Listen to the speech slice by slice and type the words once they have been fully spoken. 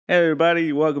Hey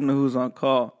everybody, welcome to Who's on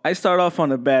Call. I start off on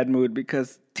a bad mood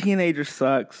because Teenager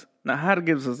sucks. Nahara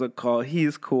gives us a call.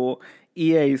 He's cool.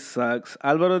 EA sucks.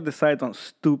 Alvaro decides on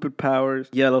stupid powers.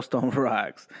 Yellowstone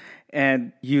rocks.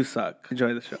 And you suck.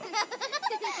 Enjoy the show.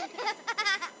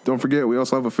 Don't forget, we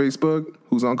also have a Facebook,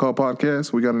 Who's on Call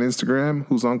Podcast. We got an Instagram,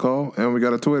 Who's on Call, and we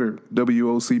got a Twitter,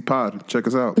 WOC Pod. Check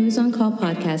us out. Who's on Call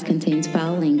podcast contains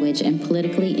foul language and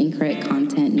politically incorrect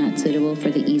content not suitable for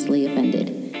the easily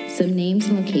offended. Some names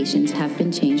and locations have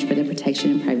been changed for the protection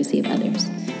and privacy of others.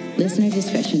 Listener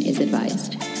discretion is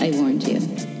advised. I warned you.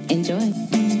 Enjoy.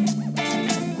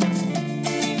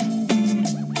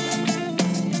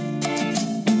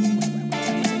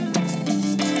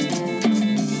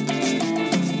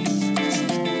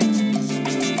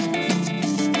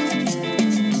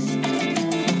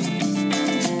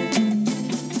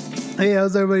 Hey,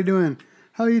 how's everybody doing?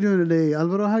 How are you doing today?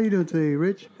 Alvaro, how are you doing today?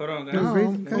 Rich? Hold on, guys. No,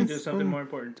 We'll okay. do something more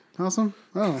important. Awesome.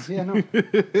 Oh, yeah, no.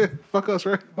 Fuck us,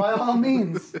 right? By all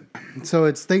means. So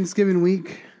it's Thanksgiving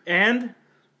week. And?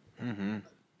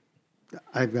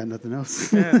 I've got nothing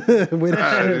else. Way to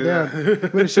shut it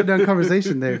down. Way to shut down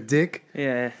conversation there, dick.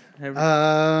 Yeah. What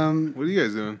are you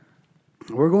guys doing?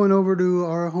 We're going over to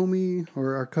our homie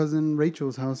or our cousin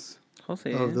Rachel's house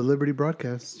Jose. of the Liberty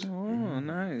Broadcast, Oh,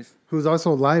 nice. who's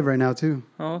also live right now too.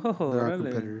 Oh, They're our really?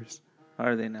 competitors.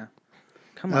 Are they now?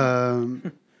 Come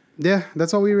on. Yeah,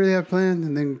 that's all we really have planned.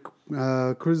 And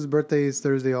then Cruz's birthday is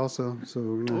Thursday also, so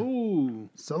we're gonna Ooh.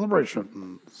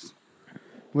 celebrations.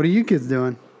 What are you kids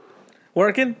doing?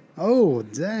 Working? Oh,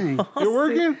 dang. You're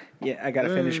working? Yeah, I gotta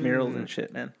finish murals and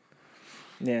shit, man.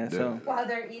 Yeah, so While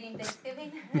they're eating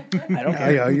Thanksgiving. I don't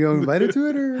care. Are you invited to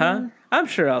it or? Huh? I'm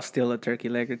sure I'll steal a turkey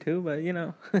leg or two, but you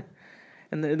know.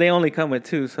 And they only come with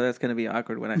two, so that's going to be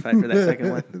awkward when I fight for that second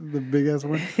one. The big ass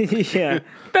one. Yeah.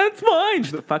 That's mine.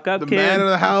 Shut the fuck up, The kid. man of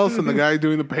the house and the guy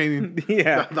doing the painting.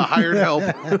 Yeah. The hired help.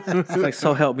 It's like,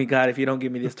 so help me God, if you don't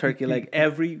give me this turkey leg,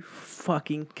 every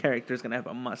fucking character is going to have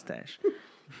a mustache.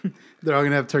 They're all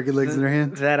gonna have turkey legs in their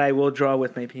hands. That I will draw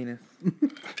with my penis.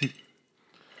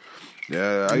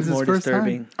 Yeah, This is More first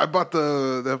disturbing. I bought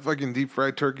the fucking deep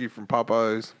fried turkey from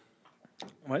Popeyes.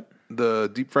 What? The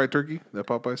deep fried turkey that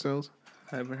Popeye sells.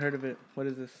 I haven't heard of it. What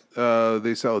is this?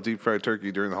 They sell a deep fried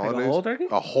turkey during the Like a holidays. whole turkey?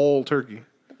 A whole turkey.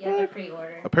 You have to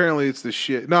pre-order. Apparently, it's the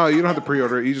shit. No, you don't have to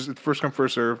pre-order it. You just it's first come,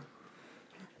 first serve.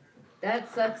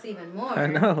 That sucks even more. I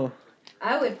know.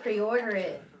 I would pre-order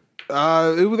it. They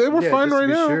were fine just to right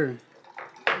be now. Sure.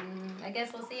 I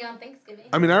guess we'll see you on Thanksgiving.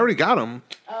 I mean, I already got them.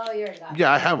 Oh, you already got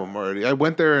Yeah, I have them already. I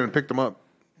went there and picked them up.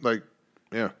 Like,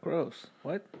 yeah. Gross.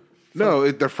 What? No,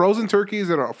 they're frozen turkeys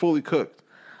that are fully cooked.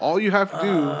 All you have to do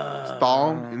is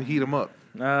thaw them and heat them up.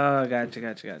 Oh, gotcha.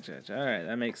 All right,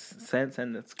 that makes sense,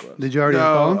 and that's gross. Did you already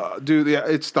thaw No, them? dude, yeah,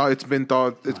 it's been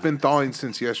thawed. It's been thawing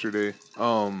since yesterday.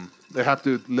 They have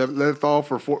to let it thaw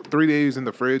for 3 days in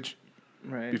the fridge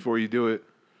Right. before you do it.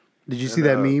 Did you see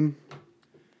that meme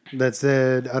that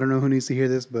said, "I don't know who needs to hear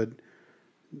this, but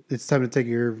it's time to take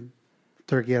your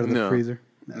turkey out of the No. freezer"?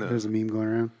 No. There's a meme going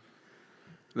around.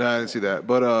 No, I didn't see that.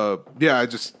 But yeah,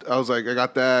 I was like, I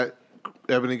got that.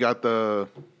 Ebony got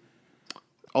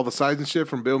all the sides and shit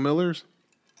from Bill Miller's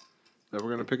that we're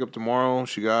gonna pick up tomorrow.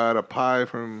 She got a pie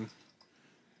from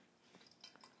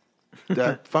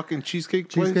that fucking cheesecake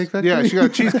place. Cheesecake Factory? Yeah, she got a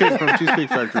cheesecake from Cheesecake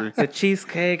Factory. The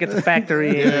cheesecake at the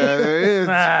factory. Yeah,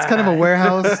 It's kind of a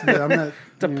warehouse. But I'm not.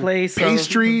 The place. of-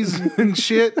 pastries and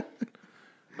shit.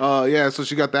 Yeah, so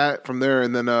she got that from there,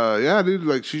 and then yeah, dude,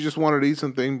 like she just wanted to eat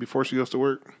something before she goes to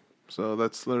work. So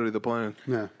that's literally the plan.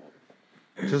 Yeah.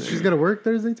 So she's got to work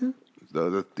Thursday too.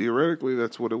 Theoretically,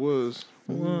 that's what it was.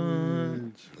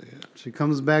 She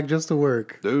comes back just to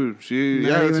work. Dude, Not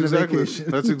even a exactly vacation.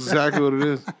 that's exactly what it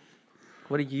is.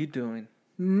 What are you doing?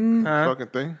 Fucking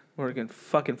thing. Working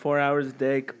fucking 4 hours a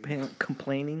day,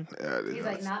 complaining, Yeah, dude, He's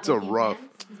like not it's a making rough.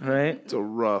 plans. right? It's a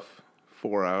rough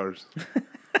 4 hours.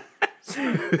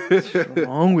 What's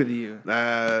wrong with you?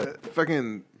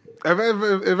 Fucking.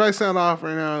 If I sound off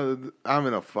right now, I'm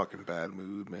in a fucking bad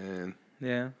mood, man.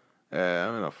 Yeah. Yeah,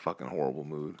 I'm in a fucking horrible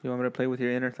mood. You want me to play with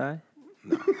your inner thigh?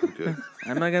 No, I'm good.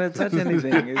 I'm not gonna touch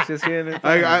anything. It's just your inner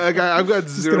thigh. I've got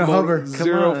gonna hover.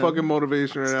 zero on. fucking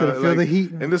motivation right now. gonna feel the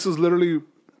heat. And this was literally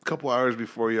a couple hours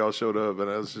before y'all showed up, and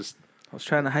I was just I was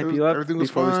trying to hype you up everything was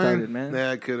before fine. we started, man.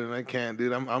 Yeah, I can't,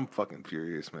 dude. I'm fucking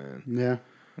furious, man. Yeah.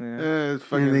 Yeah. Yeah, it's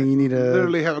fucking. Anything you need to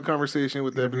literally have a conversation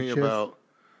with Ebony chest? about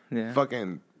Yeah.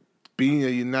 fucking being a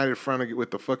united front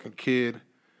with the fucking kid.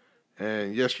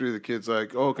 And yesterday the kid's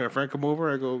like, "Oh, can a friend come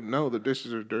over?" I go, "No, the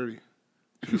dishes are dirty."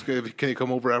 She goes, "Can you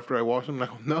come over after I wash them?" I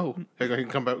go, "No." I go, "He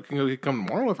can come back. He can come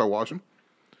tomorrow if I wash them."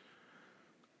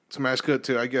 Smash cut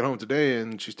to I get home today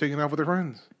and she's taking off with her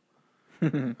friends.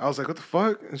 I was like, what the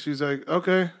fuck? And she's like,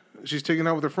 okay. She's taking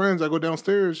out with her friends. I go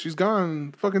downstairs. She's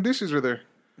gone. Fucking dishes are there.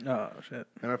 Oh shit.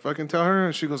 And I fucking tell her,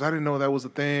 and she goes, I didn't know that was a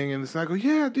thing. And I go,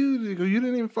 yeah, dude. You go, you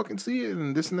didn't even fucking see it,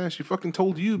 and this and that. She fucking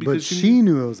told you because But she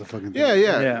knew it was a fucking thing.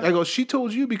 Yeah. I go, she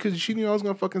told you because she knew I was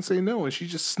gonna fucking say no, and she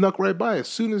just snuck right by. As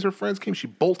soon as her friends came, she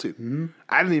bolted. Mm-hmm.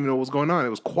 I didn't even know what was going on. It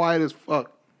was quiet as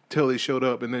fuck till they showed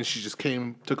up, and then she just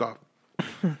came, took off.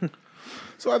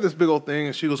 So I have this big old thing,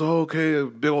 and she goes, oh, okay, a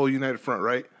big old United Front,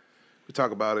 right? We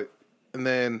talk about it, and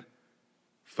then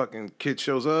fucking kid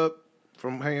shows up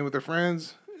from hanging with her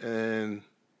friends, and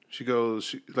she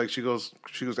goes, like,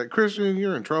 Christian,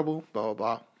 you're in trouble, blah, blah,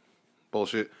 blah.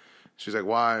 Bullshit. She's like,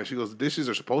 why? And she goes, the dishes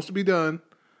are supposed to be done,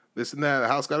 this and that, the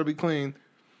house got to be clean.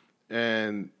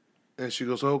 And she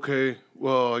goes, okay,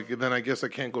 well, then I guess I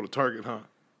can't go to Target, huh?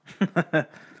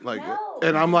 Like, No.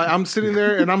 and I'm like, I'm sitting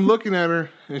there and I'm looking at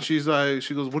her, and she goes,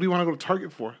 what do you want to go to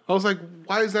Target for? I was like,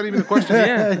 why is that even a question?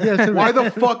 Yeah, Why the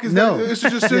fuck is No. that? It's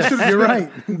just, You're right.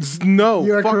 No,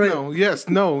 You are fuck correct. no. Yes,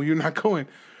 no, you're not going.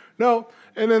 No.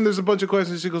 And then there's a bunch of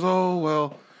questions. She goes, oh,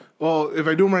 well, if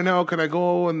I do them right now, can I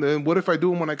go? And then what if I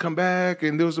do them when I come back?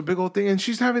 And there was a big old thing. And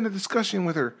she's having a discussion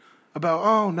with her about,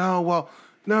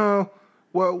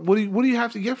 what do you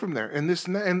have to get from there? And this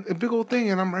and that, and a big old thing.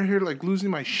 And I'm right here like losing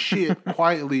my shit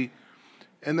quietly.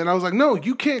 And then I was like, no,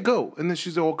 you can't go. And then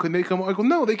she's like, well, can they come? I go,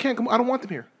 no, they can't come. I don't want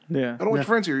them here. Yeah. I don't want your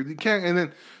friends here. You can't. And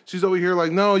then she's over here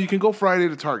like, no, you can go Friday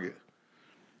to Target.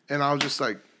 And I was just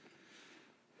like,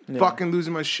 fucking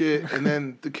losing my shit. And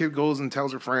then the kid goes and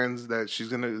tells her friends that she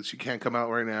can't come out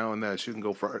right now and that she can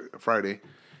go Friday.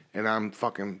 And I'm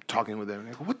fucking talking with them. And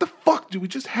I go, what the fuck, dude? We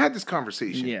just had this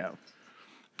conversation. Yeah.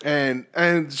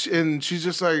 And she's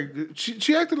just like,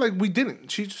 she acted like we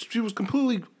didn't. She was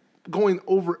completely going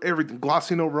over everything,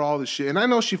 glossing over all this shit. And I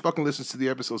know she fucking listens to the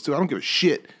episodes too. I don't give a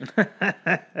shit.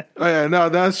 Oh yeah,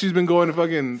 now she's been going to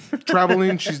fucking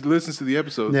traveling. She listens to the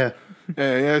episodes. Yeah.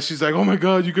 And yeah, she's like, oh my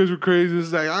God, you guys were crazy.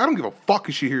 It's like, I don't give a fuck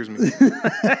if she hears me.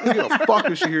 I don't give a fuck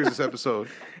if she hears this episode.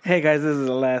 Hey guys, this is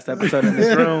the last episode in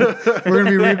this room. We're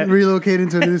gonna be relocating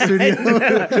to a new studio.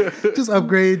 Just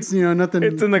upgrades, nothing.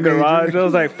 It's in the major. garage. I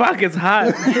was like, fuck, it's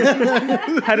hot.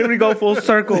 How did we go full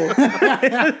circle? And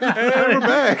we're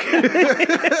back.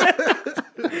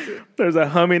 There's a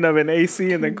humming of an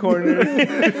AC in the corner.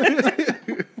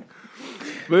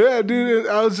 But yeah, dude,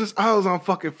 I was on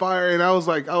fucking fire, and I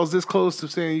was this close to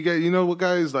saying, you guys, you know what,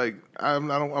 guys, like, I don't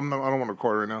want to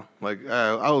record right now. Like,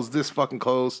 I was this fucking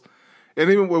close, and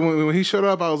even when he showed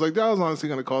up, I was like, I was honestly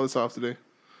gonna call this off today.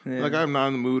 Yeah. Like, I'm not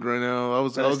in the mood right now. I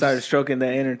started stroking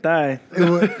that inner thigh.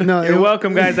 No, You're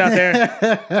welcome, guys out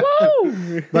there.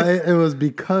 Woo! but it was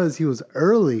because he was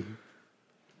early.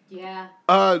 Yeah.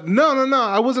 No.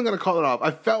 I wasn't gonna call it off.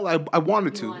 I felt like I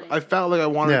wanted to. I felt like I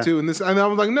wanted to, and I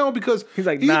was like, no, because He's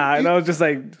like, nah. And I was just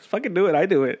like, fucking do it. I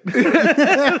do it.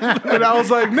 and I was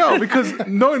like, no, because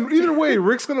either way,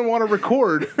 Rick's gonna want to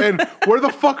record, and where the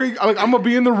fuck are you? Like, I'm gonna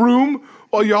be in the room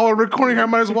while y'all are recording. I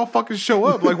might as well fucking show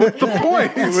up. Like, what's the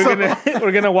point?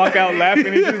 We're gonna walk out laughing.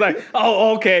 And he's like,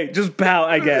 oh, okay, just bow,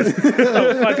 I guess.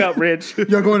 Oh, fuck up, Rich.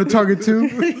 Y'all going to Target too?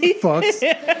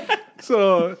 Fucks.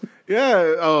 So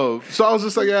yeah, so I was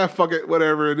just like, yeah, fuck it,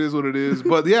 whatever, it is what it is.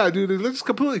 But yeah, dude, it just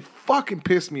completely fucking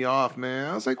pissed me off, man.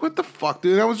 I was like, what the fuck,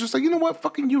 dude? And I was just like, you know what,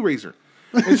 fucking you, Razor.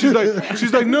 And she's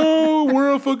like, no,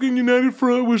 we're a fucking United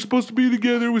Front. We're supposed to be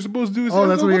together. We're supposed to do this. Oh,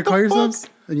 that's what you call the yourselves?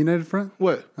 A United Front?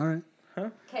 What? All right.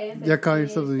 Okay, Yeah, call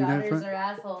yourselves a United daughters Front? are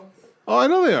assholes. Oh, I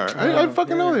know they are. I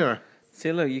fucking know they are.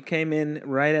 See, look, you came in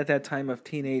right at that time of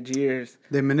teenage years.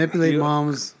 They manipulate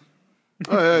moms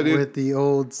Oh yeah, dude. with the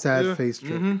old sad face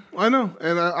trick. I know,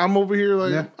 and I'm over here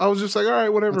like Yeah. I was just like, all right,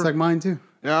 whatever. It's like mine too.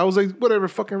 Yeah, I was like, whatever,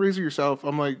 fucking Razor yourself.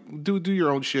 I'm like, do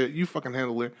your own shit. You fucking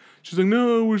handle it. She's like,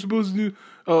 no, we're supposed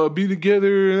to be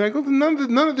together. And I go,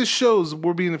 none of this shows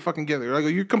we're being fucking together. I go,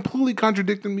 you're completely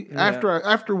contradicting me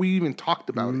after we even talked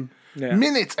about it. Yeah.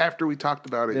 Minutes after we talked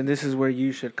about it. Then this is where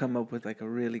you should come up with like a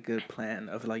really good plan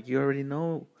of like, you already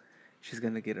know she's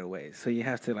gonna get her way, so you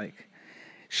have to like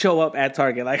show up at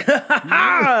Target like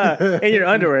in your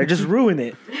underwear, just ruin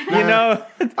it. You know,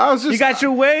 I was just, you got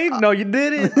your way. No, you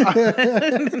didn't.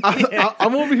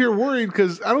 I'm over here worried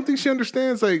because I don't think she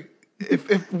understands. Like,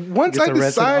 if once I Gets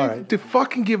arrested, decide alright. to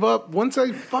fucking give up, once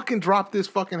I fucking drop this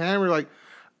fucking hammer, like,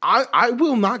 I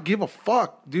will not give a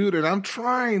fuck, dude. And I'm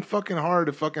trying fucking hard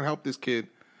to fucking help this kid,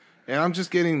 and I'm just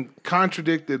getting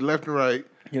contradicted left and right.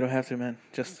 You don't have to, man.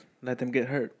 Just let them get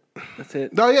hurt. That's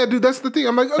it. No, yeah, dude, that's the thing.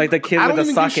 I'm like the kid I with don't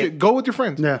the even give a socket. shit. Go with your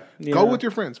friends. Yeah. Go with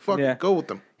your friends. Fuck Yeah. it. Go with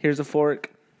them. Here's a fork.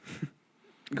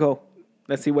 Go.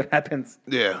 Let's see what happens.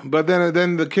 Yeah, but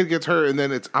then the kid gets hurt, and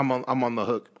then I'm on the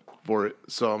hook for it.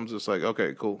 So I'm just like,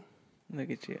 okay, cool. Look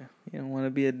at you. You don't want to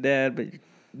be a dad, but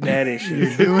dad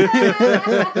issues.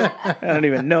 I don't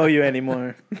even know you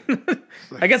anymore.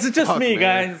 I guess it's just fuck, me,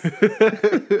 man.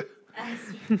 guys.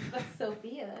 But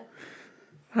Sophia,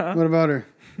 What about her?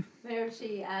 remember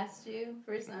she asked you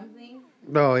for something?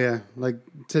 Oh yeah, like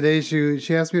today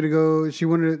she asked me to go. She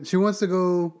wants to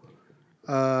go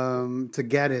to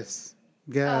Gaddis.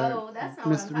 Oh, that's not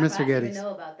what I'm talking about. I didn't even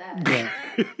know about that. Yeah,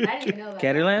 I didn't even know about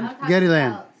Gatorland? that. I'm talking Gatorland,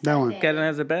 about that one. Sunday. Kevin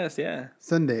has the best, yeah.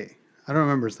 Sunday. I don't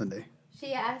remember Sunday.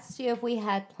 She asked you if we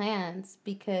had plans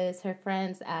because her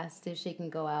friends asked if she can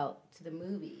go out to the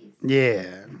movies.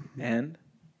 Yeah, And?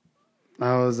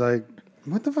 I was like,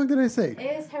 what the fuck did I say?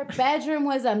 Her bedroom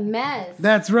was a mess.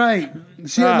 That's right.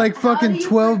 She had like How do fucking you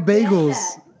 12 forget bagels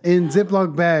that? in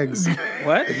Ziploc bags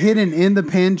What? hidden in the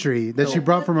pantry that she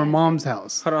brought from her mom's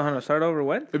house. Hold on. Start over.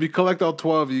 What? If you collect all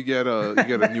 12, you get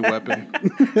a new weapon.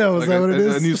 Yeah, was that what it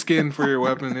is? A new skin for your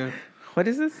weapon, yeah. What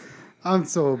is this? I'm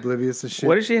so oblivious to shit.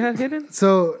 What does she have hidden?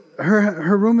 So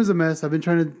her room is a mess. I've been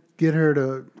trying to get her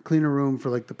to clean her room for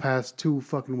like the past 2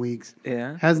 fucking weeks.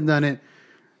 Yeah. Hasn't done it.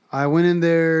 I went in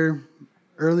there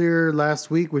earlier last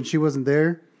week when she wasn't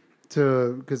there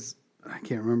because I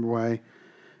can't remember why.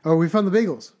 Oh, we found the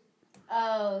bagels.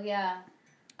 Oh, yeah.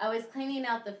 I was cleaning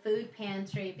out the food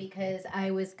pantry because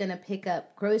I was going to pick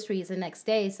up groceries the next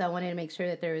day, so I wanted to make sure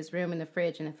that there was room in the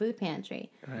fridge in the food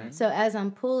pantry. Right. So as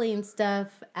I'm pulling stuff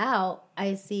out,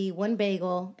 I see one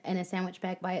bagel and a sandwich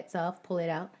bag by itself, pull it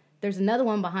out. There's another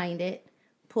one behind it,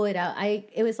 pull it out.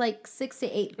 It was like 6 to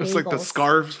 8 bagels. It's like the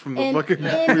scarves from the in fucking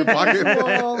your pocket.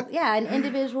 individual, yeah, in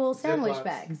individual sandwich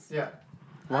bags. Yeah.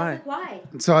 I Why? was like, why?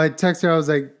 So I texted her. I was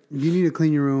like, you need to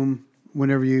clean your room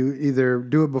whenever you either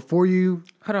do it before you.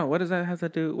 Hold on. What does that have to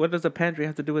do? What does the pantry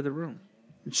have to do with the room?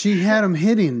 She had them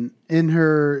hidden in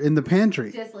the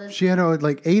pantry. Just listen. She had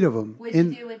like 8 of them. What'd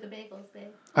you do with the bagels, Dave?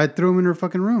 I threw them in her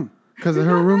fucking room because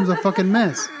her room's a fucking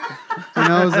mess.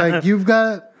 And I was like, you've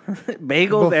got Bagels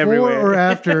before everywhere. or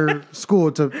after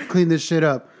school to clean this shit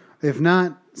up. If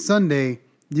not Sunday,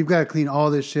 you've got to clean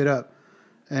all this shit up.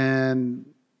 And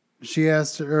she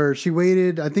asked her, she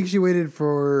waited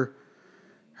for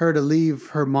her to leave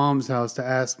her mom's house to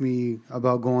ask me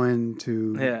about going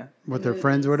to with her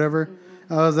friends or whatever.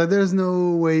 I was like, there's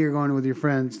no way you're going with your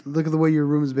friends. Look at the way your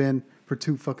room's been for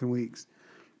 2 fucking weeks.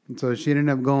 And so she ended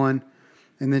up going.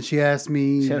 And then she asked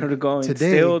me She ended up going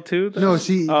today. still too, though? No,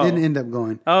 she Oh. didn't end up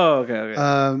going. Oh,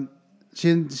 okay.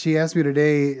 She asked me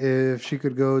today if she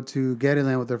could go to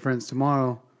Gatorland with her friends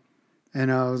tomorrow,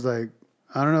 and I was like,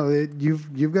 I don't know.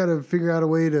 You've got to figure out a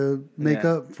way to make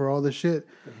up for all the shit,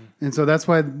 and so that's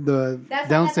why the That's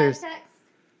downstairs. Why I had that text?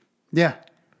 Yeah,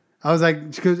 I was like,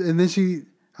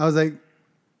 I was like,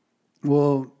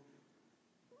 well,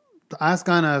 ask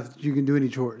Anna if you can do any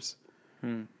chores,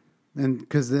 and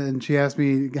because then she asked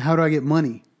me, how do I get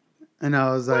money, and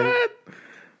I was like,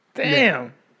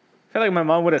 Damn. I feel like my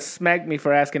mom would have smacked me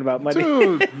for asking about money.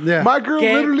 Dude, Yeah. my girl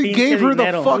Can't literally be gave her the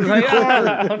metal. fucking Like, card.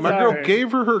 I'm My girl sorry.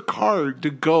 gave her card to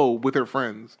go with her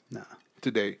friends nah.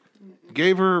 today.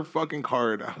 Gave her her fucking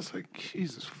card. I was like,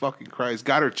 Jesus fucking Christ.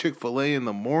 Got her Chick-fil-A in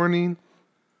the morning.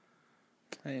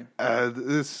 Hey,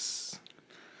 This...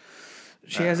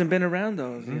 she hasn't been around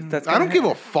though. That's I don't give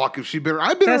a fuck if she been...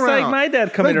 I've been That's around. like my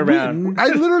dad coming we- around.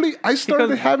 I started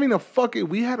Because- having a fucking...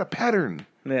 We had a pattern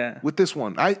Yeah. with this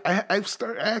one. I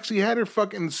actually had her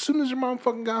fucking... As soon as your mom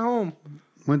fucking got home,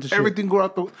 Went to shit. everything go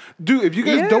out the... Dude, if you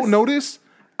guys Yes. don't notice,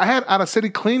 I had Out of City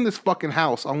clean this fucking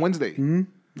house on Wednesday.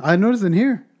 I noticed in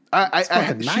here.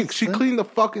 Fucking nice, she son. cleaned the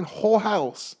fucking whole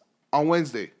house on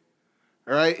Wednesday.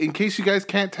 All right, in case you guys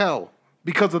can't tell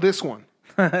because of this one.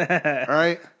 All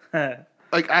right,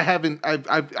 like I've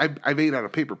ate out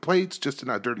of paper plates just to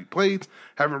not dirty plates.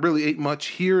 Haven't really ate much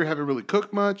here. Haven't really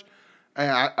cooked much. And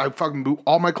I fucking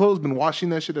all my clothes been washing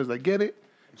that shit as I get it.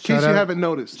 In case Shout you out- haven't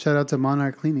noticed. Shout out to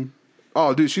Monarch Cleaning.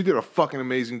 Oh, dude, she did a fucking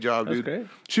amazing job, That's dude. great.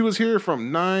 She was here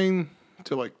from 9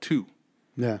 to like 2.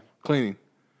 Yeah. Cleaning,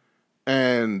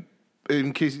 and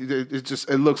in case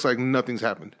it looks like nothing's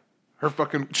happened.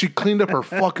 She cleaned up her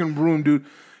fucking room, dude.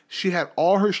 She had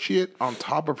all her shit on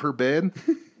top of her bed,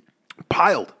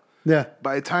 piled. Yeah.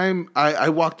 By the time I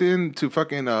walked in to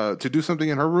fucking to do something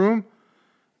in her room,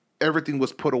 everything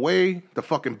was put away. The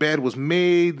fucking bed was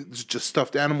made. It's just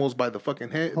stuffed animals by the fucking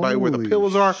head, by where the Holy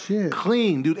pillows are. shit.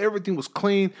 Clean, dude. Everything was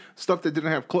clean. Stuff that didn't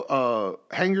have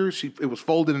hangers, it was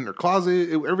folded in her closet.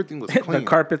 Everything was clean. The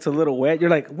carpet's a little wet. You're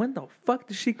like, when the fuck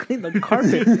did she clean the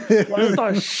carpet? What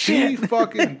the She shit?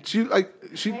 fucking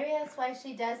Maybe that's why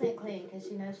she doesn't clean, because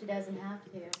she knows she doesn't have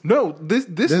to. No, this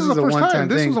is the is a first one-time time.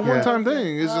 This thing, was a yeah. one time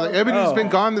thing. It's like Ebony's been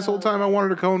gone this whole time. I wanted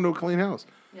her to come to a clean house.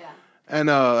 Yeah. And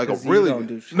like a 'Cause you really don't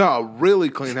do shit. really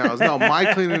clean house. No,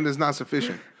 my cleaning is not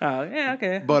sufficient. Oh, yeah,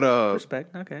 okay. But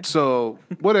Respect, okay. so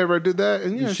whatever, I did that,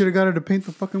 and You yeah, should have got her to paint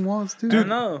the fucking walls too. I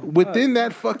know. within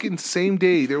that fucking same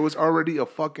day, there was already a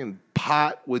fucking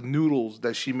pot with noodles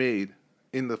that she made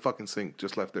in the fucking sink,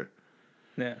 just left there.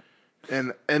 Yeah.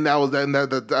 And that was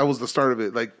that was the start of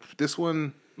it. Like this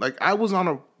one, like I was on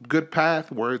a good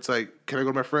path where it's like, can I go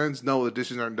to my friends? No, the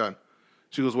dishes aren't done.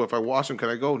 She goes, well, if I wash them, can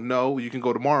I go? No, you can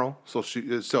go tomorrow. So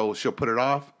she'll put it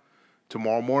off.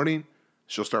 Tomorrow morning,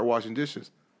 she'll start washing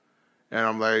dishes. And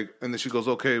I'm like, and then she goes,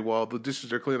 okay, well, the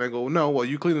dishes are clean. I go, no, well,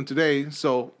 you clean them today,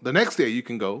 so the next day you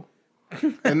can go.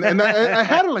 And I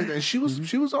had her like that. And she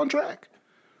was on track.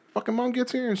 Fucking mom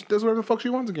gets here and she does whatever the fuck she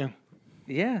wants again.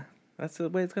 Yeah. That's the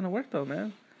way it's going to work, though,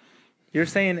 man. You're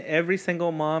saying every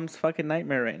single mom's fucking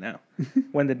nightmare right now.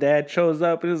 When the dad shows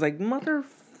up, it was like,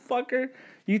 motherfucker,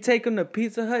 you take him to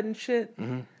Pizza Hut and shit?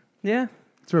 Mm-hmm. Yeah.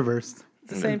 It's reversed.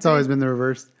 It's the same It's always thing. been the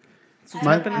reverse. It's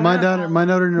My happening daughter, now. my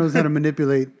daughter knows how to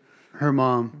manipulate her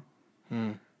mom,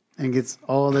 and gets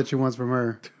all that she wants from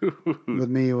her. With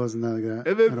me, it wasn't that good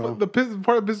And at all. then the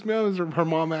part that pisses me off is her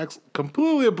mom acts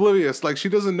completely oblivious. Like she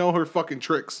doesn't know her fucking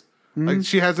tricks. Like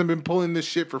she hasn't been pulling this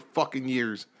shit for fucking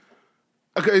years.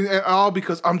 Okay, and all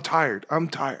because I'm tired.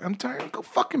 Go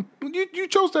fucking. You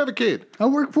chose to have a kid. I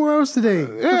worked 4 hours today.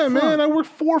 Yeah, man. I worked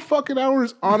 4 fucking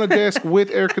hours on a desk with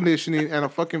air conditioning and a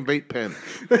fucking vape pen.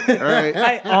 All right.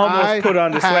 I almost put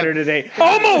on the had- sweater today.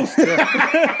 Almost!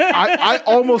 I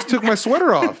almost took my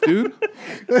sweater off, dude.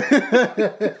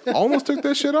 Almost took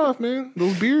that shit off, man.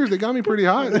 Those beers, they got me pretty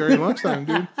hot during lunchtime,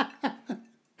 dude.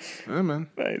 Yeah, man.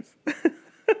 Nice.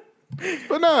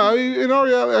 But no, I mean, in all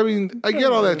reality, I mean, I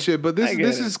get all that shit, but this I get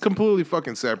it. is completely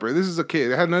fucking separate. This is a kid.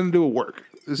 It had nothing to do with work.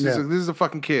 This is a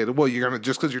fucking kid. Well, you're gonna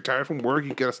just because you're tired from work,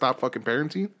 you gotta stop fucking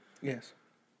parenting. Yes.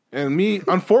 And me,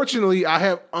 unfortunately, I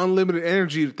have unlimited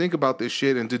energy to think about this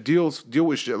shit and to deal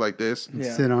with shit like this.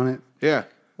 Yeah. Sit on it. Yeah.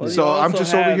 Well, so you I'm also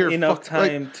just over have here. enough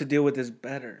like, time to deal with this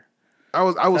better. I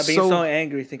was Not being so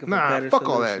angry. Think of a Nah, better fuck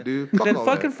solution. all that, dude. Fuck Then all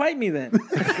fucking that. fight me then.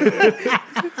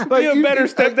 Like, Be a better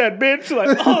stepdad, bitch.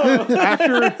 Like,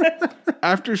 oh.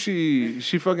 after she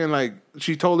fucking like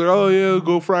she told her, oh yeah,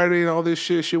 go Friday and all this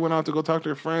shit. She went out to go talk to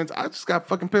her friends. I just got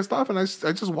fucking pissed off and I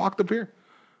just walked up here.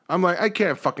 I'm like, I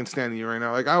can't fucking stand you right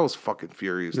now. Like I was fucking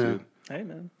furious, dude. Hey,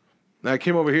 man. And I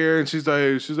came over here and she's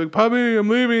like, Puppy, I'm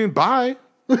leaving. Bye.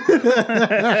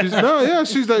 She's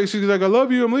like, I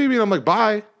love you. I'm leaving. I'm like,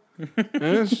 bye.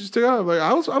 And she just took off. Like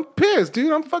I'm pissed,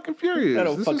 dude. I'm fucking furious.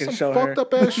 That'll This fucking is show some her.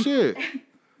 fucked up ass shit.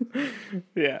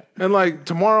 Yeah. And like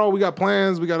tomorrow we got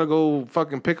plans. We gotta go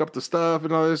fucking pick up the stuff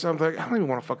and all this. I'm like, I don't even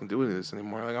want to fucking do any of this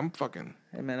anymore. Like I'm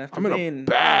Hey, man, after in a being...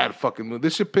 bad fucking mood.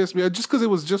 This shit pissed me off just because it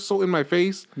was just so in my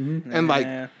face. And like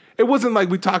Yeah. it wasn't like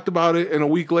we talked about it and a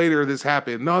week later this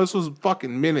happened. No, this was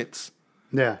fucking minutes.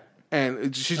 Yeah.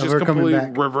 And she Of just her coming completely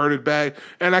back. reverted back,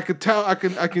 and I could tell, I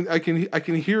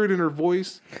can hear it in her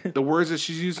voice, the words that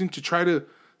she's using to try to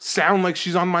sound like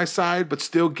she's on my side, but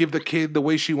still give the kid the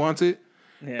way she wants it.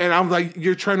 Yeah. And I'm like,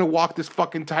 you're trying to walk this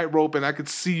fucking tightrope, and I could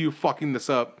see you fucking this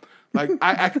up. Like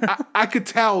I could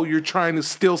tell you're trying to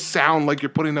still sound like you're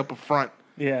putting up a front.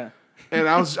 Yeah. And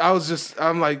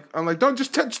I'm like, don't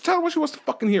just tell her what she wants to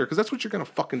fucking hear, because that's what you're gonna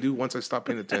fucking do once I stop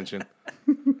paying attention.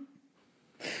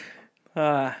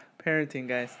 Parenting,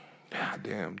 guys. God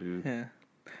damn, dude. Yeah.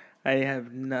 I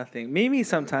have nothing. Mimi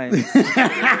sometimes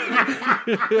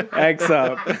acts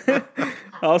up.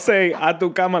 I'll say a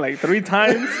tu cama like 3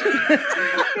 times,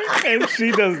 and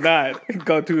she does not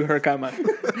go to her cama.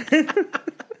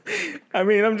 I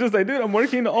mean, I'm just like, dude, I'm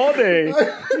working all day.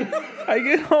 I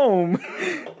get home.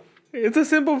 It's a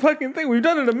simple fucking thing. We've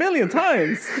done it a million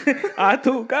times. A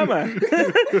tu cama.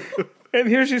 And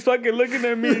here she's fucking looking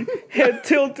at me, head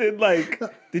tilted, like,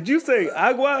 did you say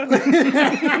agua?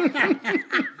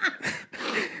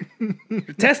 You're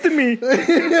testing me. Tu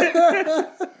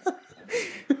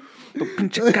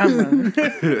pinche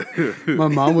cama. My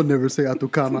mom would never say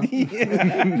 "Atukama."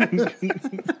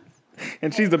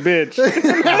 And she's a bitch.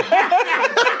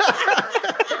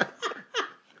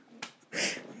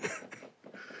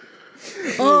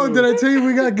 Oh, did I tell you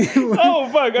we got game? Oh,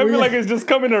 fuck. I feel like it's just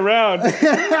coming around.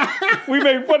 We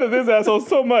make fun of this asshole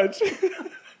so much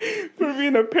for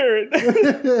being a parent.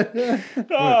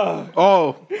 Oh,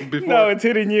 Oh, before no, it's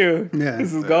hitting you. Yeah.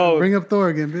 This is gold. Bring up Thor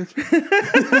again, bitch.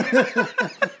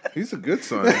 he's a good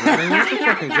son, man. He's a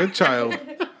fucking good child.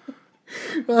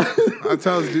 I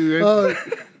tell this dude,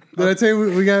 Did I tell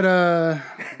you we got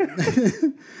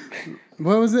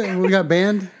what was it? We got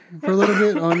banned for a little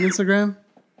bit on Instagram.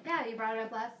 Yeah, you brought it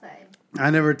up last time. I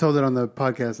never told it on the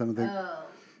podcast, I don't think. Oh.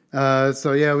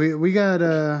 So yeah, we got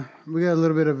a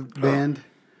little bit of banned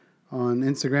on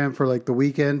Instagram for like the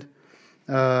weekend.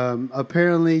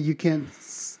 Apparently you can't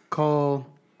call.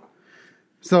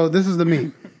 So this is the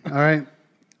meme. All right,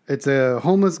 it's a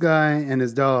homeless guy and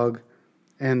his dog,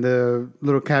 and the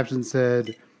little caption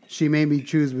said, "She made me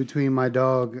choose between my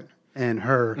dog and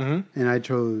her, and I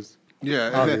chose."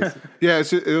 Yeah, and then, yeah.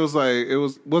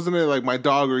 It wasn't it like my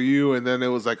dog or you, and then it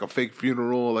was like a fake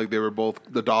funeral. Like they were both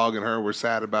the dog and her were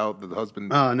sad about the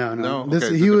husband. Oh no!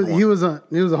 Okay, He was a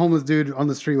homeless dude on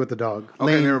the street with the dog.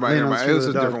 Okay, never mind. It was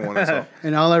a dog. different one. I saw.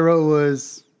 And all I wrote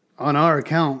was on our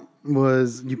account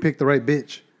was you picked the right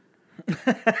bitch.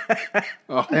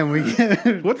 And we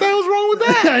What the hell's wrong with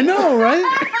that? I know, right?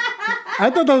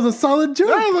 I thought that was a solid joke.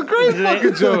 That was a great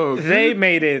fucking joke. They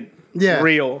made it Yeah.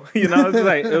 real. You know, it's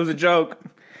like it was a joke.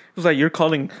 It was like you're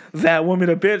calling that woman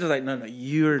a bitch. It's like no,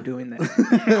 you're doing that.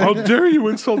 How dare you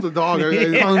insult the dog?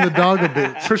 Calling the dog a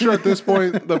bitch. For sure, at this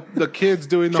point, the kids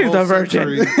doing the She's whole a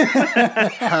virgin. century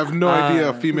have no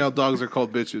idea female dogs are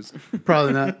called bitches.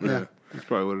 Probably not. Yeah. That's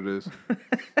probably what it is.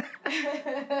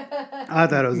 I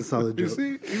thought it was a solid You joke.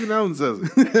 see, even Alan says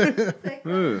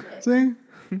it. See?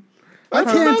 I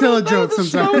can't tell a joke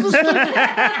sometimes.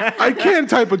 I can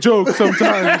type a joke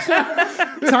sometimes.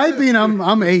 Typing,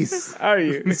 I'm ace. Are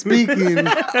you? Speaking,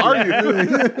 Are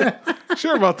you?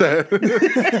 Sure about that.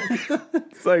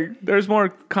 It's like there's more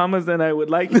commas than I would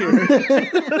like here.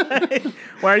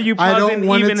 Why are you I pausing don't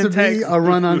want even it to in text? be a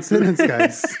run-on sentence,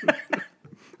 guys.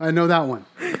 I know that one.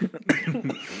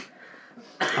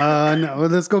 No, well,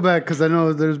 let's go back because I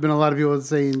know there's been a lot of people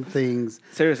saying things.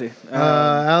 Seriously,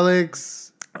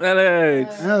 Alex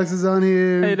is on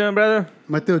here. how you doing, brother?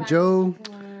 My Theo Joe.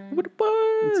 What the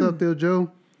fuck? What's up, Theo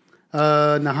Joe?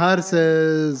 Nahar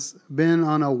says, been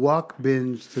on a walk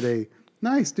binge today.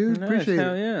 Nice, dude. Nice, Appreciate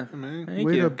hell it. yeah. Man, Thank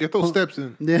Way you. to- get those steps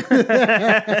in. Yeah.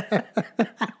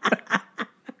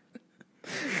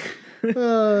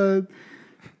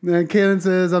 Man, Kaylin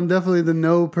says, I'm definitely the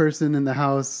no person in the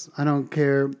house. I don't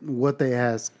care what they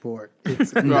ask for.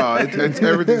 It's No, it's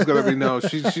everything's gonna be no.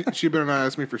 She better not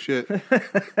ask me for shit.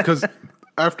 Because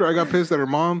after I got pissed at her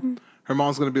mom's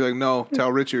gonna be like, no,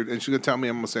 tell Richard, and she's gonna tell me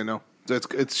I'm gonna say no. So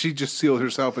it's she just sealed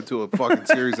herself into a fucking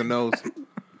series of no's.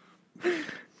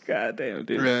 God damn,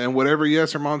 dude. And whatever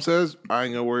yes her mom says, I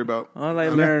ain't gonna worry about. All I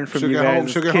learned from She'll you get guys home.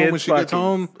 is She'll get home when kids she gets fucking-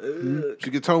 home. She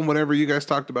gets home whenever you guys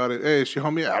talked about it. Hey, is she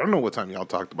home yet? I don't know what time y'all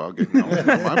talked about getting home. It's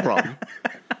not my problem.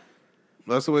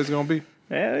 That's the way it's gonna be.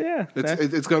 Hell yeah.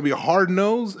 It's gonna be a hard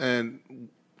nose, and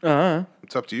Uh-huh.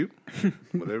 it's up to you.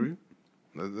 Whatever you.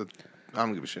 I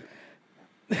don't give a shit.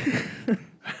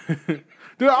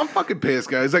 Dude, I'm fucking pissed,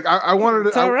 guys. Like I wanted to.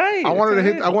 It's all right. I wanted to It's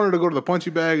all hit. right. I wanted to go to the punchy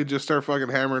bag and just start fucking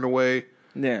hammering away.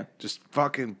 Yeah. Just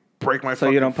fucking break my So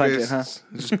fucking you don't punch it, fists.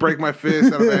 Just break my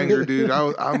fist out of anger, dude.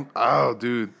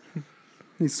 Dude.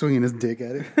 He's swinging his dick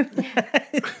at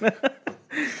it.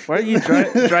 Why are you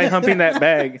dry humping that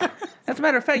bag? As a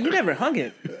matter of fact, you never hung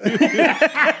it.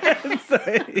 It's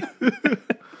like-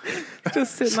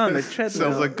 just sitting on the treadmill.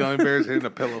 Sounds like gummy bears hitting a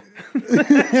pillow.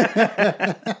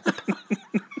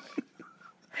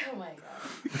 Oh my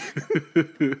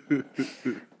god.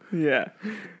 Yeah.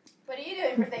 What are you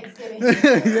doing for Thanksgiving?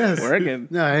 Yes. Working.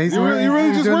 No, he's You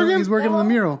really just working? He's working on the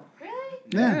mural. Really?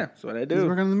 Yeah. Yeah. That's what I He's do.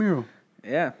 working on the mural.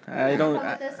 Yeah. I Come don't with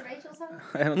us to Rachel's house?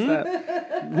 I don't stop.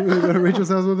 You want to go to Rachel's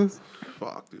house with us?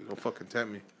 Fuck, dude. Don't fucking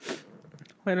tempt me.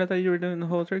 Wait, I thought you were doing the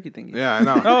whole turkey thing. Yeah, I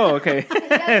know. Oh, okay. You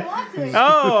guys want to. Oh,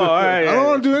 all right. I don't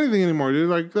want to do anything anymore, dude.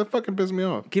 Like, that fucking pisses me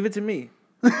off. Give it to me.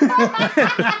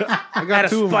 I Out got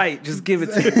of two of them. spite, just give it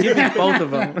to me. Give me both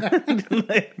of them.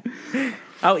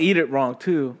 I'll eat it wrong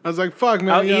too. I was like, fuck,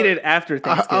 man. I'll you eat know, it after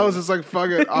Thanksgiving. I was just like,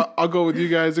 fuck it. I'll go with you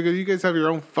guys. I go, you guys have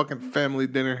your own fucking family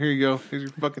dinner. Here you go. Here's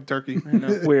your fucking turkey.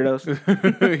 Weirdos.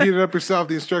 Heat it up yourself.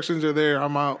 The instructions are there.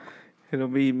 I'm out. It'll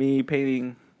be me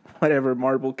painting whatever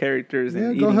marble characters and Yeah,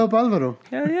 eating. go help Alvaro.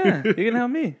 Yeah, yeah. You can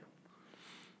help me.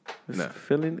 Just No.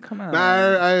 feeling come on.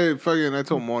 Nah, I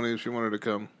told Moni if she wanted to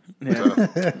come. Yeah.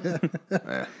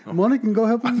 Yeah. Mona can go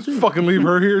help him too. Fucking leave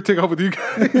her here. Take off with you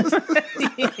guys.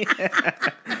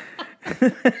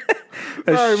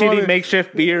 A Sorry, shitty Molly.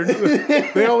 makeshift beard.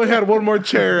 They only had one more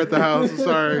chair at the house.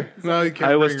 Sorry. No, you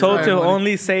can't. I was bring told her. to Sorry, Moni.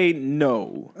 only say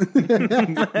no.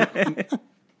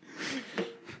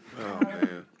 Oh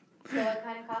man. So what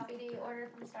kind of coffee do you order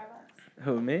from Starbucks?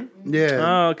 Who, me? Yeah.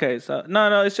 Oh, okay. So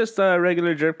no, it's just a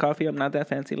regular drip coffee. I'm not that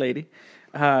fancy lady.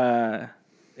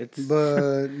 It's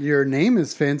But your name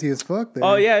is fancy as fuck. Then.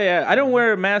 oh yeah. I don't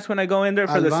wear a mask when I go in there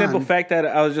for the Alban. simple fact that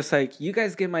I was just like, you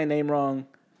guys get my name wrong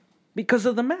because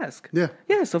of the mask. Yeah.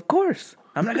 Yes, of course.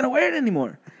 I'm not gonna wear it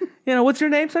anymore. What's your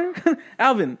name, sir?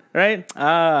 Alvin, right?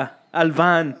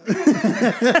 Alvan.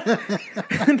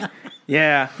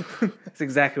 Yeah, that's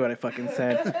exactly what I fucking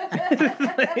said.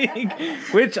 Like,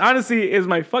 which honestly is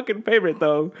my fucking favorite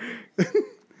though.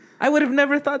 I would have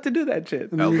never thought to do that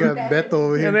shit. And then you got Beto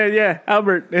over And here. then yeah,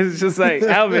 Albert is just like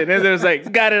Alvin, and there's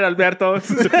like, got it, Alberto.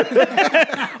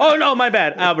 Oh no, my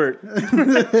bad, Albert.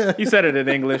 You said it in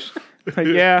English. Like,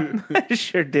 yeah, I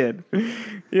sure did.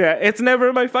 Yeah, it's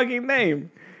never my fucking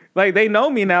name. Like they know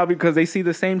me now because they see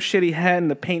the same shitty hat and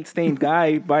the paint stained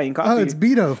guy buying coffee. Oh, it's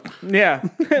Beto. Yeah.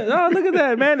 Oh, look at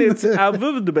that, man. It's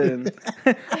Alvudben.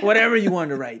 Whatever you want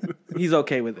to write, he's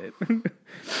okay with it.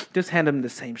 Just hand him the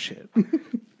same shit.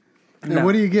 And No.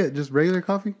 what do you get? Just regular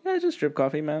coffee? Yeah, just drip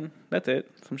coffee, man. That's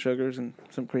it. Some sugars and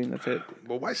some cream. That's it.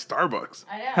 Well, why Starbucks?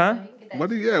 I know. Huh? you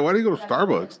can get that Why do you go to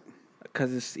Starbucks?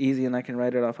 Because it's easy and I can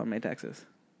write it off on my taxes.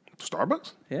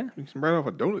 Starbucks? Yeah. You can write off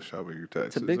a donut shop at your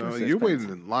taxes. business You're expense. waiting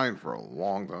in line for a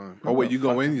long time. Oh wait, you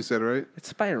go in? You said right?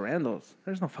 It's by Randall's.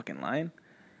 There's no fucking line.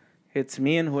 It's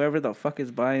me and whoever the fuck is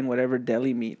buying whatever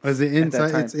deli meat. Is it at that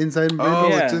inside? time. It's inside. Oh,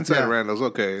 Yeah. it's inside Yeah. Randall's.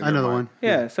 Okay, I know the one.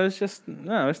 Yeah, so it's just,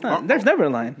 no, it's not. Oh, There's oh. never a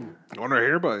line. I wonder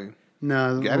here by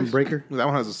No, the one Gaddis? breaker. That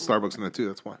one has a Starbucks in it too.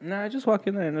 That's why. No, I just walk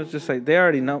in there and it's just like, they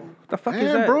already know. What the fuck is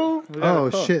Man, that? bro. We gotta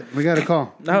Oh call. shit, we got a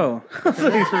call. No. I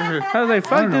was like,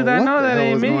 fuck, don't know dude, I what know the that hell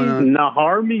ain't was me. going on.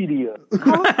 Nahar Media.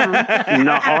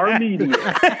 Nahar Media.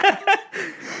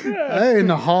 Hey,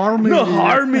 Nahar Media.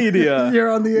 Nahar Media.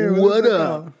 You're on the air. What the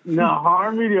up?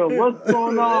 Nahar Media. What's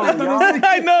going on, y'all?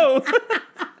 I know.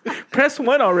 Press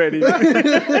 1 already.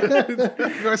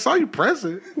 I saw you press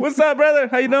it. What's up, brother?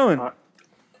 How you doing?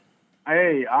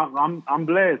 Hey, I'm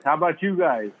blessed. How about you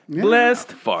guys?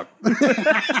 Blessed. Fuck.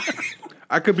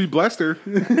 I could be Blester.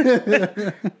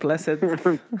 Blessed.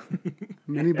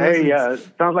 Many blessings. Hey,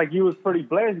 sounds like you was pretty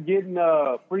blessed getting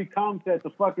free comps at the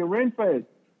fucking Renfest.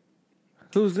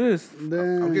 Who's this?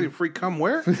 I'm getting free cum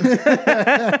where?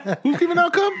 Who's giving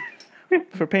out cum?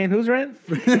 For paying whose rent?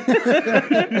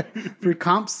 Free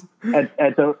comps.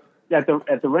 At the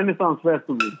Renaissance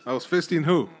Festival. I was fisting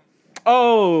who?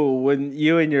 Oh, when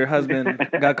you and your husband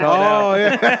got called out. Oh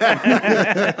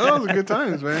yeah, those were good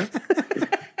times, man.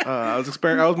 I was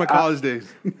experiencing. That was my college days.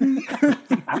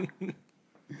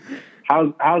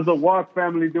 How's the Walk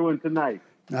family doing tonight?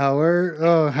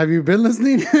 Have you been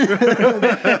listening?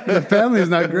 The family's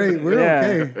not great. We're Yeah.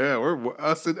 okay. Yeah, we're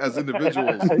us as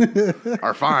individuals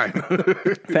are fine.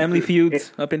 Family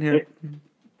feuds up in here.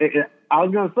 I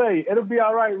was gonna say it'll be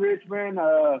all right, Rich, man.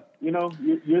 You know,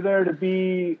 you're there to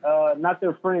be not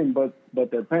their friend, but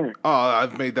their parent. Oh,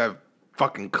 I've made that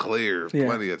fucking clear Yeah.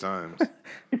 plenty of times.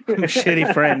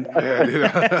 Shitty friend. Yeah, dude.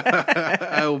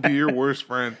 I will be your worst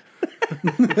friend.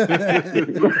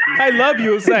 I love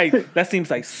you. It's like, that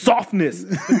seems like softness.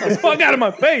 Get the fuck out of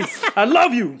my face. I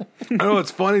love you. I know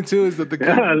what's funny too is that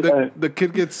the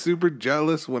kid gets super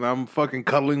jealous when I'm fucking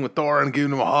cuddling with Thor and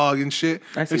giving him a hug and shit.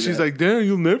 I see And she's that. like, "Damn,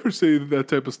 you'll never say that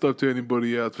type of stuff to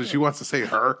anybody else." But she wants to say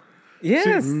her.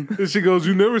 Yes. And she goes,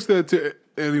 "You never said to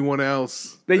anyone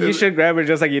else." Then you should grab her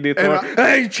just like you do Thor. And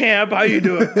Hey, champ, how you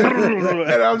doing?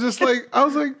 And I was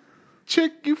like,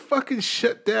 chick, you fucking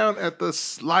shut down at the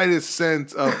slightest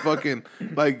sense of fucking,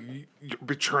 like, you're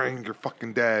betraying your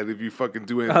fucking dad if you fucking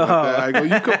do anything like that. I go,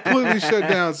 you completely shut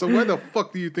down. So why the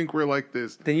fuck do you think we're like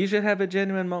this? Then you should have a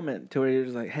genuine moment to where you're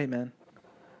just like, hey, man,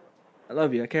 I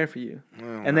love you. I care for you.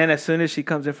 And then as soon as she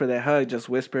comes in for that hug, just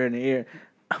whisper in the ear,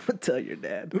 I'm going to tell your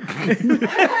dad.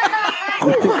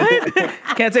 What?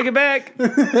 Can't take it back.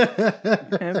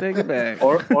 Can't take it back.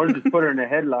 Or just put her in a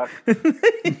headlock.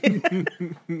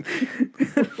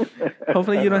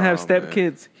 Hopefully you don't have Oh,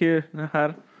 stepkids here,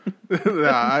 Nahar.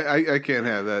 Nah, I can't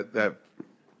have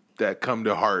that come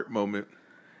to heart moment.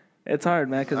 It's hard,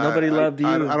 man, because nobody I- loved you.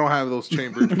 I don't have those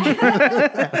chambers.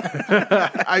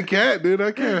 I can't, dude.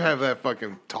 I can't have that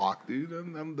fucking talk,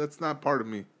 dude. That's not part of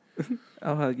me.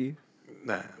 I'll hug you.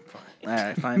 Nah, I'm fine. All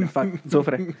right, fine. Fuck.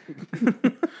 Sufre.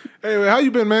 Anyway, how you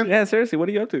been, man? Yeah, seriously, what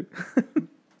are you up to?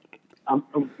 I'm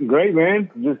great, man.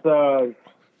 Just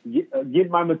get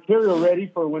my material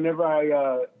ready for whenever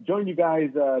I join you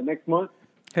guys next month.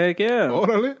 Heck yeah.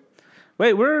 Órale.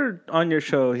 Wait, we're on your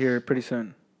show here pretty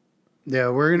soon. Yeah,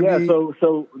 we're gonna Yeah, be.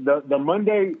 so the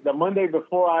Monday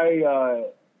before I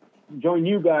join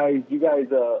you guys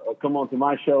come on to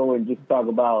my show and just talk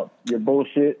about your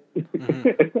bullshit.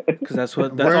 Because that's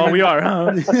all we are,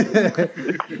 huh?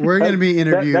 We're gonna be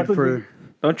interviewed that's what for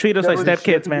Don't treat us like That's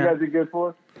stepkids, what you guys man. are good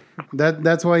for. that.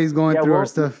 That's why he's going Yeah, through our well-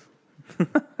 stuff.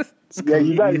 Yeah,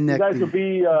 you guys will Connecting.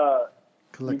 be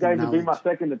my Knowledge.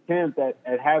 second attempt at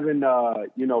having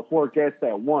 4 guests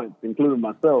at once, including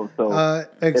myself. So it'll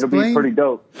be Explain pretty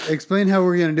dope. explain how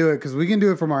we're gonna do it because we can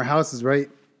do it from our houses, right?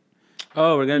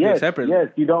 Oh, we're gonna do it Yes, separately. yes.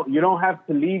 You don't have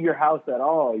to leave your house at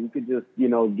all. You could just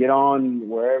get on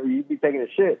wherever you be taking a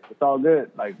shit. It's all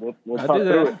good. Like we'll I'll talk do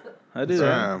through it. that. I'll do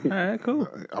that. Damn. All right, cool.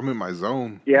 I'm in my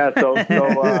zone. Yeah. So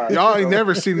Y'all ain't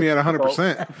never seen me at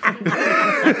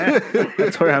 100%.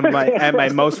 That's where I'm at my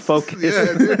most focused.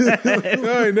 Yeah, dude.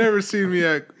 Y'all ain't never seen me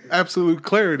at absolute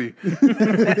clarity.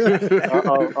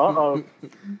 Uh-oh.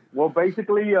 Well,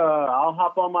 basically, I'll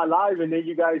hop on my live, and then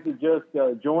you guys will just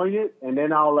join it, and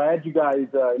then I'll add you guys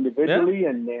individually,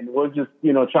 and then we'll just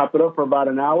chop it up for about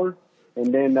an hour,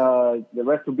 and then the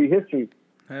rest will be history.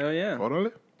 Hell yeah.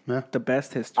 Órale. The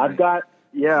best history. I'm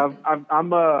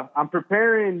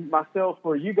preparing myself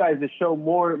for you guys to show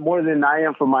more than I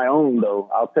am for my own, though.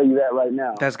 I'll tell you that right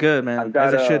now. That's good, man. I've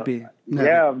got, As it should be.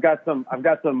 Yeah, I've got some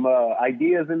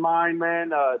ideas in mind, man.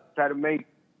 Try to make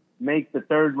the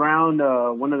third round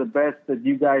one of the best that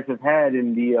you guys have had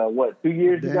in the 2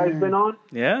 years you guys been on?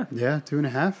 Yeah. Yeah,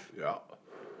 2.5. Yeah.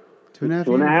 2.5.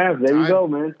 2.5. There you go,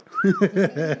 man.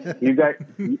 You guys.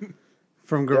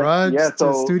 From garage yeah,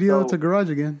 to studio to garage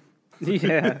again.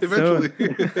 Yeah. Eventually.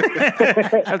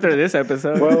 After this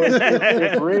episode. Well,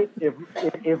 if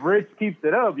Rich keeps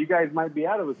it up, you guys might be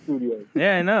out of a studio.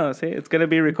 Yeah, I know. See, it's gonna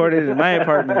be recorded in my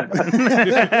apartment.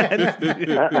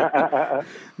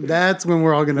 That's when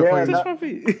we're all gonna Yeah, play. no- Touch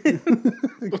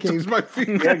my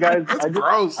feet. Yeah, guys. That's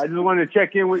gross. I just wanted to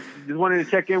check in with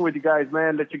you guys,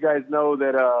 man. Let you guys know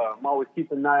that I'm always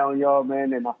keeping an eye on y'all,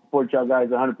 man, and I support y'all guys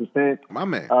 100%. My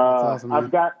man. awesome,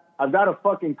 man. I've got a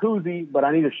fucking koozie, but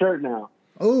I need a shirt now.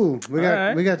 Oh, we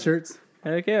right. got shirts.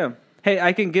 Heck yeah. Hey,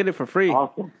 I can get it for free.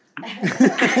 Awesome. I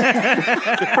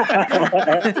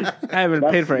haven't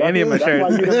paid for any of my That's why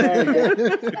shirts. you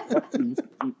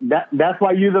the man, that's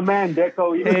why you the man,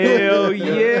 Deco. Hell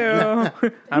yeah.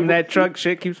 I'm that truck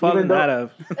shit keeps falling though- out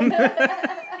of.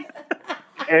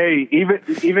 Hey,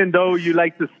 even though you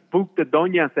like to spook the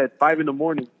doñas at 5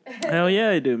 a.m. Hell yeah,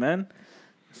 I do, man.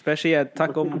 Especially at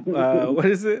Taco, what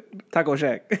is it? Taco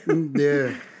Shack.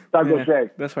 Yeah. Taco Yeah,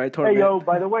 Shack. that's where I Hey, torment. yo,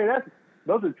 by the way,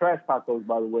 those are trash tacos,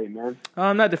 by the way, man. Oh,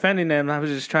 I'm not defending them. I was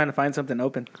just trying to find something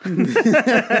open.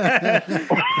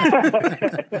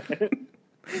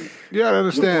 You gotta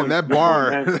understand that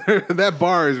bar. That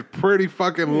bar is pretty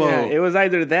fucking low. Yeah, it was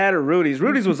either that or Rudy's.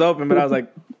 Rudy's was open, but I was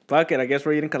like, fuck it. I guess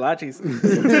we're eating kolaches. I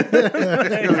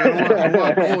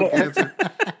want colon cancer.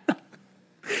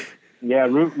 Yeah,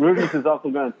 Rudy's is also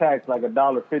going to tax like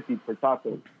 $1.50 per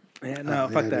taco. Yeah, no,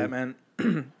 fuck yeah, that, dude. man.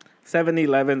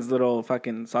 7-Eleven's little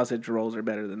fucking sausage rolls are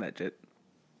better than that shit.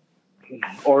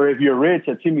 Or if you're rich,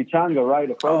 a chimichanga, right?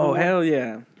 A frozen Oh, one. hell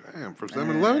yeah. Damn, for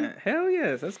 7-Eleven? Hell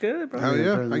yes, that's good, bro. Hell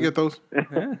yeah, I get those. We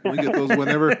get those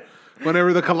whenever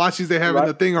the kolaches they have in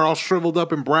the thing are all shriveled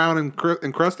up and brown and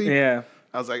crusty. Yeah.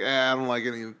 I was like, I don't like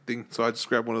anything, so I just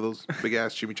grabbed one of those big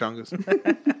ass chimichangas.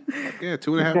 Yeah,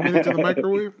 2.5 minutes in the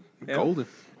microwave, golden.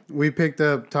 We picked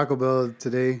up Taco Bell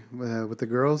today with the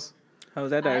girls. How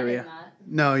was that I did diarrhea? not.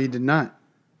 No, you did not.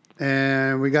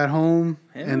 And we got home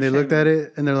Yeah, and they shame. looked at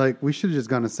it and they're like, we should have just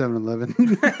gone to 7-Eleven.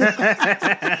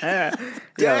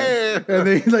 Damn. And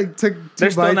they like took 2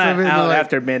 They're still bites not of it. And out they're like,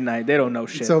 after midnight. They don't know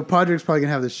shit. so Podrick's probably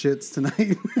gonna have the shits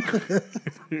tonight.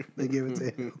 They gave it to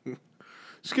him.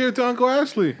 Just give it to Uncle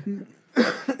Ashley.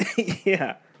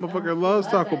 yeah. Motherfucker loves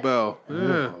Taco Bell.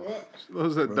 Yeah, she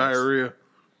loves that diarrhea.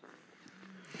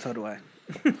 So do I.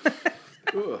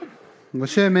 Well,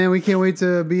 shit, man, we can't wait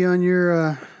to be on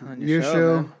your your show,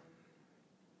 show. man.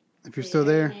 If you're still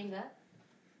there, Hang up.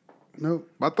 nope.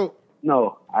 Vato.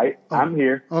 No, I'm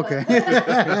here. Okay.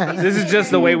 This is just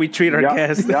the way we treat our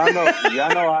guests. Y'all know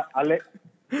I let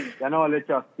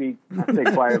y'all speak. I stay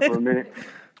quiet for a minute.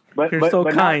 But You're so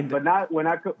but kind. not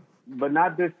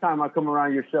this time I come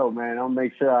around your show, man. I'll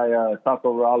make sure I talk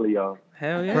over all of y'all.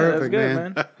 Hell yeah, Perfect, that's good,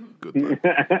 man. man. Good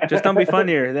luck. Just don't be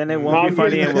funnier. Then it won't be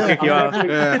funny and we'll kick you off.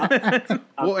 Yeah.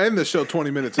 We'll end the show 20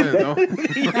 minutes in, though.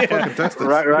 Fucking test us.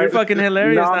 Right. You're fucking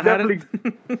hilarious. No, Now, I'm how did-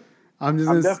 I'm just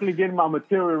I'm gonna. definitely getting my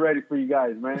material ready for you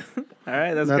guys, man. All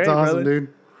right, that's That's great, awesome, brother.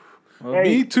 dude. Hey,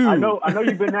 Me too. I know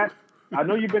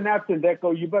you've been absent,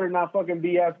 Deco. You better not fucking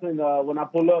be absent when I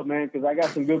pull up, man, because I got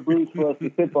some good brews for us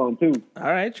to sip on too. All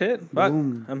right, shit. Fuck,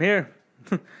 Boom. I'm here.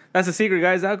 That's the secret,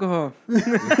 guys. Alcohol.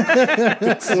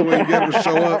 That's the way you get them to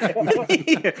show up.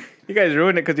 You guys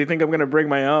ruined it because you think I'm gonna bring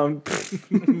my own.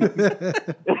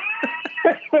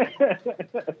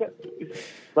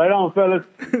 Right on, fellas.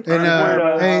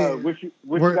 And hey, Wish you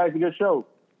we're- guys a good show.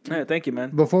 Yeah, thank you,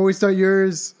 man. before we start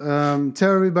yours,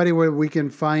 tell everybody where we can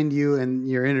find you and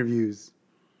your interviews.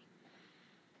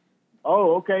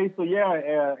 Oh, okay. So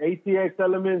yeah, ATX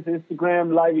Elements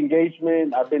Instagram live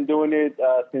engagement. I've been doing it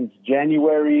since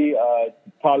January.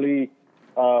 Probably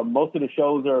most of the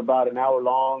shows are about an hour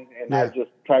long, and I Yeah.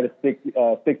 just try to stick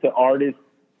to artists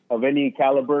of any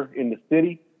caliber in the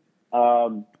city.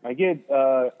 I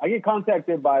get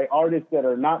contacted by artists that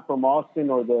are not from Austin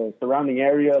or the surrounding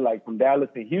area, like from Dallas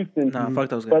and Houston. Nah, fuck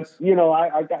those But guys. you know,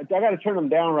 I got to turn them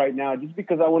down right now, just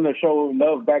because I want to show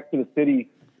love back to the city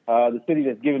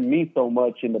that's given me so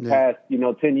much in the past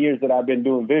 10 years that I've been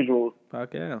doing visuals.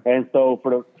 Fuck yeah. And so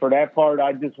for that part,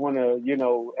 I just want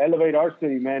to elevate our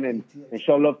city, man, and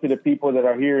show love to the people that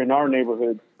are here in our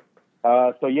neighborhood.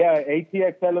 So yeah,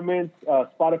 ATX Elements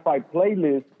Spotify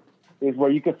playlist is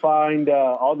where you can find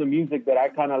all the music that I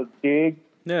kind of dig.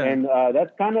 Yeah. And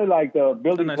that's kind of like the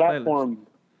building nice platform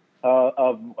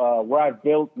of where I've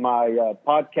built my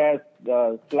podcast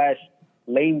 /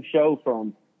 lame show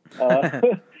from.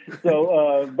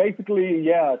 So basically,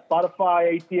 yeah,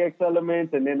 Spotify, ATX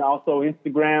Elements, and then also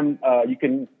Instagram. You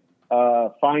can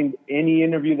find any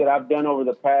interview that I've done over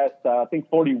the past, I think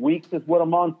 40 weeks is what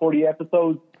I'm on, 40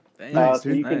 episodes. Nice, So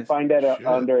dude. you can Nice. find that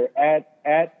under at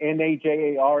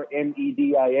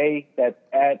NAJARMEDIA. That's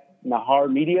at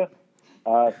Nahar Media.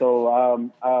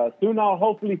 So soon I'll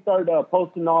hopefully start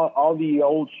posting all the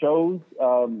old shows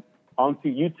onto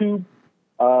YouTube.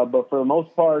 But for the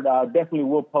most part, I definitely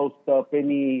will post up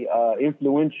any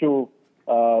influential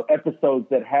episodes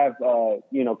that have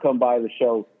come by the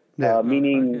show. Yeah.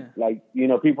 Meaning, like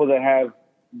people that have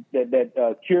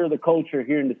that cure the culture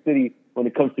here in the city when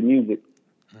it comes to music.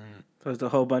 So it's a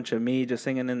whole bunch of me just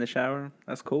singing in the shower.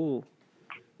 That's cool.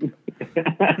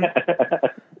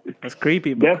 That's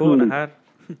creepy, but cool. Definitely. Nahar.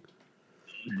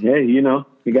 Hey, you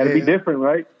got to be Yeah. different,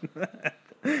 right?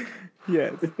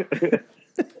 Yes.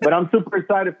 But I'm super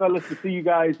excited, fellas, to see you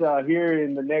guys here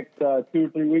in the next 2 or 3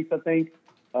 weeks, I think.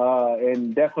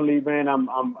 And definitely, man, I'm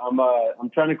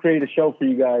trying to create a show for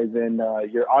you guys and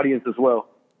your audience as well.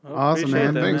 Oh, Awesome, appreciate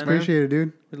man. that, Thanks, appreciate it,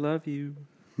 dude. We love you.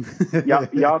 Y'all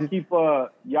keep y'all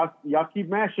keep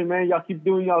mashing, man. Y'all keep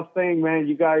doing y'all's thing, man.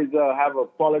 You guys have a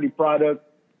quality product.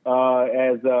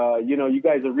 As you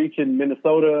guys are reaching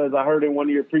Minnesota, as I heard in one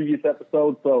of your previous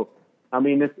episodes. So, I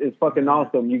mean, it's fucking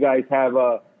awesome. You guys have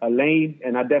a lane,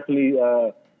 and I definitely,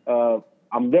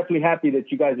 I'm definitely happy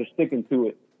that you guys are sticking to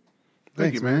it.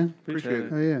 Thank Thanks, you, man. man. Appreciate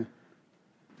it. Oh, yeah.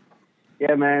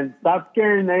 Yeah, man. Stop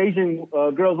scaring the Asian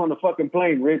girls on the fucking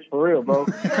plane, Rich. For real, bro.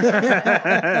 Fuck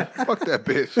that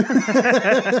bitch.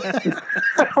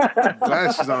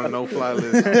 Glasses on a no-fly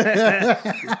list.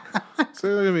 So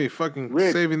look at me, fucking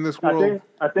Rich, saving this world.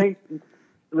 I think,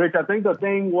 Rich, I think the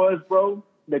thing was, bro,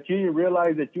 that you didn't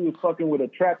realize that you was fucking with a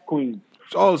trap queen.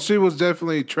 Oh, she was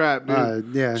definitely trapped,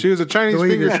 dude. Yeah. She was a Chinese The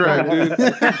way you finger trap, dude.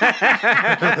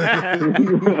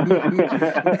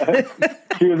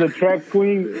 She was a trap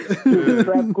queen. She was a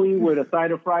trap queen with a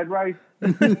side of fried rice.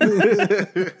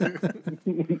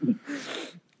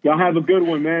 Y'all have a good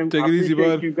one, man. Take I it easy,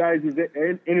 appreciate bud. you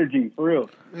guys' energy, for real.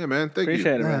 Yeah, man. Thank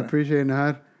Appreciate you. it, I man. appreciate it,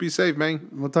 Nahad. Be safe, man.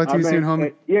 We'll talk to you All soon, right,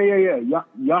 homie. man. Yeah.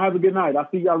 Y'all have a good night. I'll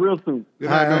see y'all real soon.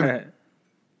 Good night, All man. All right.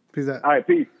 Peace out. All right,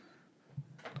 peace.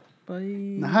 Bye.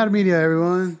 Nahad Media,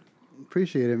 everyone.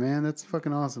 Appreciate it, man. That's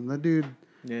fucking awesome. That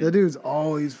dude's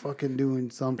always fucking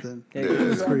doing something. Yeah,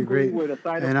 It's pretty great. With a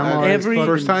side of And I'm fried always Every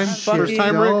fucking First time? shit. First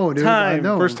time, Rick? No, dude. I Time.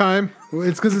 know. First time. Well,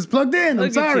 it's because it's plugged in. I'm Look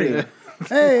at sorry. you.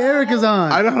 Hey, Eric is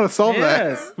on. I know how to solve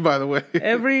Yes. that, by the way.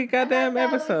 Every goddamn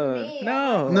That was episode. me.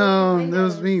 No. No, that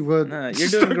was me. But Nah, you're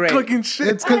doing great. Clicking shit.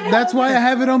 it's 'cause that's why I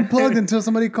have it unplugged until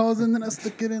somebody calls in, then I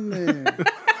stick it in there.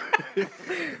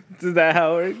 Is that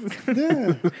how it works?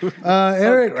 Yeah.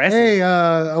 Eric, aggressive. hey,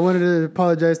 I wanted to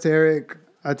apologize to Eric.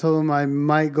 I told him I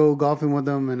might go golfing with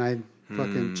him, and I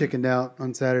fucking chickened out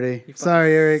on Saturday.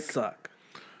 Sorry, Eric. Suck.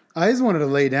 I just wanted to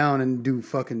lay down and do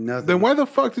fucking nothing. Then why the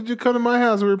fuck did you come to my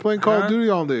house? We were playing Call Huh? of Duty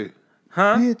all day.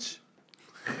 Huh? Bitch,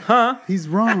 Huh? he's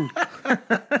wrong.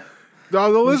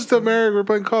 Don't listen to him, Eric. We're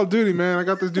playing Call of Duty, man. I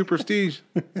got this new prestige.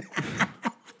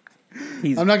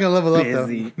 He's I'm not gonna level up busy. though.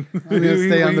 I'm gonna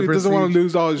stay on the He doesn't want to prestige.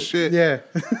 lose all his shit. Yeah,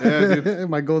 Yeah, dude.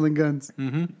 my golden guns.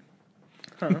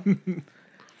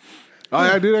 Oh,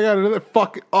 yeah, dude. I got another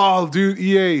fucking. Oh, dude.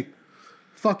 EA.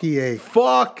 Fuck EA.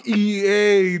 Fuck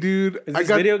EA, dude. Is I this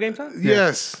got video game time?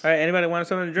 Yes. All right, anybody want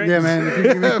something to drink? Yeah, man. If you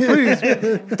give me- Yeah,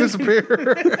 please disappear.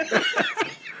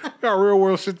 Got real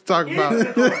world shit to talk about.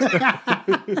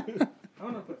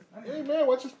 Hey man,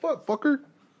 watch his foot, fucker.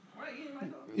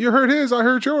 You heard his, I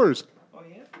heard yours.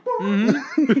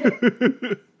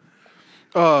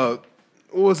 What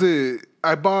was it?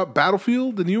 I bought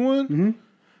Battlefield, the new one,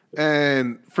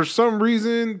 and for some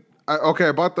reason,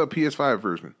 I bought the PS5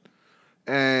 version,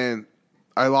 and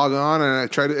I log on and I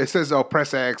try to. It says, "Oh,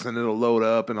 press X and it'll load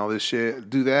up and all this shit."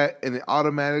 Do that, and it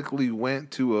automatically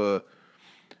went to a.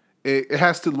 it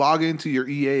has to log into your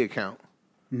EA account,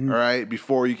 all right,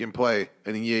 before you can play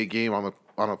an EA game on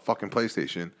a fucking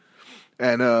PlayStation.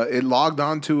 And it logged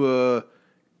onto a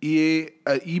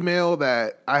email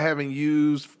that I haven't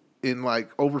used in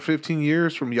like over 15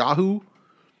 years from Yahoo.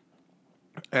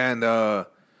 And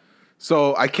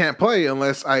so I can't play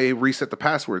unless I reset the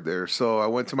password there. So I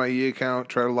went to my EA account,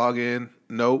 tried to log in.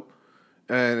 Nope.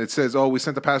 And it says, "Oh, we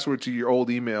sent the password to your old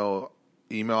email.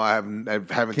 I haven't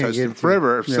touched it in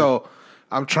forever." Yeah. So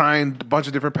I'm trying a bunch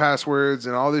of different passwords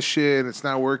and all this shit, and it's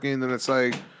not working. Then it's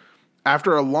like,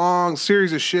 after a long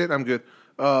series of shit, I'm good.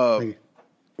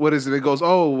 What is it? It goes,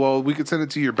 "Oh, well, we could send it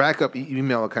to your backup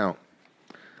email account."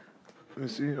 Let me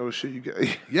see. Oh shit, you got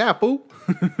yeah, fool.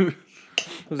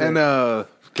 And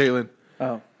Kaylin.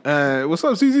 Oh. What's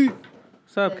up, CZ?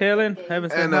 What's up, Kaylin?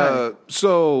 Haven't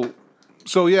seen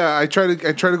so yeah, I try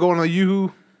to go on a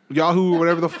Yahoo,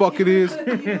 whatever the fuck it is.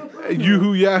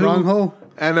 Yahoo. Wrong hole.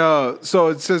 And so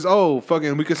it says, "Oh,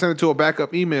 fucking, we can send it to a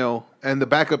backup email." And the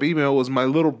backup email was my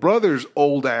little brother's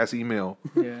old ass email.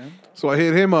 Yeah. So I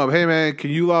hit him up. "Hey man,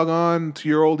 can you log on to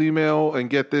your old email and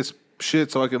get this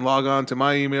shit so I can log on to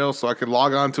my email, so I can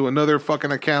log on to another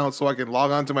fucking account, so I can log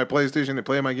on to my PlayStation and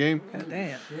play my game?" God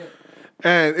damn.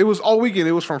 And it was all weekend.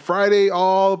 It was from Friday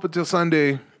all up until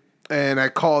Sunday. And I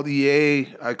called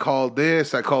EA. I called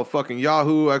this. I called fucking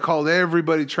Yahoo. I called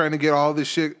everybody trying to get all this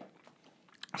shit.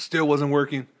 Still wasn't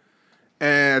working.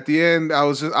 And at the end, I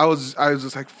was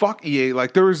just like, fuck EA.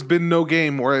 Like, there has been no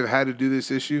game where I've had to do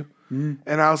this issue. And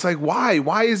I was like, why?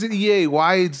 Why is it EA?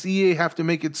 Why does EA have to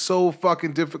make it so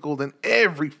fucking difficult in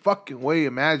every fucking way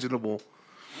imaginable?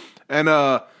 And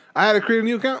I had to create a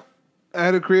new account. I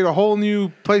had to create a whole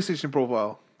new PlayStation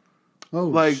profile. Oh,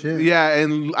 like, shit. yeah,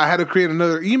 and I had to create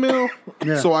another email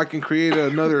so I can create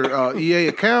another EA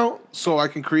account, so I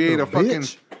can create a fucking...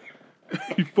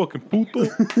 You fucking puto.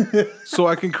 So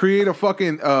I can create a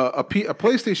fucking a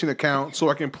PlayStation account so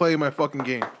I can play my fucking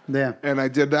game. Yeah. And I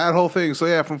did that whole thing. So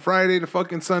yeah, from Friday to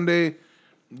fucking Sunday.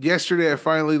 Yesterday I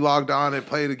finally logged on and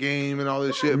played a game and all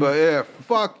this shit. But yeah,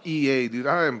 fuck EA,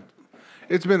 dude.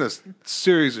 It's been a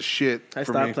series of shit. I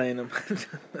stopped playing them.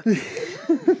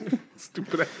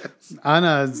 Stupid ass.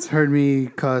 Anna's heard me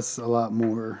cuss a lot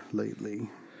more lately.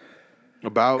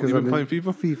 About you been playing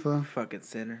FIFA? FIFA. Fucking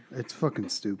sinner. It's fucking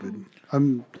stupid.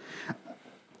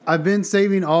 I've been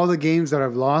saving all the games that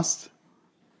I've lost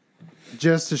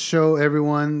just to show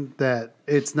everyone that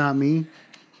it's not me.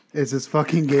 It's this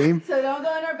fucking game. So don't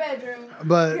go in our bedroom.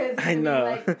 But because I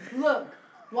know. Like, look,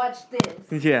 watch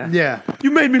this. Yeah. yeah.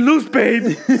 You made me lose,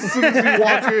 babe. As soon as we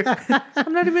walk in,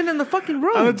 I'm not even in the fucking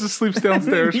room. Anna just sleeps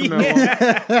downstairs from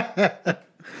now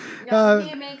on.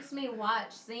 He makes me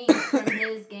watch scenes from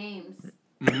his games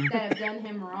that have done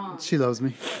him wrong. She loves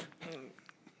me.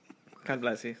 God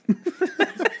bless you.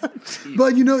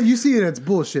 But you see it as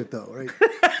bullshit though, right?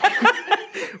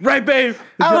 Right, babe.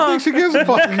 I don't think she gives a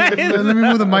fuck. Let me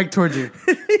move the mic towards you.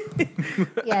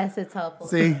 Yes, it's helpful.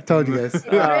 See? Told you guys.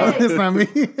 rigged. It's not me.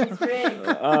 It's rigged.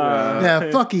 Yeah,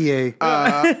 fuck EA.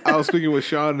 I was speaking with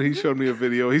Sean and he showed me a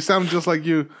video. He sounded just like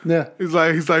you. Yeah. He's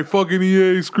like fucking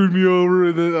EA screwed me over.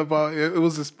 And then it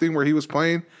was this thing where he was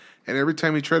playing, and every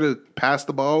time he tried to pass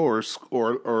the ball or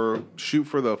shoot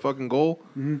for the fucking goal,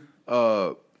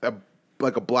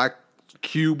 like a black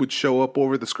cube would show up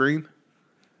over the screen,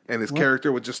 and his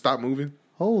character would just stop moving.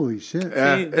 Holy shit. See,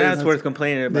 that's worth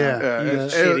complaining about. Yeah.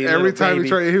 Shitty Every little time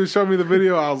baby. he was showing me the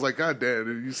video, I was like, God damn,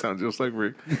 dude, you sound just like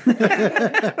Rick.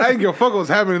 I didn't give a fuck what was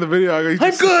happening in the video. I'm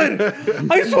good.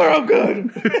 I swear I'm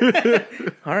good.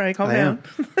 All right, calm down.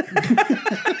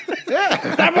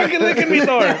 Stop fucking licking me,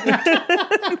 Thor.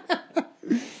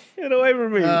 Get away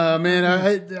from me. Man,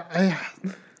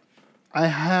 I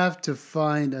have to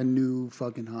find a new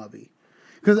fucking hobby.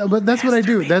 But that's what I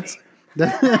do. That's what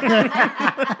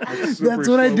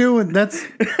I do. And that's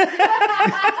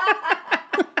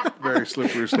very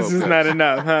slippery slope. This is not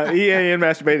enough, huh? EA and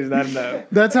masturbate is not enough.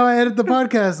 That's how I edit the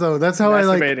podcast, though. That's how I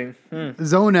Masturbating.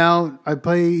 zone out. I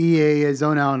play EA, I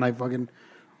zone out, and I fucking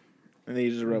And then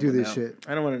you just rub do one this out. shit.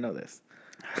 I don't want to know this.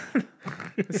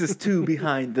 This is too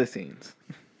behind the scenes.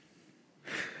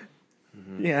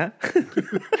 Yeah.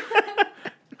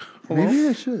 Maybe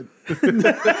I should.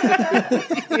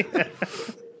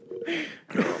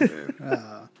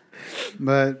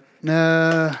 But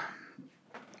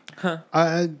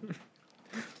I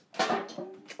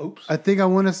think I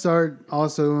want to start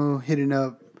also hitting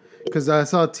up because I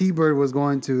saw T-Bird was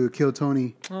going to kill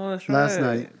Tony Oh, that's right. last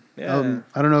night. Yeah.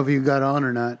 I don't know if you got on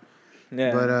or not,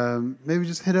 Yeah. but maybe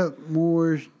just hit up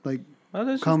more like Well,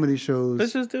 let's comedy shows.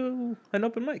 Let's just do an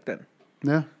open mic then.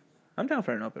 Yeah, I'm down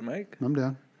for an open mic. I'm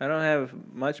down. I don't have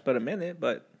much but a minute,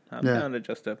 but I'm Yeah. down to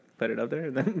just put it up there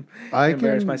and then I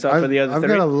embarrass myself for the other I've three.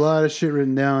 got a lot of shit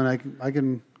written down. I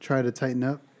can try to tighten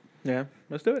up. Yeah,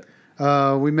 let's do it.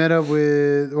 We met up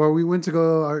we went to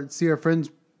go see our friends,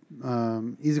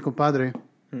 Easy Compadre.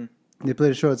 They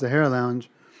played a show at Sahara Lounge.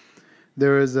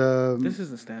 There was This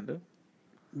isn't stand-up.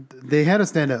 they had a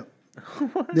stand up.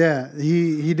 Yeah,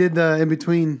 he did in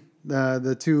between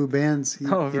the two bands. He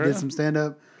for did real? some stand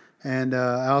up, and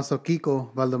also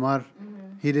Kiko Valdemar.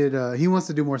 He did. He wants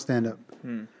to do more stand up.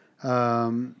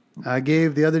 I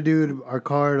gave the other dude our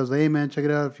card. I was like, "Hey man, check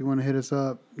it out. If you want to hit us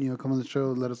up, come on the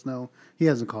show. Let us know." He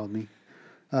hasn't called me.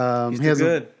 He's he too hasn't-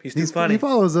 good. He's too funny. He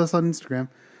follows us on Instagram,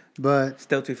 but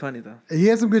Still too funny though. he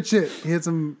had some good shit. He had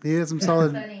some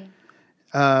solid. Funny.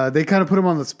 They kind of put him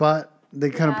on the spot. They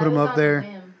kind of put it him was up on the there.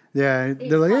 whim. Yeah,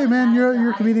 they're like, "Hey man, you're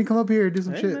a comedian. Come up here, do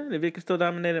some Hey, shit." man, if you can still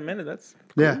dominate a minute, that's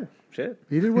cool. Yeah. Shit.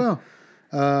 He did well.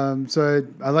 So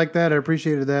I like that. I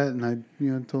appreciated that, and I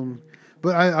told him.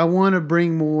 But I want to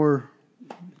bring more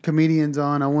comedians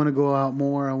on. I want to go out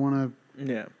more. I want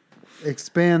Yeah. to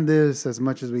expand this as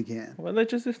much as we can. Well, let's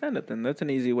just do stand-up then. That's an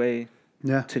easy way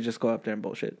Yeah, to just go up there and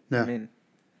bullshit. Yeah. I mean,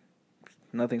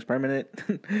 nothing's permanent.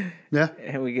 yeah,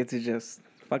 And we get to just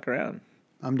fuck around.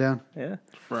 I'm down. Yeah.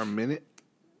 For a minute.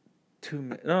 2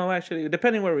 minutes. No, actually,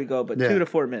 depending where we go, but Yeah. 2 to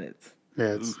 4 minutes.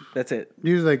 Yeah, it's That's it.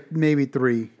 usually like maybe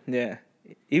 3. Yeah.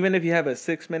 Even if you have a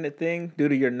 6-minute thing, due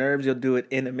to your nerves, you'll do it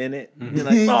in a minute. You're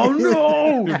like, oh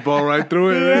no! You ball right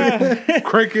through it.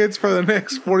 Crickets for the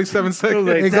next 47 seconds.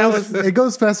 Like, It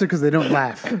goes faster because they don't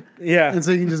laugh, Yeah. and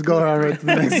so you can just go right to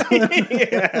the next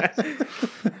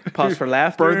one. Pause for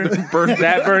laughter.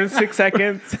 That burns 6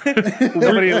 seconds.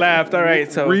 Nobody laughed. All right,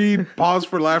 so Read, pause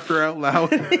for laughter out loud.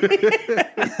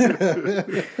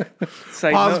 it's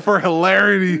like Pause for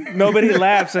hilarity. nobody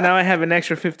laughs, so now I have an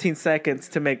extra 15 seconds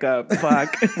to make up.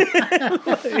 Fuck.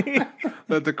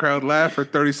 Let the crowd laugh for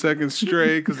 30 seconds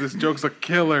straight because this joke's a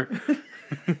killer.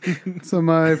 So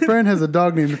my friend has a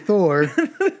dog named Thor.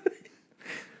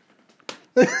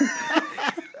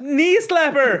 Knee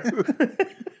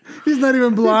slapper. He's not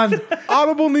even blonde.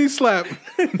 Audible knee slap.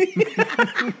 Not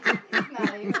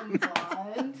even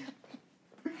blonde.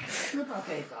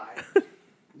 Okay,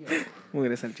 sorry. We're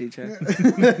gonna send Chicha.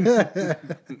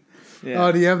 Oh,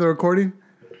 Yeah. do you have the recording?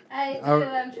 I do.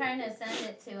 I'm trying to send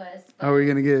it to us. But Are we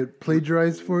gonna get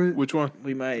plagiarized for it? Which one?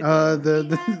 We might. we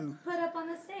The had put up on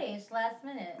the stage last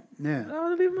minute. yeah.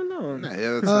 Oh, leave him alone. Yeah,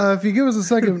 that's not. If you give us a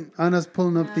second on us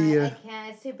pulling up I the.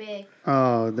 can't. It's too big.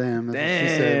 Oh damn! That's what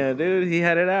she said. Damn, dude, he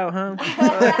had it out, huh?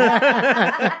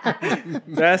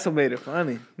 That's what made it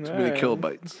funny. Too many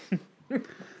kilobytes.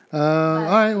 All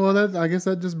right. Well, I guess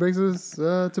that just brings us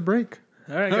to break.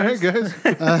 All right, All right, guys.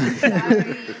 guys.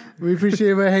 Sorry. We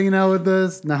appreciate everybody hanging out with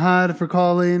us. Nahad for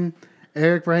calling.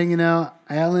 Eric for hanging out.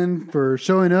 Alan for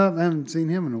showing up. I haven't seen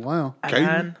him in a while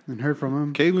Alan, and heard from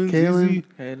him. Kaylin, Zizi.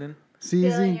 Hayden,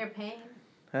 Feeling CZ. your pain.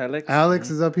 Alex. Alex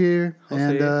is up here. I'll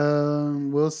and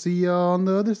see we'll see y'all on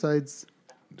the other sides.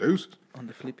 Deuce. on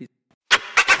the flippy.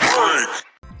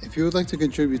 If you would like to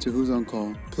contribute to Who's on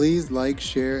Call, please like,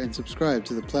 share, and subscribe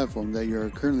to the platform that you are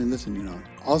currently listening on.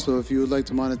 Also, if you would like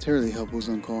to monetarily help Who's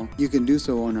on Call, you can do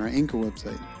so on our Anchor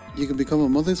website. You can become a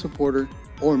monthly supporter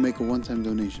or make a one-time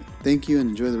donation. Thank you and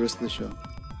enjoy the rest of the show.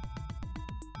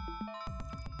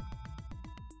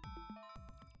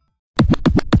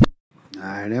 All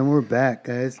right, and we're back,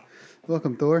 guys.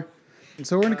 Welcome, Thor.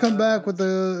 So we're going to come back with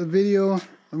a video.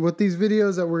 With these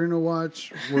videos that we're gonna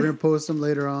watch, we're gonna post them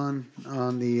later on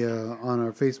the on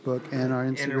our Facebook and our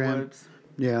Instagram. Interwebs.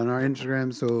 Yeah, on our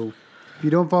Instagram. So if you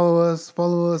don't follow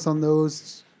us on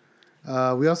those.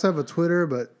 We also have a Twitter,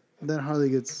 but that hardly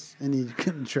gets any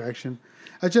traction.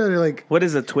 I try to What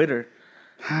is a Twitter?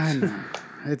 I know.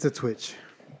 It's a Twitch.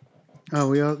 Oh,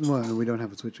 we don't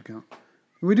have a Twitch account.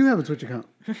 We do have a Twitch account.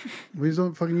 We just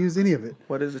don't fucking use any of it.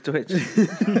 What is a Twitch?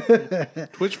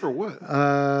 Twitch for what?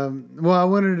 Well, I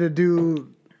wanted to do.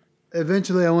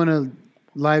 Eventually, I want to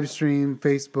live stream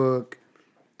Facebook,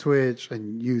 Twitch,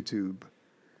 and YouTube.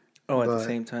 Oh, at the But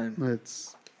same time.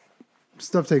 It's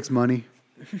stuff takes money.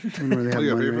 We don't really have you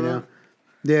gotta money pay right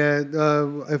for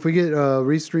now. Yeah, if we get a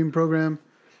restream program,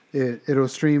 it'll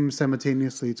stream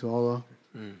simultaneously to all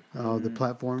the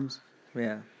platforms,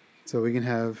 Yeah. so we can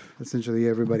have essentially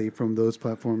everybody from those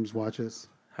platforms watch us.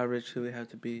 How rich do we have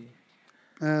to be?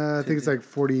 I think it's like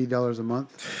 $40 a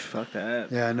month. Fuck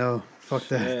that. Yeah, no, fuck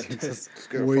that. Shit. Dude, that's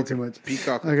get a way too fucking much.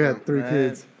 Peacock I got account. 3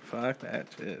 kids. Fuck that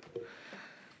shit.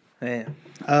 Man.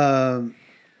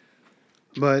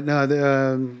 But no,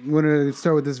 we're going to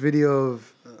start with this video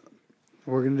of,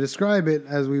 we're going to describe it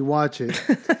as we watch it.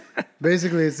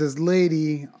 Basically, it's this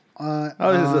lady Oh,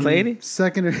 this is a lady?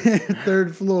 second or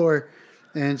third floor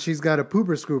and she's got a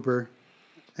pooper scooper.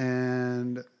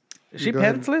 And Is she go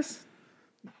ahead. pantsless?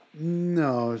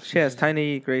 No, She has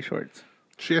tiny gray shorts.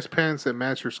 She has pants that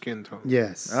match her skin tone.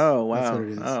 yes. Oh, wow. That's what it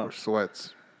is. Oh. Or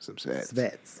sweats. Some sweats.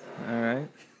 Svets. All right.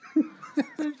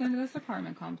 Moved into this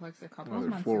apartment complex a couple of They're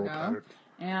months floral ago, pattern.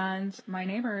 and my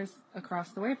neighbors across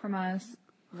the way from us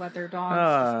let their dogs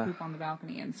just poop on the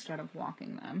balcony instead of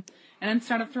walking them. And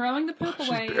instead of throwing the poop away,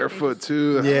 She's they barefoot just-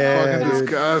 too. That's Yeah, fucking dude.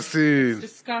 disgusting. It's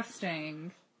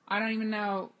disgusting. I don't even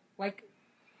know. Like,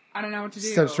 I don't know what to do.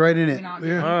 Steps right in Do it. we not do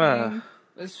Yeah. anything?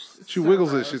 It's She so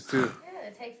wiggles gross. that shit too. Yeah,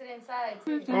 it takes it inside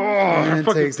too. Oh, her And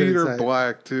fucking takes it feet are inside.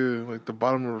 black too. Like the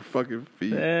bottom of her fucking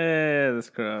feet. Yeah, that's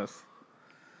gross.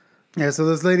 Yeah, so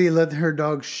this lady let her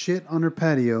dog shit on her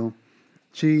patio.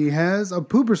 She has a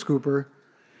pooper scooper,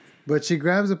 but she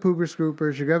grabs a pooper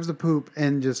scooper, she grabs the poop,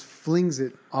 and just flings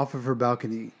it off of her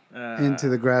balcony into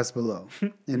the grass below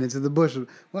and into the bushes.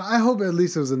 Well, I hope at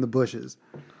least it was in the bushes.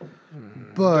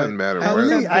 But Doesn't matter at, where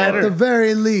le- it's at from. the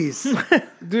very least,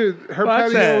 Dude, her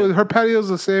Watch patio, that. her patio's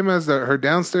the same as her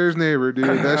downstairs neighbor, dude.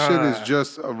 That shit is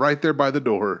just right there by the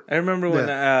door. I remember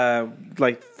when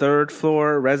like third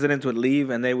floor residents would leave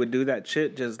and they would do that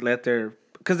shit, just let their,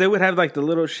 because they would have like the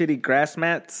little shitty grass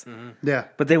mats, yeah.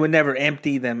 but they would never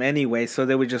empty them anyway, so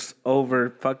they would just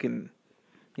over fucking,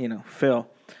 fill.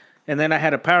 And then I had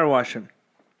to power wash them,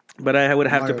 but I would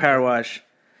have to Mario power Kart. wash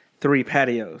 3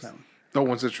 patios. The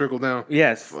ones that trickle down.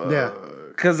 Yes, Yeah.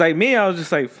 because like me, I was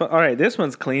just like, all right, this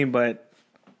one's clean, but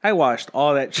I washed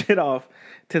all that shit off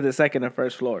to the second and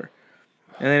first floor.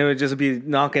 And then it would just be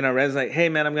knocking on Red's like, hey,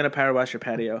 man, I'm going to power wash your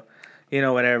patio.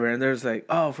 Whatever. And there's like,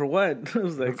 oh, for what? I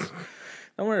was like,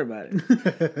 don't worry about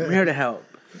it. I'm here to help.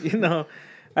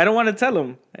 I don't want to tell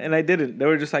them. And I didn't. They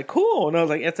were just like, cool. And I was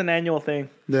like, it's an annual thing.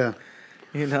 Yeah.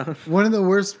 One One of the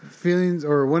worst feelings,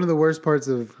 or one of the worst parts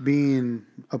of being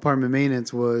apartment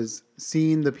maintenance was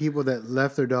seeing the people that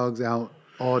left their dogs out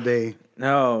all day.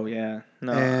 No, yeah.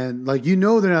 No. And, like, they're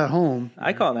not home.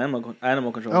 I call it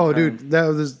animal control. Oh, all the time. dude, that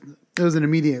was an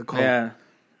immediate call. Yeah.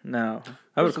 No.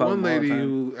 I would There's call one them all the lady time.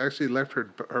 who actually left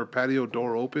her patio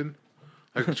door open.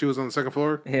 Like she was on the second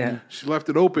floor. Yeah. She left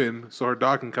it open so her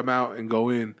dog can come out and go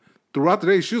in. Throughout the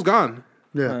day, she was gone.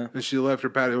 Yeah. And she left her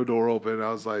patio door open.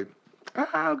 I was like,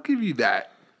 I'll give you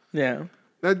that. Yeah.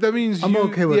 That means I'm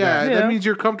okay with that. Yeah. That means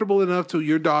you're comfortable enough to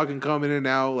your dog can come in and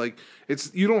out. Like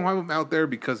you don't have him out there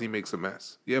because he makes a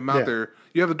mess. You have him out Yeah. there.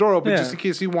 You have the door open Yeah. just in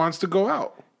case he wants to go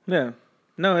out. Yeah.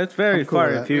 No, it's very I'm cool far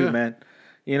with and that. few, Yeah. man.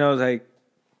 It's like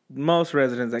most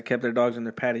residents that kept their dogs in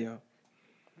their patio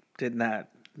did not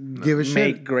Give a shit.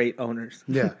 make great owners.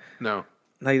 Yeah. No.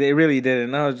 Like they really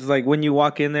didn't. No, it's just like when you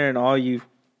walk in there and all you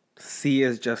see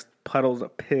is just puddles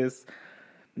of piss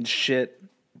and shit.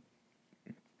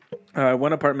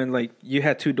 One apartment, like you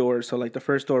had 2 doors, so like the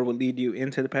first door would lead you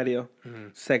into the patio,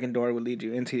 second door would lead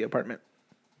you into the apartment.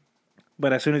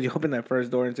 But as soon as you open that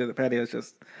first door into the patio, it's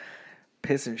just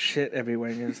piss and shit everywhere,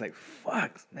 and you're just like,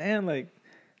 "Fuck, man!" Like,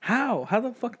 how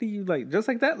the fuck do you just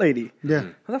like that lady? Yeah.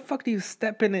 How the fuck do you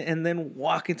step in it and then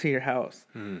walk into your house?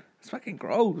 It's fucking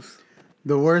gross.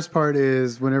 The worst part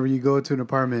is whenever you go to an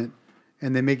apartment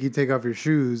and they make you take off your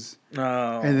shoes,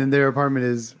 Oh, and then their apartment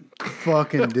is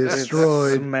fucking it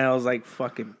destroyed. smells like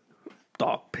fucking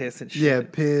dog piss and shit. Yeah,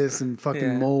 piss and fucking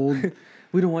Yeah. mold.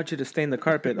 We don't want you to stain the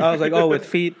carpet. I was like, oh, with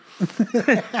feet.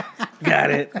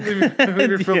 Got it. Leave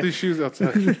your filthy shoes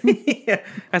outside. Yeah,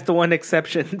 that's the one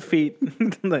exception. Feet,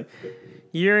 like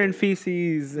urine,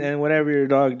 feces, and whatever your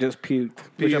dog just puked,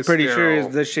 which Be I'm pretty sure sterile.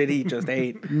 is the shit he just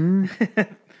ate.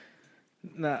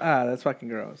 That's fucking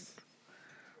gross.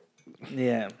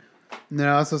 Yeah. And then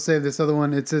I also saved this other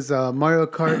one. It says Mario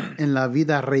Kart en la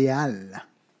vida real.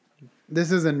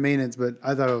 This isn't maintenance, but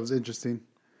I thought it was interesting.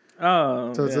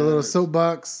 Oh, So it's yeah. a little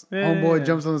soapbox. Yeah, Homeboy yeah.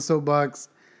 jumps on the soapbox.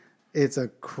 It's a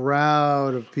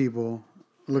crowd of people.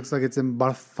 Looks like it's in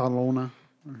Barcelona.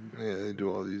 Yeah, they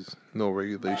do all these no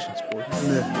regulation sports.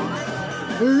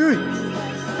 Yeah. Hey,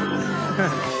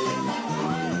 hey.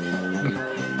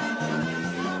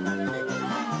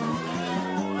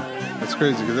 That's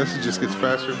crazy because that shit just gets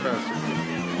faster and faster.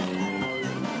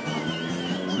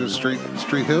 Is it a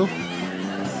straight hill?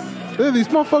 Yeah, these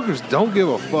motherfuckers don't give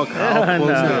a fuck how I close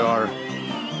know. they are.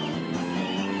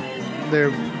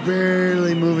 They're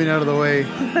barely moving out of the way.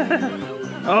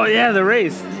 Oh yeah, the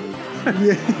race.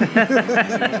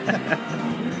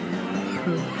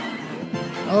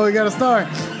 Oh, we got a star.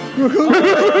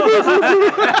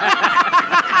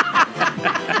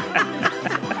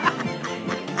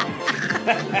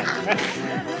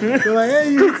 They're like,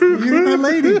 hey, you that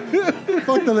lady.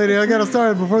 Fuck the lady. I got to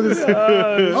start before this.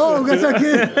 Oh, got that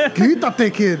kid.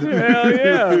 Quítate, kid. Hell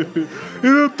yeah.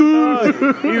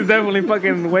 He's definitely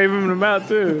fucking waving them out,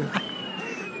 too.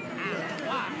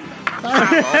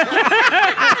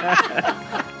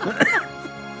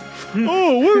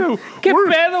 Oh, Get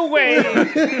better way.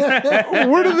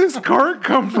 where did this cart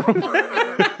come from?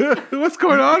 What's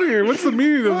going on here? What's the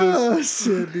meaning of this? Oh,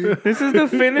 shit, dude. This is the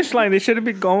finish line. They shouldn't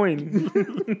be going.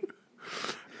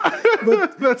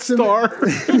 That star.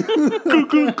 Clunk,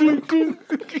 clunk, clunk, clunk.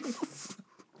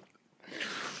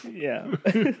 Yeah.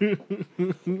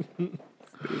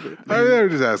 They were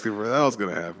just asking for that. That was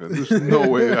going to happen. There's no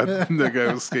way that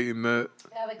guy was skating that.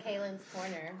 We have a Kaylin's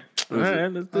Corner. All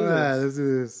right, let's do All right, this. let's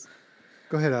do this.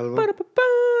 Go ahead, Alvaro. Ba-da-ba-ba.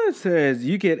 It says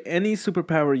you get any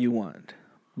superpower you want,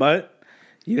 but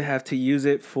you have to use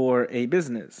it for a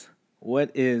business.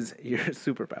 What is your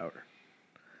superpower?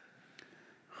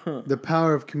 The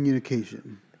power of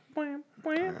communication. Well,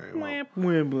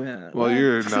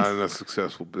 you're not in a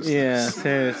successful business. Yeah,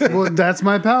 seriously. Well, that's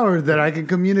my power, that I can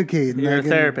communicate. And You're I a can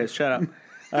therapist. Shut up.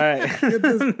 All right. Get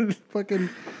this fucking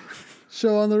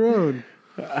show on the road.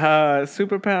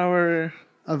 Superpower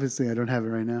Obviously, I don't have it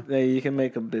right now. that you can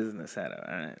make a business out of.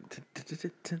 All right.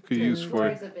 Could use for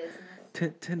Towards a business.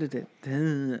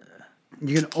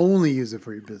 You can only use it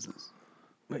for your business.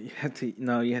 But you have to.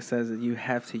 No, it says that you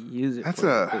have to use it that's for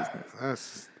your a business.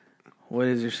 that's What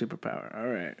is your superpower? All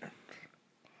right.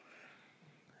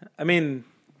 I mean,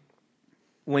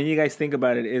 when you guys think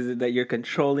about it, is it that you're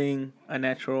controlling a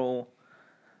natural,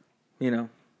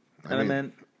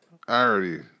 element? I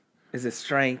already. Is it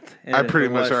strength? And I if pretty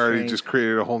it much was already strength- just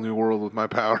created a whole new world with my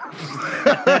power.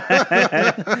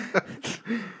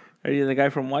 Are you the guy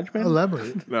from Watchmen?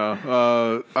 Elaborate.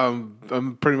 No,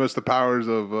 I'm pretty much the powers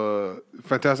of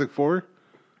Fantastic Four.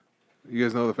 You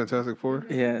guys know the Fantastic Four?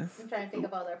 Yes. I'm trying to think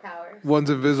of all their powers. One's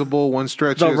invisible, one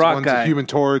stretches, The Rock one's guy. a Human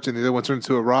Torch, and the other one turns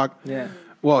into a rock. Yeah.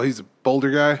 Well, he's a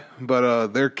boulder guy, but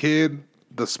their kid,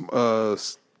 the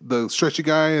stretchy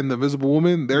guy and the invisible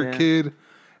woman, their Yeah. kid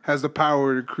has the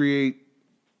power to create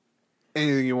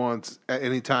anything he wants at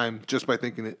any time just by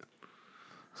thinking it.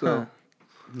 So,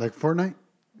 Like Fortnite?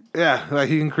 yeah, like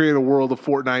he can create a world of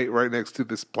Fortnite right next to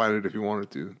this planet if he wanted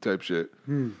to, type shit.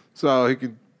 So he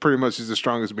could pretty much he's the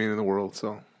strongest being in the world.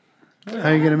 So How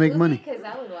are you going to make money? Because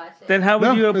I would watch it. Then how would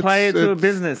No, you apply it to a it's-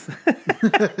 business?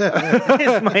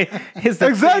 it's the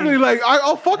exactly, thing. like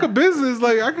I'll fuck a business.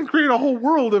 Like I can create a whole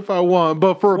world if I want,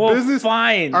 but for a Well, business,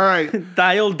 fine. all right.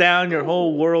 Dial down your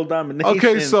whole world domination.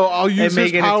 Okay, so I'll use and his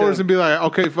make it powers into- and be like,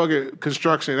 okay, fuck it,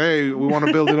 construction. Hey, we want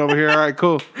to build it over here. All right,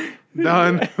 cool,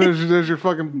 done. There's your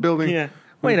fucking building. Yeah.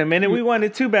 Wait a minute. We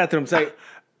wanted 2 bathrooms. Like,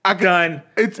 I can, done.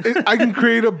 I can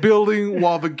create a building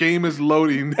while the game is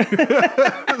loading.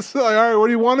 So, like, all right, what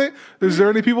do you want it? Is there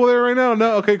any people there right now?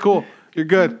 No. Okay, cool. You're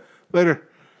good. Later.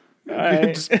 All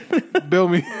right. Just bill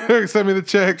me. Send me the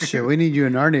check. Shit, we need you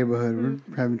in our neighborhood.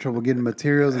 We're having trouble getting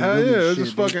materials. And Hell building yeah, shit,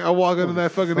 just dude. fucking. I walk into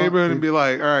that fucking fuck, neighborhood and dude. be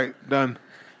like, all right, done.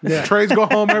 Yeah. Trades go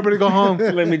home. Everybody go home.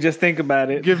 Let me just think about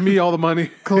it. Give me all the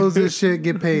money. Close this shit,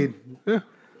 get paid. Yeah.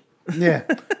 Yeah.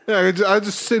 Yeah, I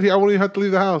just sit here. I won't even have to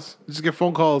leave the house. I just get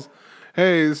phone calls.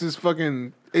 Hey, this is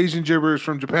fucking Asian gibberish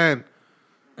from Japan.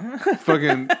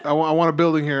 Fucking, I want a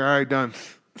building here. All right, done.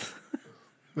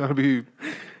 That'll be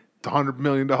 $100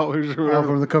 million or All whatever.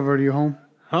 from the comfort of your home.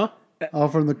 Huh? All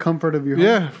from the comfort of your home.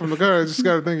 Yeah, from the car. I just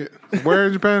got to think it. Where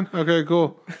in Japan? Okay,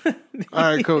 cool. All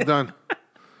right, cool, done.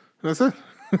 That's it.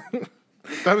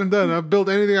 Done and done. I built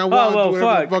anything I want. well, Do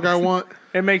whatever fuck. the fuck I want.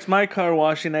 It makes my car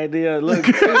washing idea look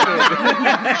stupid.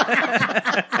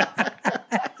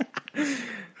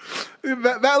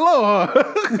 That low,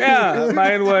 huh? Yeah,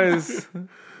 mine was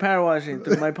power washing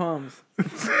through my palms.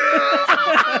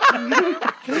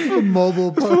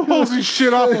 Mobile pump. Hosing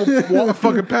shit off a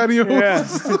fucking patio. Yeah.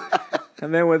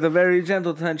 And then with a very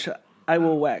gentle touch, I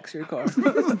will wax your car.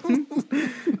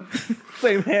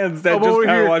 Same hands that I'm just over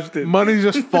power here. washed it. Money's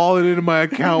just falling into my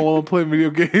account while I'm playing video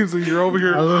games, and you're over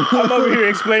here. I'm over here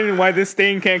explaining why this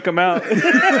stain can't come out.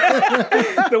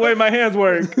 The way my hands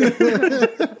work.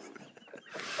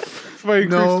 Fighting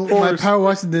No, increased my force. power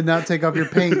washing did not take off your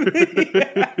paint.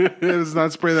 It does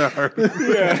not spray that hard.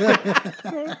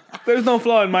 There's no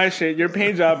flaw in my shit. Your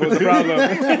paint job was the problem.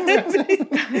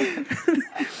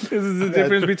 This is the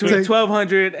difference between Take-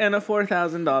 $1,200 and a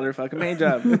 $4,000 fucking paint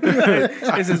job.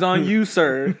 This is on you,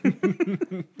 sir.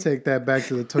 Take that back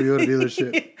to the Toyota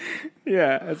dealership.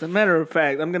 Yeah, as a matter of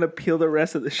fact, I'm gonna peel the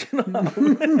rest of the shit off.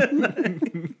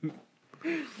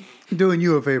 Doing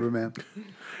you a favor, man.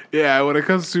 Yeah, when it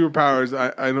comes to superpowers,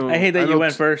 I know. I hate that you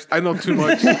went first. I know too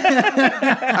much.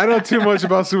 I know too much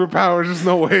about superpowers. There's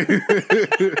no way.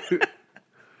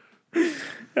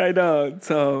 I know.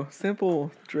 So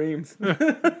simple dreams.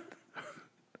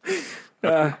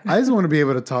 I just want to be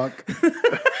able to talk.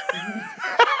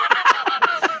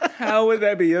 How would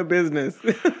that be your business?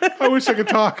 I wish I could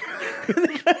talk.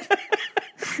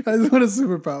 I just want a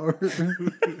superpower.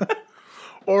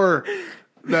 Or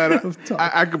that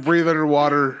I could breathe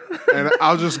underwater and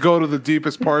I'll just go to the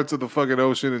deepest parts of the fucking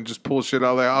ocean and just pull shit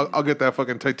out there. I'll get that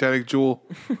fucking Titanic jewel.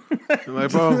 And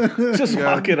like, boom. Just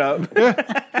walk it up.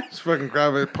 Just fucking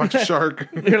grab it, punch a shark.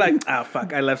 You're like, oh,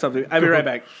 fuck, I left something. I'll be right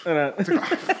back.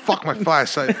 Fuck, my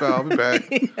flashlight fell. I'll be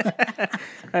back.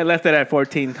 I left it at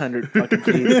 1,400 fucking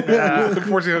feet.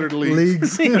 1,400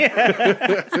 leagues.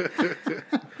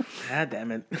 God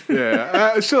damn it.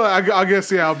 Yeah. Sure, I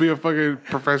guess, yeah, I'll be a fucking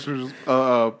professional,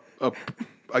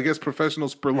 I guess professional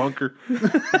spelunker.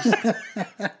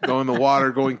 Go in the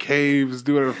water, go in caves,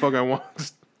 do whatever the fuck I want.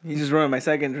 You just ruined my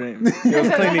second dream. It was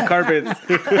cleaning carpets.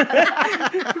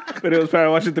 But it was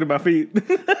probably washing through my feet.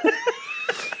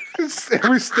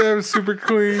 Every step is super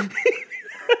clean.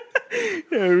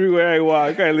 Everywhere I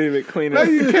walk, I leave it clean. No,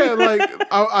 you can't. Like,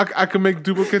 I can make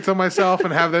duplicates of myself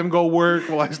and have them go work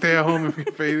while I stay at home and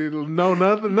get faded. No,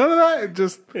 nothing. None of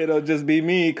that. It'll just be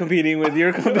me competing with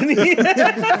your company.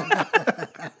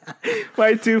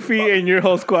 My 2 feet and your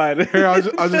whole squad. Here,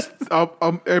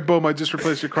 hey, boom, I just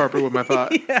replaced your carpet with my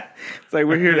thought. Yeah. It's like,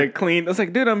 we're here to clean. I was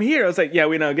like, dude, I'm here. I was like, yeah,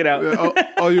 we know. Get out.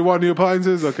 Oh, you want new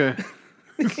appliances? Okay.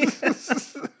 I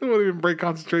won't even break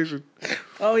concentration.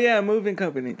 Oh yeah, moving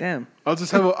company. Damn. I'll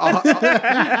just have I'll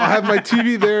have my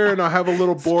TV there, and I'll have a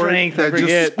little board Strength, that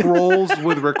just scrolls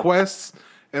with requests.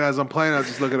 And as I'm playing, I'll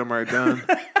just look at them right done.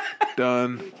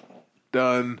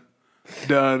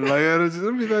 Like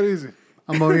it'll be that easy.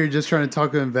 I'm over here just trying to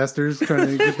talk to investors, trying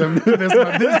to get them to invest in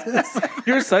my business.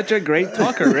 You're such a great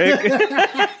talker, Rick.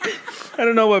 I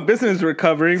don't know what business we're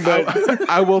covering, but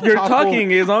I will. Your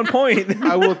talking is on point.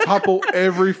 I will topple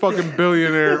every fucking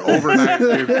billionaire overnight,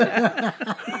 dude.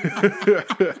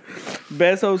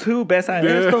 Bezos who?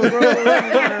 Bezos,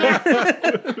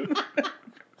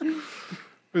 bro.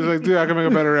 He's like, dude, I can make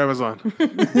a better Amazon.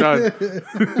 Done.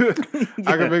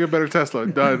 I can make a better Tesla.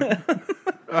 Done.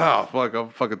 Oh, fuck. I'll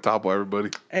fucking topple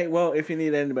everybody. Hey, well, if you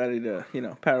need anybody to,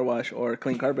 power wash or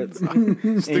clean carpets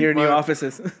in your new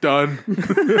offices. Done.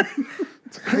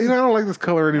 I don't like this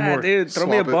color anymore. Ah, dude, throw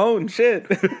me a bone. Shit.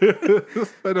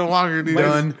 I no longer need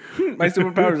Done. My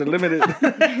superpowers are limited.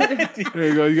 There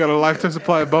you go. You got a lifetime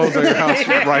supply of bones at your house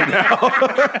right now.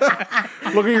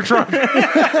 Look at your trunk.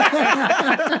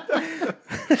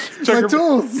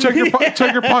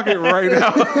 Check your pocket right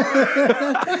now.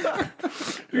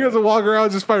 You guys will walk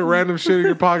around, just find random shit in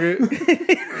your pocket.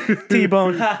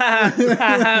 T-bone.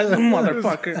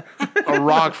 Motherfucker. A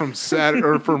rock from Saturn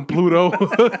or from Pluto.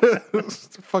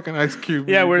 It's a fucking ice cube.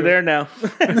 Yeah, we're there now.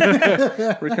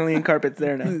 We're cleaning carpets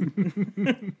there now.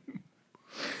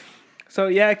 So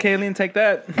yeah, Kayleen, take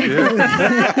that.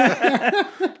 Yeah.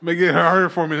 Make it harder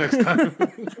for me next time.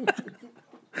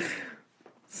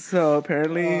 So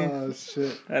apparently,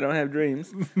 Shit. I don't have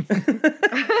dreams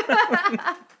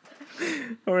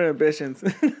or ambitions.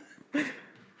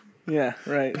 Yeah,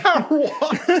 right.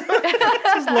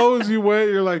 As low as you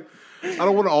went, you're like, I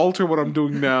don't want to alter what I'm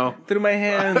doing now. Through my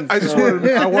hands. I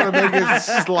want to make it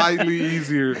slightly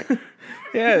easier.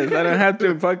 Yes, I don't have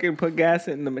to fucking put gas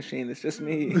in the machine. It's just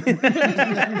me.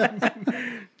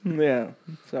 Yeah,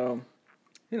 so,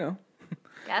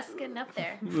 Gas is getting up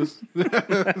there.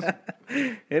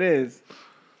 it is.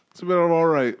 It's been all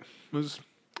right. All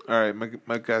right,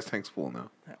 my gas tank's full now.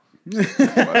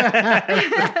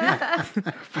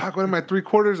 Fuck, what am I,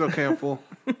 3/4? Okay, I'm full.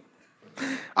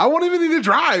 I won't even need to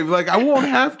drive. Like, I won't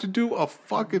have to do a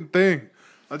fucking thing.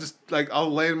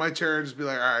 I'll lay in my chair and just be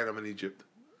like, all right, I'm in Egypt.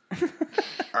 All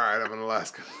right, I'm in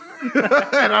Alaska.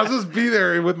 And I'll just be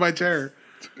there with my chair.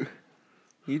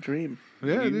 You dream.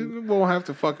 Yeah, dude, won't have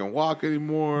to fucking walk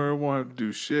anymore. Won't have to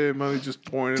do shit. Money just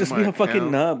pouring Just in be my a fucking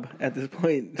account. nub at this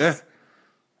point. Yeah.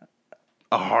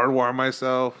 I'll hardwire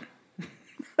myself.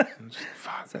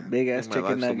 It's a big ass Make my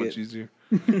chicken life so nugget. much easier.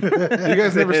 You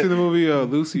guys never seen the movie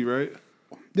Lucy, right?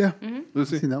 Yeah.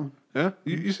 Lucy? Seen that one. Yeah?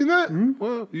 You seen that?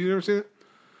 Well, you never seen it?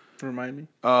 Remind me.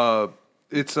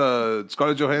 It's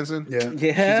Scarlett Johansson. Yeah.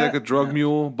 Yeah. She's like a drug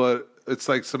mule, but it's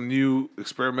like some new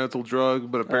experimental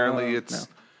drug, but apparently it's... no.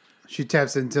 She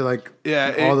taps into all it-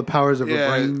 the powers of her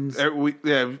brains. The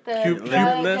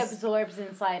drug absorbs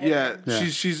inside of Yeah, her.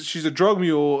 she's a drug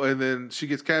mule, and then she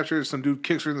gets captured. Some dude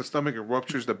kicks her in the stomach and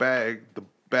ruptures the bag. The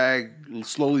bag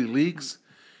slowly leaks,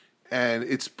 and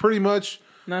it's pretty much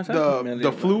No, it sounds familiar,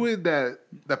 the but- fluid that.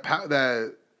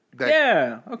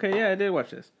 Yeah. Okay. Yeah, I did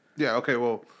watch this. Yeah. Okay.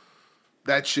 Well,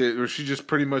 that shit where she just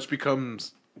pretty much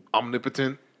becomes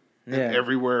omnipotent and Yeah.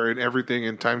 everywhere and everything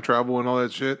and time travel and all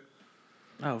that shit.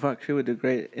 Oh fuck, she would do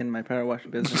great in my power wash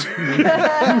business.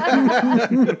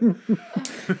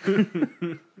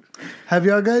 Have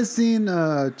y'all guys seen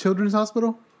Children's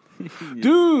Hospital?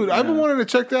 Dude, I've been wanting to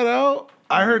check that out.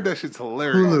 I heard that shit's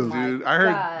hilarious, Hulu. dude. I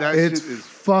heard God. that It's shit is.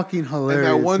 fucking And hilarious.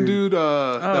 that one dude. dude,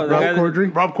 that the Rob guy that-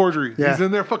 Corddry. Rob Corddry. Yeah. He's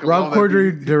in there. Fucking Rob love that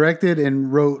Corddry dude. directed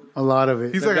and wrote a lot of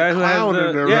it. He's The like guy a who has clown the-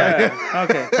 in there, right? Yeah.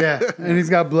 Okay. Yeah, and he's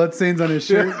got blood stains on his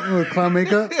shirt with clown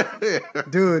makeup.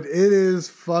 Dude, it is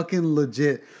fucking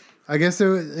legit. I guess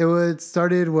it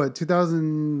started,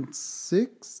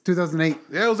 2006? 2008.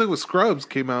 Yeah, it was like when Scrubs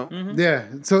came out. Mm-hmm. Yeah,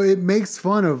 so it makes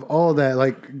fun of all that,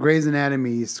 like Grey's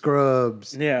Anatomy,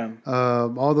 Scrubs, Yeah.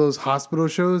 all those hospital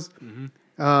shows.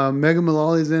 Megan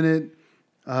Mullally's in it.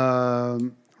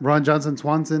 Ron Johnson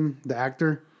Swanson, the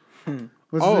actor.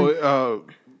 What's his name?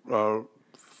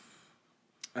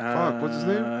 Fuck, what's his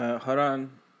name? Hold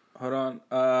on.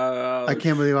 I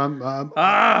can't believe I'm. we all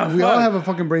fuck. have a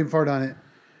fucking brain fart on it.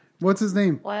 What's his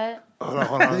name? What?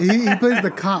 Hold on. He plays the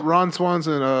cop. Ron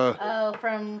Swanson. Oh,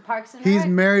 from Parks and He's Rec?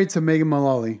 married to Megan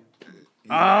Mullally.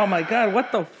 Oh my god,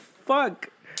 what the fuck?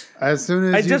 As soon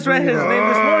as I you just read bring his it up- name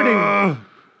this morning.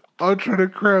 I'm trying to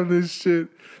cram this shit.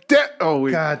 Oh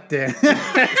wait, God damn.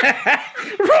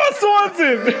 Ron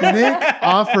Swanson! Nick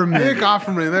Offerman. Nick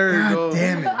Offerman. There you go.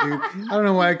 Damn it, dude. I don't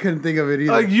know why I couldn't think of it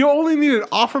either. Like you only needed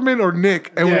Offerman or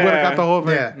Nick, and we Yeah. would have got the whole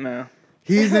thing. yeah, No.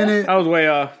 he's in it. I was way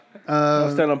off.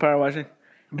 I'm still on power washing.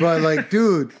 But like,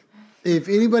 dude, if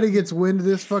anybody gets wind of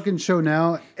this fucking show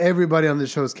now, everybody on the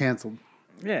show is canceled.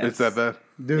 Yeah. It's that bad.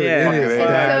 Dude, Yeah. it is Fuck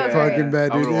that it. fucking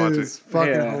bad, I'm dude. gonna watch It it. is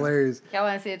fucking Yeah. hilarious. Y'all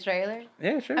want to see a trailer?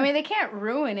 Yeah, sure. I mean, they can't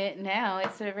ruin it now.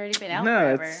 It's already been out no,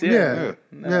 forever. it's Yeah.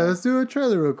 yeah. Yeah, let's do a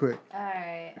trailer real quick. All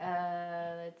right,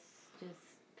 let's just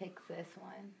pick this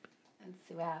one and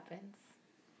see what happens.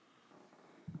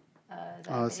 Is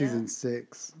that a Oh, video? season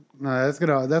 6. No,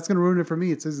 that's gonna ruin it for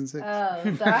me. It's season 6.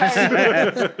 Oh,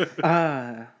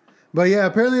 sorry. But yeah,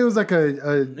 apparently it was like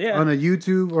a Yeah. on a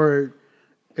YouTube, or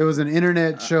it was an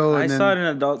internet show. I And then saw it in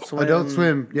Adult Swim. Adult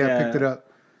Swim, picked it up.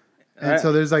 And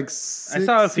so there's like I six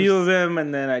saw a or few of them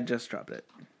and then I just dropped it.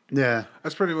 Yeah.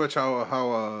 That's pretty much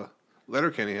how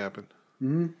Letterkenny happened.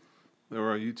 Mm-hmm. They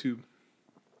were on YouTube.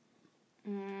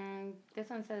 This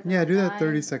one says. Yeah, do that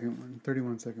online. 30-second one,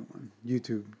 31-second one.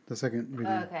 YouTube, the second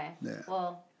video. Okay. Yeah.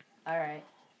 Well, all right.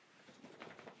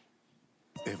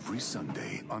 Every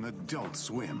Sunday on Adult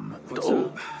Swim. What's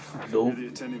up? You're the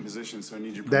attending physician, so I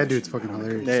need your That dude's permission. fucking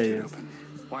hilarious. There he is.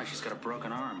 Why? She's got a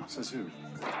broken arm. Says who?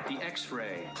 The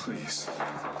X-ray. Please.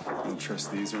 I don't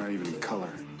trust these. They're not even in color.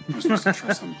 I'm supposed to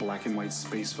trust some black and white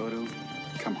space photo?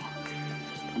 Come on.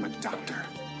 I'm a doctor.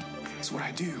 That's what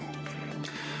I do.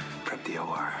 Prep the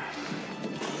OR.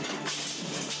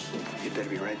 You better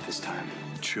be right this time.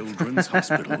 Children's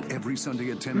Hospital. Every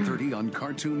Sunday at 10:30 on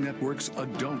Cartoon Network's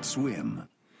Adult Swim.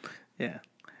 Yeah.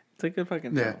 It's a good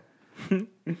fucking Yeah.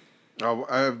 show.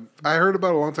 I heard about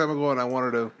it a long time ago and I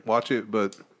wanted to watch it,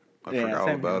 but I Yeah, forgot all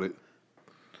same about here. it.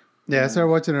 Yeah, I started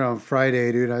watching it on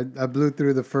Friday, dude. I blew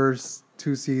through the first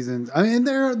 2 seasons. I mean,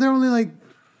 they're only like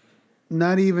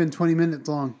not even 20 minutes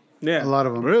long. Yeah. A lot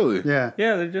of them. Really? Yeah.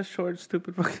 Yeah, they're just short,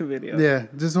 stupid fucking videos. Yeah,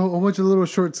 just a whole bunch of little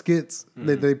short skits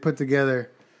that they put together.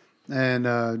 And,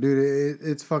 dude,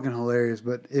 it's fucking hilarious.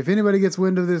 But if anybody gets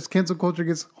wind of this, cancel culture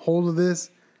gets hold of this,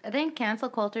 I think cancel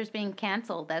culture is being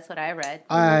canceled. That's what I read.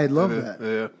 I love Yeah, that.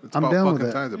 yeah. It's I'm about down with fucking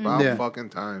that. time. It's about Yeah. fucking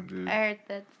time, dude. I heard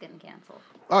that's getting canceled.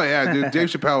 Oh yeah, dude. Dave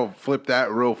Chappelle flipped that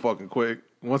real fucking quick.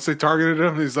 Once they targeted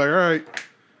him, he's like, "All right,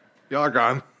 y'all are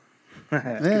gone."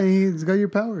 Yeah, he's got your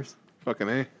powers. Fucking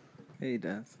A. He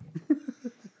does.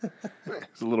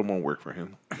 It's a little more work for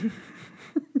him.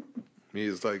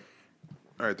 He's like,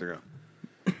 "All right, they're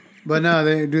gone." But no,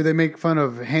 they make fun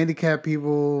of handicapped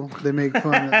people. They make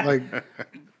fun of like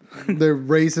their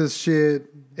racist shit.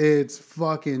 It's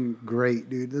fucking great,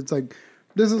 dude. It's like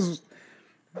this is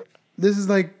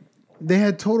like they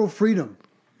had total freedom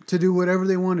to do whatever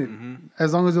they wanted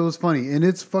as long as it was funny, and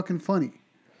it's fucking funny.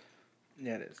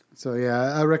 Yeah, it is. So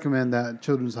yeah, I recommend that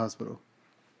Children's Hospital.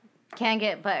 Can't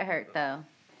get butt hurt though.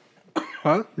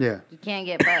 Huh? Yeah, You can't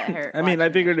get butt hurt. I mean, I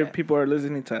watching figured that if shit. people are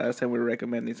listening to us and we're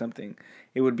recommending something,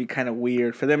 it would be kind of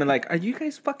weird for them. And like, are you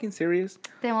guys fucking serious?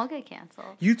 Then we'll get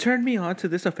canceled. You turned me on to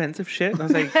this offensive shit? And I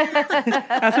was like,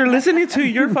 after listening to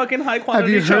your fucking high have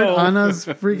quality you show. heard Anna's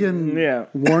freaking Yeah.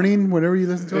 warning whenever you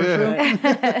listen to our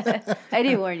show? I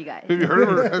did warn you guys. Have you heard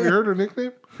her? Have you heard her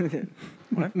nickname?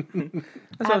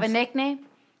 I have a nickname.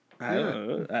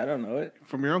 I don't know it.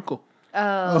 From your uncle. Oh.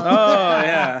 Oh,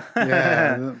 yeah.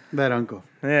 Yeah, that uncle.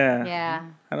 Yeah. Yeah.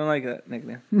 I don't like that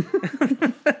nickname.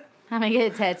 I'm going to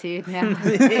get it tattooed now.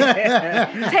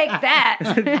 Take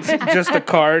that. Just a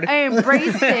card. I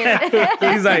embraced it.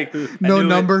 He's like, No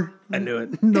number. I knew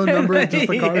it. No number, just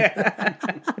a card.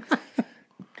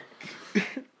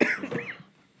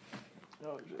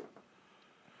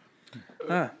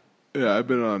 Yeah, I've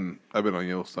been on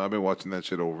Yellowstone. I've been watching that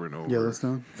shit over and over.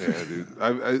 Yellowstone? Yeah,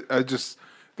 dude. I just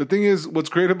the thing is, what's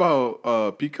great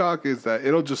about Peacock is that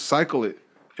it'll just cycle it.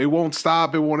 It won't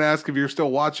stop. It won't ask if you're still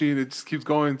watching. It just keeps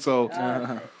going. So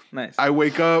Nice. I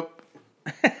wake up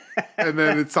and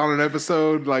then it's on an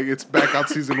episode. Like it's back out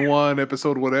season 1,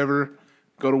 episode whatever.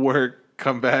 Go to work,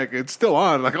 come back. It's still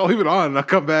on. Like I'll leave it on. And I'll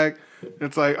come back.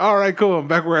 It's like, all right, cool. I'm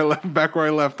back where I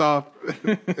left off,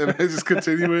 and I just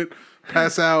continue it.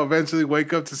 Pass out. Eventually,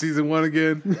 wake up to season 1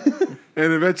 again,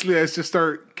 and eventually, I just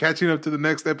start catching up to the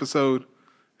next episode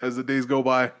as the days go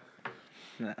by.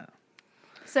 No.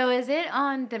 So is it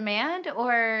on demand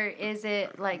or is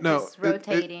it like No, just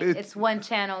rotating? it's one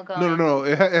channel going. No.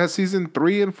 It has season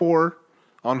 3 and 4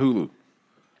 on Hulu,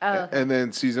 Oh, and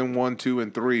then season 1, 2,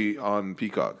 and 3 on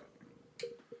Peacock.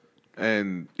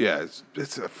 And yeah,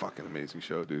 it's a fucking amazing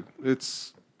show, dude.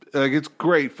 It's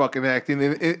great fucking acting,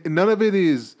 and none of it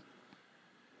is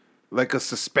like a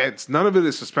suspense. None of it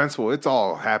is suspenseful. It's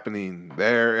all happening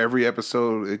there. Every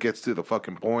episode, it gets to the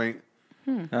fucking point.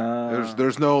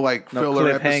 There's no like No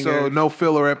filler cliffhangers. episode, no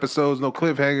filler episodes, no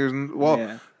cliffhangers. Well,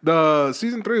 Yeah. the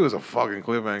season 3 was a fucking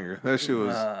cliffhanger. That shit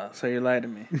was So you lied to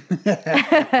me.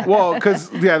 well, because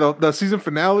the season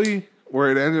finale where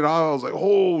it ended off, I was like,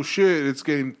 oh shit, it's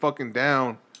getting fucking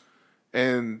down.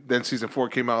 And then season 4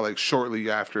 came out like shortly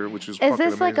after, which is is fucking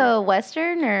this like amazing. a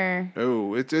Western or?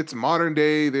 No, it's modern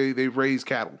day. They raise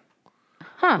cattle.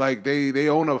 Huh. Like they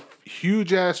own a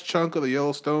huge ass chunk of the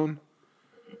Yellowstone,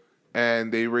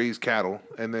 and they raise cattle.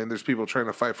 And then there's people trying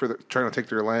to fight trying to take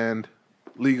their land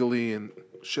legally and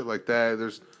shit like that.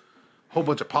 There's a whole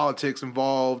bunch of politics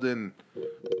involved, and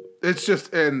it's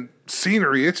just and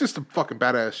scenery. It's just a fucking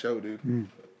badass show, dude.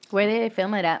 Where did they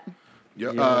film it at?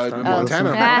 Yeah, Yellowstone.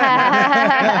 Montana.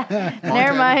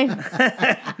 Never mind.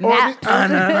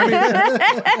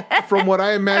 From what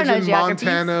I imagine, geographies.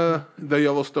 Montana, the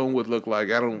Yellowstone would look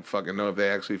like. I don't fucking know if they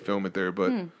actually film it there,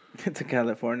 but Get to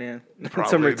California. Probably,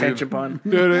 Some dude. retention pond.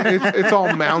 dude, it's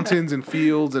all mountains and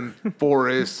fields and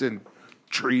forests and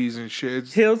trees and shit.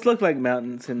 It's- Hills look like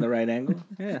mountains in the right angle.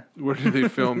 Yeah. Where did they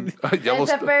film That's the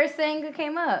Yellowstone? first thing that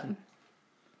came up.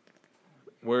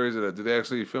 Where is it at? Did they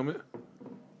actually film it?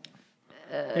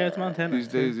 Yeah, it's Montana. These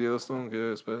days, Yellowstone,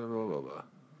 yes, blah, blah, blah, blah.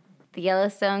 The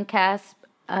Yellowstone cast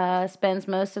spends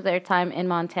most of their time in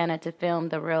Montana to film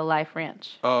the real life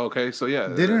ranch. Oh, okay, so yeah.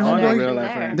 Didn't Oh, yeah, Homeboy, real life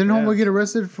there. ranch, didn't yeah. Homeboy get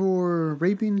arrested for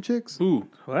raping chicks? Who?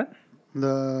 What?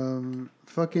 The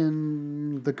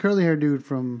curly hair dude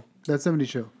from that 70s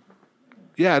show.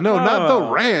 Yeah, no, not the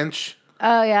Oh. ranch.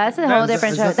 Oh yeah, that's a whole That's-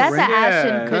 different is show. that the That's an ranch?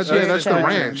 Ashton Yeah, Kutcher that's the show.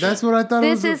 ranch. That's what I thought.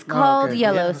 This it was. is called okay.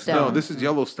 Yellowstone. No, this is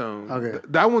Yellowstone. Okay.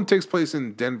 That one takes place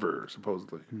in Denver,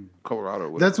 supposedly.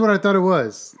 Colorado. That's what I thought it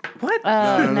was. What?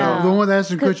 Oh no, The one with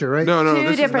Ashton Kutcher, right? no, two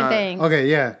this different is not. things. Okay,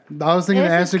 yeah. I was thinking the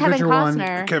This is Ashton Kevin Kutcher one.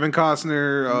 Costner. Kevin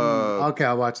Costner. Okay,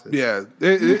 I'll watch this. Yeah,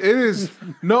 it is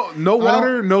no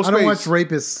water, no space. I don't watch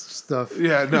rapist stuff.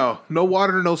 Yeah, no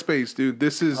water, no space, dude.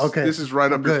 This is Okay, This is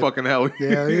right I'm up your good. fucking alley.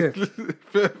 Yeah,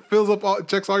 yeah. Fills up,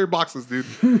 checks all your boxes, dude.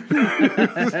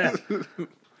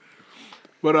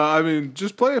 But I mean,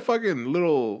 just play a fucking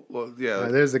little, yeah.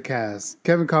 There's the cast.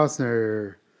 Kevin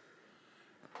Costner.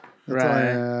 That's all I-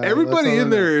 Right. that's Everybody all I in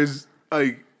know. there is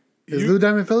like Is Lou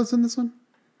Diamond Phillips in this one?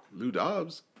 Lou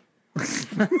Dobbs. I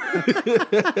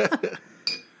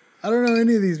don't know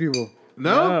any of these people.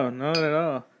 No, No, not at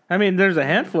all. I mean, there's a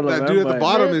handful of that them. dude at the but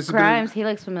bottom Luke is Grimes. He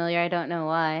looks familiar. I don't know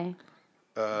why.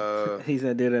 He's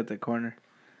that dude at the corner.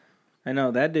 I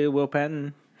know that dude, Will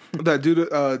Patton. that dude,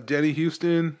 Danny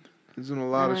Houston. He's in a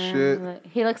lot of shit.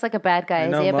 He looks like a bad guy. I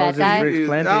Is know he a bad Moses guy? Rick- He is-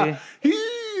 Plenty.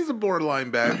 he's a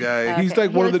borderline bad guy. Okay. He's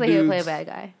like He one of looks the like he'll dudes. play a bad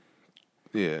guy.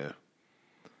 Yeah.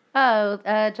 Oh,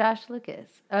 Josh Lucas.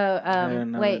 Oh,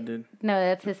 don't know wait. that dude. No,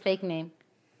 that's his fake name.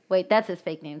 Wait, that's his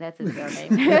fake name. That's his real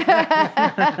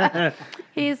name.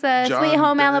 He's John Sweet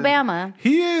Home Bennett. Alabama.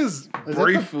 He is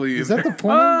briefly. Is that the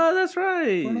porno? Oh, that's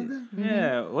right.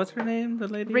 Yeah. What's her name? The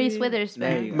lady? Reese Witherspoon.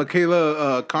 There you go.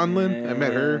 Michaela Conlon. I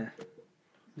met her.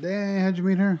 Dang, how'd you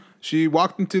meet her? She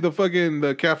walked into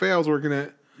the cafe I was working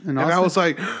at. In And I Austin? was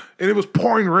like, and it was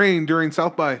pouring rain during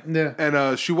South by. Yeah.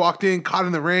 And she walked in, caught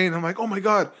in the rain. I'm like, oh my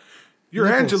God, you're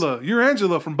Nipples. Angela. You're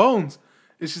Angela from Bones.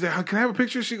 And she's like, can I have a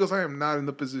picture? She goes, I am not in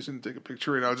the position to take a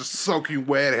picture right now. Just soaking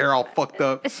wet, hair all fucked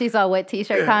up. She's all wet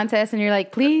t-shirt contest, and you're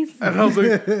like, please. And I was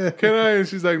like, can I? And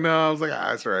she's like, no. I was like,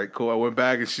 that's all right, cool. I went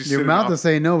back and she's Your mouth is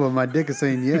saying no, but my dick is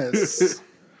saying yes.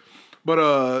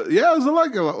 But yeah, it was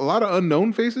like a lot of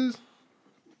unknown faces,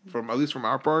 at least from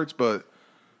our parts. But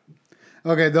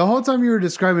okay, the whole time you were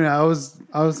describing it, I was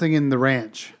thinking the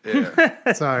ranch.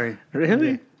 yeah, Sorry.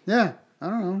 Really? Yeah, I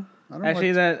don't know. I don't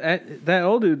Actually, that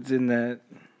old dude's in that.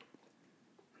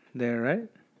 There, right?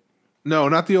 no,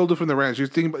 not the older from the ranch. You're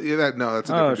thinking about that? No, that's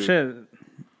a Oh different dude.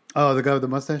 shit! Oh, the guy with the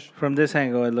mustache. From this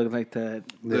angle, it looked like that.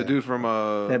 The dude from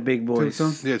That big boy,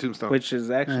 Tombstone? yeah, Tombstone. which is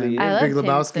actually Yeah. I love Big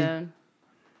Lebowski. Tombstone.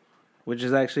 which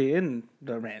is actually in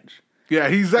the ranch. Yeah,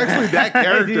 he's actually that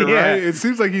character, Yeah. right? It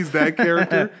seems like he's that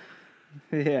character.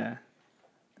 Yeah.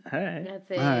 All right.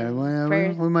 That's it. All right, well,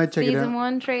 First we might check it season out.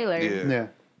 1 trailer. Yeah.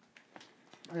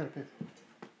 Yeah.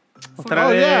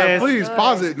 Oh yeah, please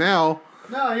pause it now,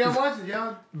 No, you watch it,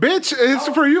 y'all. bitch. It's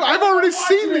for you. I've already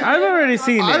seen it. I've already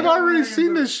seen it. I've already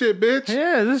seen this shit, bitch.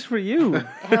 Yeah, this is for you.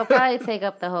 He'll probably take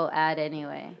up the whole ad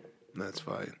anyway. That's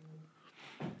fine.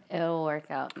 It'll work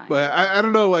out nice. But I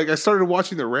don't know. Like I started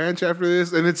watching The Ranch after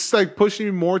this, and it's like pushing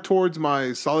me more towards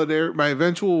my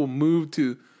eventual move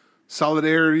to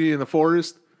Solidarity in the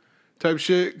Forest type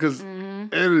shit. Because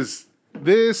it is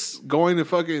this going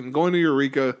to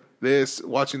Eureka. This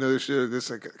watching other shit.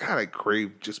 This like kind of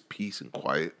crave just peace and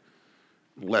quiet,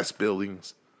 less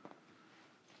buildings,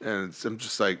 and I'm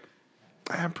just like,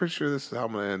 I'm pretty sure this is how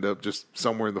I'm gonna end up, just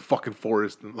somewhere in the fucking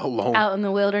forest alone. Out in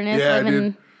the wilderness, Yeah,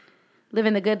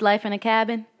 living the good life in a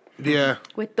cabin Yeah,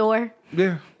 with Thor.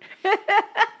 yeah.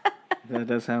 That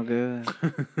does sound good.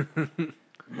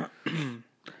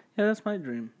 Yeah, that's my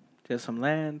dream. Just some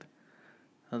land,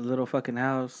 a little fucking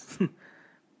house.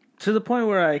 To the point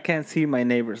where I can't see my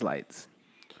neighbor's lights.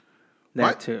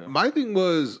 That too. My thing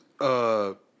was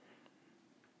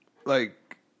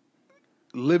like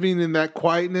living in that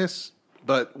quietness,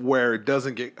 but where it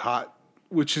doesn't get hot,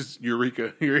 which is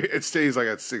Eureka. It stays like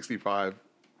at 65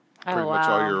 pretty much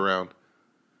all year round.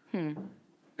 And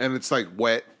it's like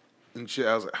wet and shit.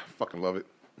 I was like, I fucking love it.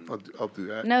 I'll do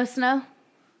that. No snow?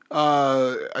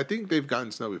 I think they've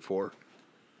gotten snow before.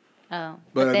 Oh.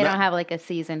 But But they not- don't have like a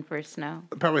season for snow.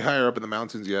 Probably higher up in the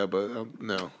mountains, yeah, but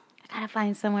no. I gotta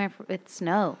find somewhere with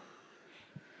snow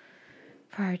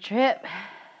for our trip.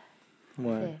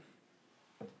 What?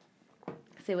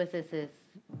 See what this is.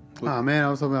 Oh man, I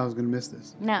was hoping I was gonna miss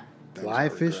this. No. Fly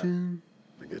fishing.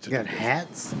 You got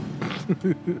hats.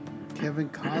 Kevin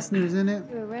Costner's in it.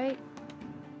 You're right.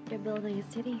 They're building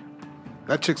a city.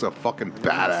 That chick's a fucking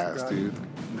badass, dude.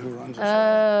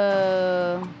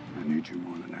 Oh. I need you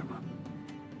more than ever.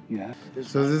 Yeah.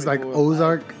 So is this like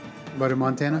Ozark, but in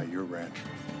Montana? Your ranch.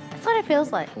 That's what it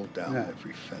feels like. Pull down Yeah.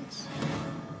 every fence.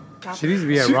 She needs to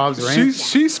be at Rob's ranch.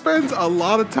 She spends a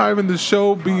lot of time in the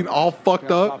show being all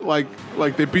fucked up, like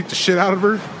they beat the shit out of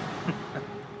her.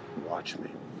 Watch me.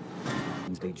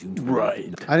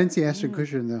 Right. I didn't see Ashton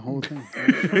Kutcher in the whole thing.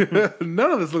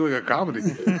 None of this look like a comedy.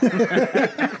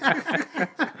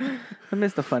 I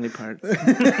missed the funny parts.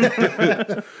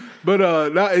 But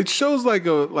no, it shows like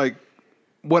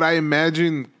what I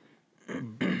imagine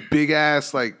big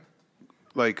ass like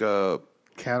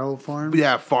Cattle farm.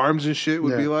 yeah, farms and shit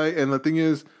would be Yeah. like. And the thing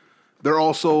is, they're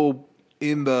also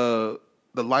in the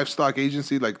livestock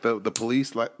agency, like the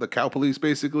police, like the cow police,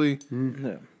 basically.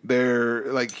 Yeah.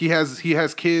 They're like he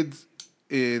has kids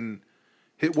in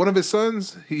one of his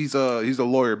sons. He's a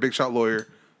lawyer, big shot lawyer.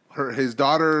 His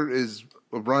daughter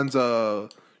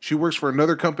she works for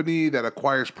another company that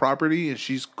acquires property, and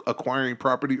she's acquiring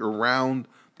property around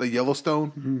the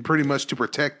Yellowstone, pretty much to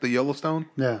protect the Yellowstone.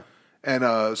 Yeah. And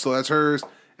so that's hers.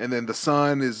 And then the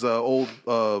son is old.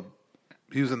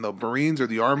 He was in the Marines or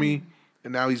the Army,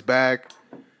 and now he's back.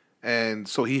 And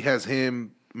so he has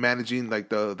him managing like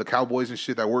the cowboys and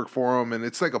shit that work for him. And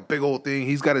it's like a big old thing.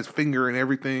 He's got his finger in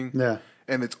everything. Yeah.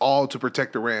 And it's all to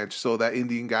protect the ranch. So that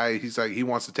Indian guy, he's like, he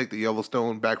wants to take the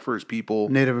Yellowstone back for his people.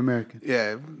 Native American.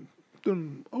 Yeah.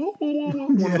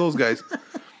 One of those guys.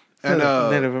 And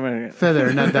Native American.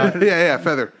 Feather, not that. yeah,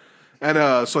 Feather.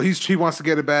 And so he wants to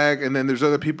get it back, and then there's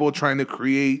other people trying to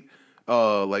create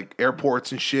like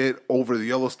airports and shit over the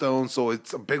Yellowstone. So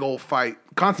it's a big old fight,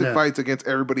 constant fights against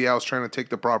everybody else trying to take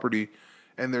the property,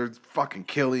 and they're fucking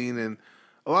killing and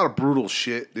a lot of brutal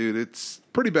shit, dude. It's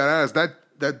pretty badass.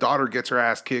 that daughter gets her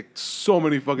ass kicked so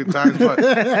many fucking times,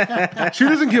 but she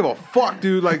doesn't give a fuck,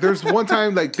 dude. Like, there's one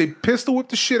time, like, they pistol whip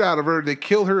the shit out of her. They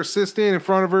kill her assistant in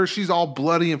front of her. She's all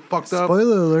bloody and fucked up.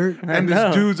 Spoiler alert. And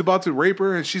this dude's about to rape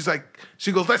her, and she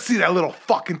goes, let's see that little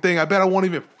fucking thing. I bet I won't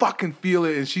even fucking feel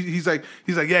it. And he's like,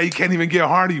 yeah, you can't even get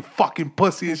hard, you fucking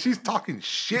pussy. And she's talking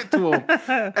shit to him,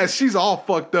 and she's all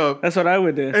fucked up. That's what I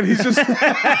would do. And he's just,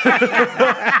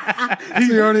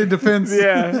 He's already in defense.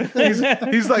 Yeah.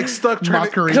 he's like stuck trying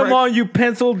Mockery. Come on, you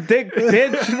pencil dick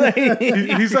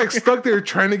bitch. he's like stuck there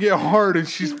trying to get hard, and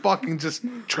she's fucking just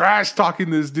trash talking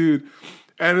this dude.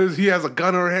 And he has a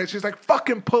gun in her head. She's like,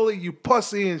 fucking pulley, you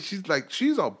pussy. And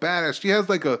she's all badass. She has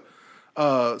like a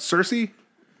Cersei.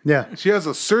 Yeah. She has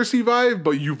a Cersei vibe,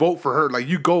 but you vote for her. Like,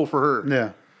 you go for her.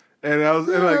 Yeah. And I was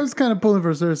I was kind of pulling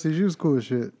for Cersei. She was cool as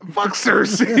shit. fuck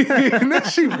Cersei. And then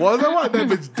she was. I want that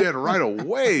bitch dead right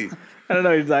away. I don't know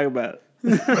what you're talking about.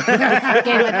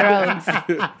 Game of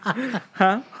Thrones.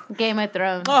 Huh? Game of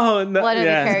Thrones. Oh, no. What are the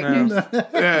characters?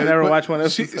 Yeah, I never but watched one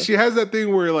episode. She has that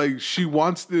thing where like she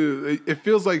wants to. It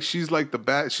feels like she's like the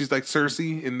bad. She's like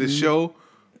Cersei in this show,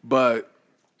 but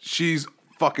she's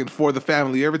fucking for the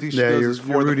family. Everything she does is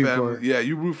for the rooting family. for her. Yeah,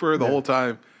 you root for her the whole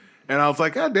time. And I was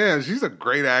like, God damn, she's a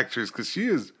great actress because she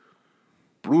is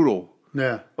brutal.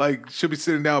 Yeah. Like, she'll be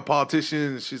sitting down with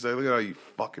politicians, and she's like, look at all you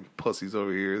fucking pussies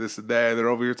over here, this and that. And they're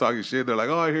over here talking shit. They're like,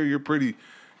 oh, I hear you're pretty,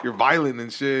 you're violent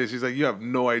and shit. She's like, you have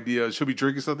no idea. She'll be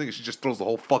drinking something, and she just throws the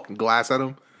whole fucking glass at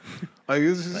him. Like,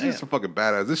 it's just a fucking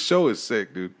badass. This show is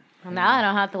sick, dude. Now I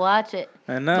don't have to watch it.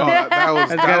 I know. Oh, that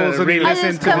was I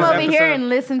just come over here and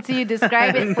listen to you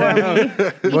describe it for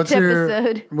me. What's Each your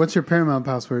episode. What's your Paramount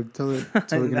password? Tell it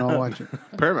so we can all watch it.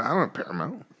 Paramount. I don't have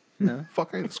Paramount. No. Fuck,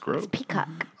 I ain't scrub. Peacock.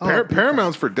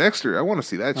 Paramount's for Dexter. I want to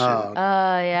see that shit. Oh,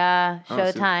 yeah.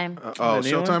 Showtime. Oh,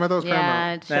 Showtime? I thought it was Yeah,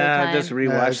 Paramount. it's Showtime. I just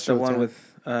rewatched it's the one Showtime.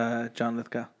 with John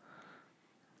Lithgow.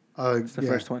 It's the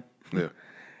first one. Yeah.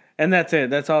 And that's it.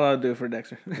 That's all I'll do for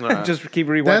Dexter. Just keep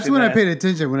rewatching. That's when that. I paid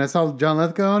attention. When I saw John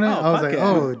Lithgow on it, I was fuck like, yeah.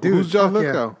 oh, dude. Who's John fuck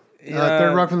Lithgow? Yeah.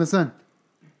 Third Rock from the Sun.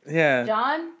 Yeah.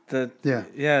 John? The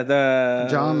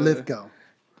John Lithgow.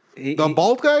 The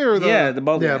bald guy or the the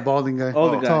bald guy. Yeah, balding guy.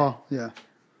 Older guy. Tall. Yeah.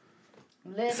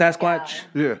 Sasquatch.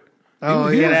 Yeah.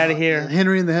 Oh, Get yeah. out of here.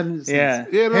 Henry and the Hendersons. Yeah.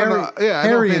 Yeah, no, Harry, no. Yeah, I know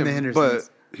Harry him, and the Hendersons.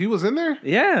 but he was in there?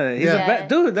 Yeah, he's Yeah.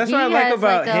 dude. That's He what I like has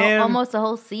about him. almost a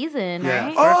whole season, Yeah.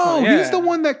 right? Oh, one, yeah. he's the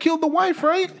one that killed the wife,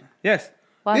 right? Yes.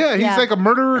 Well, Yeah, he's like a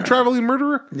murderer, traveling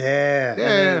murderer. Yeah.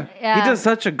 Yeah. Yeah. He does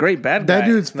such a great bad guy. That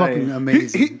dude's Like, fucking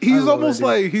amazing. I He's love almost that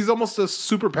dude. like he's almost a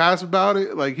super passive about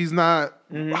it. Like he's not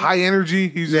high energy.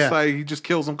 He's just Yeah. like he just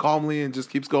kills him calmly and just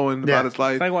keeps going Yeah. about his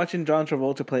life. It's like watching John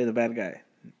Travolta play the bad guy.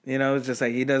 You know, it's just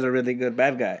like he does a really good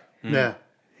bad guy. Yeah.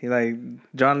 He like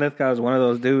John Lithgow is one of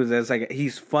those dudes that's like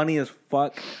he's funny as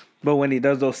fuck, but when he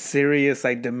does those serious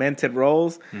like demented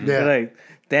roles, you're like,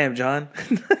 damn, John.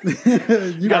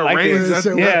 You got like range. it. That's,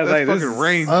 Yeah, that's like, this fucking is-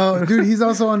 range. Oh, dude, he's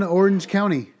also on Orange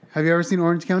County. Have you ever seen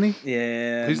Orange County?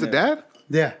 Yeah, He's the dad?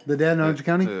 Yeah, the dad in Orange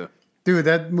County. Yeah. Dude,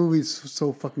 that movie's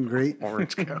so fucking great.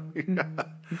 Orange County.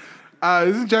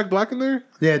 Isn't Jack Black in there?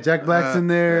 Yeah, Jack Black's in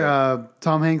there.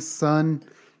 Tom Hanks' son.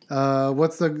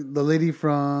 What's the lady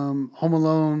from Home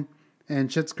Alone and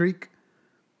Schitt's Creek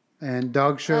and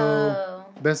Dog Show,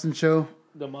 Best in Show?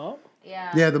 The mom.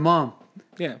 Yeah. Yeah, the mom.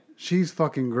 Yeah, She's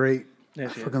fucking great. Yeah,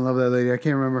 I she is. fucking love that lady. I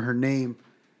can't remember her name,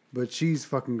 but she's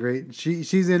fucking great.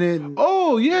 She's in it.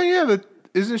 Oh yeah.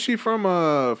 Isn't she from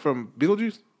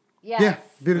Beetlejuice? Yes. Yeah,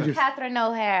 Beetlejuice. Catherine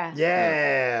O'Hara.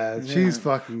 Yeah, she's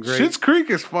fucking great. Schitt's Creek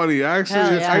is funny.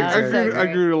 Actually, Hell yeah. I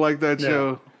grew to like that Yeah.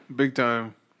 show big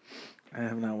time. I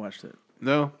have not watched it.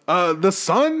 No, the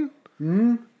son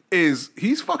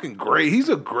he's fucking great. He's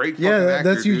a great fucking actor.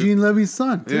 that's dude. Eugene Levy's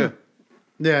son. Yeah, Too.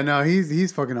 Yeah, no,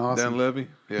 he's fucking awesome. Dan Levy.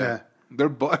 Yeah, Yeah.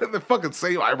 they're fucking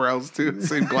same eyebrows too,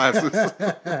 same glasses.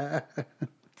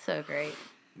 So great.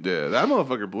 Yeah, that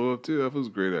motherfucker blew up too. That was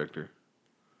a great actor.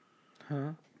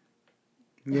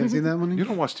 You haven't seen that one? You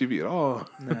don't watch TV at all.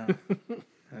 No.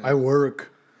 I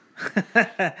work.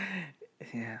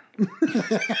 Yeah.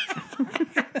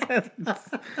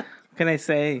 Can I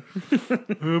say? I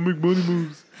make money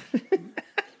moves.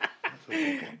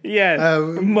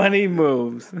 Yes, money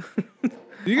moves.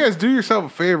 You guys do yourself a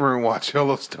favor and watch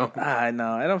Yellowstone. I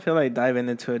know. I don't feel like diving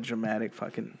into a dramatic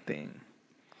fucking thing.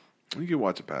 You can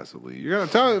watch it passively. You're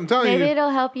gonna I'm telling Maybe you. it'll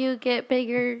help you get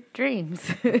bigger dreams.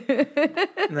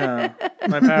 No,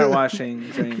 my power washing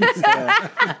dreams,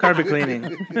 carpet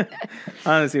cleaning.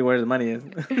 Honestly, where the money is.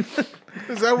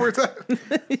 Is that where it's at?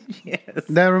 Yes.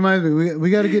 That reminds me, we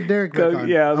got to get Derek back on.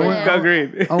 Go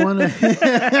green. I want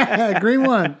to green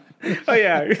one. Oh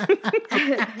yeah.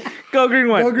 Go green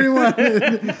one. Go green one.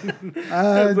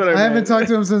 That's what I haven't meant. talked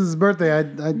to him since his birthday. I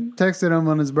texted him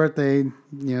on his birthday,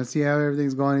 see how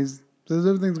everything's going. He says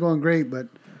everything's going great, but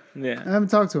Yeah. I haven't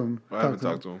talked to him. I haven't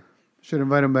talked to him. Should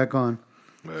invite him back on.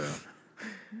 Yeah.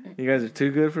 You guys are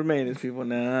too good for maintenance people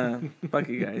now. Huh? Fuck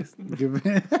you guys.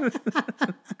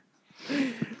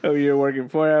 Oh, you're working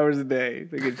 4 hours a day.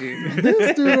 Look at you.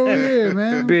 This dude over here,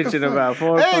 man. Bitching about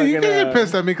 4 Hey, fucking you can get hours.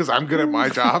 pissed at me because I'm good at my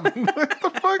job. What the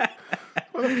fuck?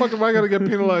 Why the fuck am I gonna get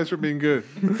penalized for being good?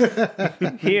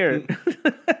 Here.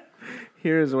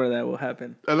 Here is where that will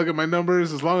happen. I look at my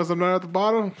numbers. As long as I'm not at the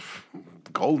bottom,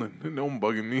 golden. No one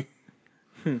bugging me.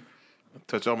 I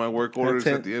touch all my work orders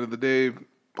That's it. at the end of the day.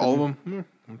 All of them.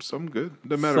 I'm good.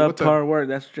 Doesn't matter what time. Subpar work.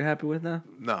 That's what you're happy with now?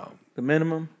 No. The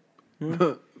minimum?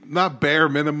 Not bare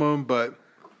minimum, but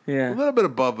a Yeah. little bit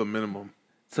above the minimum.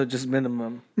 So just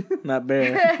minimum, not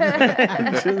bare.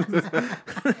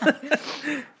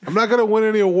 I'm not gonna win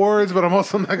any awards, but I'm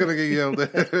also not gonna get yelled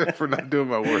at for not doing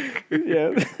my work.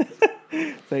 Yeah.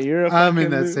 So you're a fucking I'm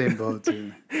in that loser. same boat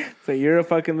too. So you're a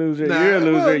fucking loser. Nah, You're a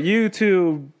loser. well- You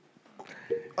too.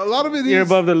 A lot of it You're is.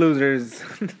 above the losers.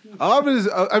 A lot of it is.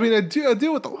 I mean, I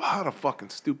deal with a lot of fucking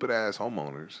stupid ass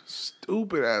homeowners.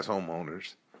 Stupid ass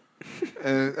homeowners.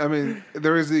 And I mean,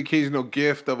 there is the occasional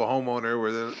gift of a homeowner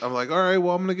where I'm like, all right,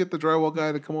 well, I'm gonna get the drywall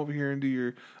guy to come over here and do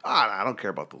your. I don't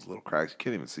care about those little cracks. You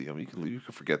can't even see them. You can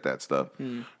forget that stuff.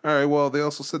 All right. Well, they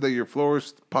also said that your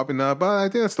floor's popping up. I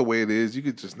think that's the way it is. You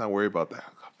could just not worry about that.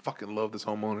 I fucking love this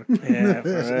homeowner. Yeah,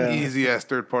 for real. Easy ass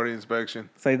third party inspection.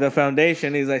 It's like the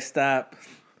foundation. He's like, stop.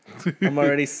 I'm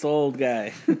already sold,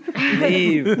 guy.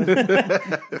 Leave.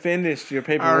 Finished your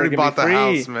paperwork. I already and bought be the free.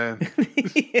 house, man.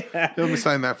 Yeah. Let me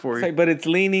sign that for It's you. like, but it's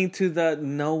leaning to the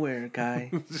nowhere, guy.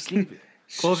 Just leave it.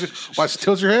 Close your, watch,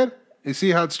 tilt your head. You see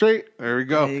how it's straight? There we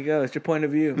go. There you go. It's your point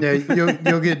of view. Yeah,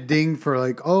 you'll get dinged for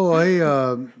like, oh, hey,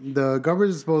 the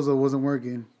garbage disposal wasn't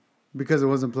working because it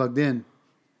wasn't plugged in,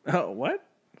 Oh, what?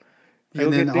 You'll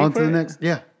and then get dinged on to for the it? next.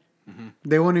 Yeah,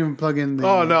 they won't even plug in. The,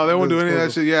 Oh no, they won't the do any of that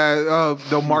disposal. shit. Yeah,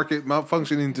 they'll mark it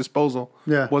malfunctioning disposal.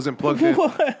 Yeah. wasn't plugged in.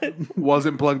 What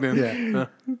Wasn't plugged in. Yeah.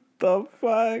 the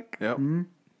fuck? Yep.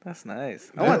 That's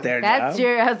nice. I want their That's job.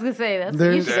 I was gonna say, that's what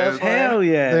There's- you should go for. Hell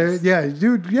yeah. Yeah,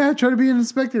 dude. Yeah, try to be an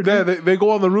inspector. Yeah, Dude. they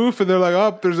go on the roof and they're like,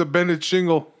 "Oh, there's a bended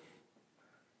shingle."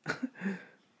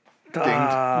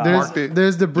 Marked it.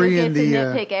 There's debris You in get to the.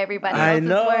 nitpick everybody I else's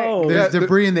know. work. There's Yeah,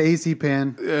 debris in the AC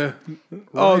pan. Yeah.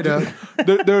 Oh, Right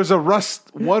up. there's a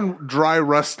one dry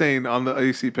rust stain on the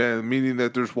AC pan, meaning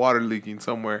that there's water leaking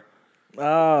somewhere.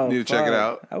 Oh, Need to check it fuck.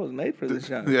 out. I was made for this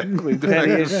job. Yeah,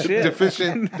 Petty as shit.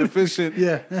 deficient.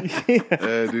 Yeah.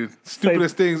 Yeah, dude.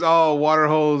 Stupidest things. Oh, water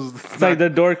hose. It's like the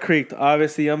door creaked,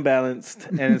 obviously unbalanced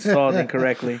and installed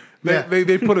incorrectly.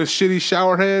 They put a shitty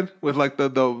shower head with like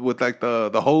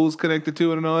the hose connected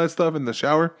to it and all that stuff in the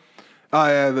shower. Oh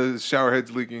yeah, the shower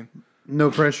head's leaking. No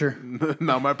pressure.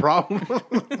 Not my problem.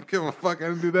 Give a fuck. I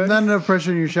didn't do that. Not enough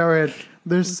pressure in your shower head.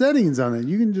 There's settings on it.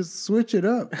 You can just switch it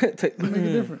up. Make a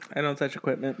difference. I don't touch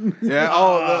equipment. Yeah.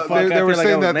 Oh, fuck, They I were feel like I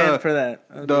saying was that meant for that.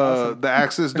 That would be awesome. the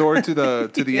access door to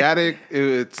the attic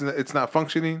it's not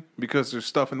functioning because there's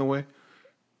stuff in the way.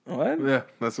 What? Yeah,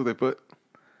 that's what they put.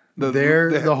 The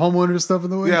homeowner stuff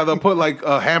in the way. Yeah, they'll put like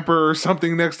a hamper or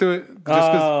something next to it just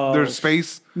because there's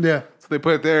space. Yeah. So they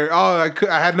put it there. Oh,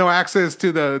 I had no access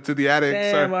to the attic.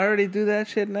 Damn, Sorry. I already do that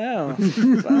shit now.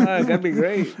 Fuck, that'd be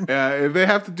great. Yeah, if they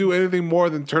have to do anything more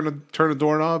than turn a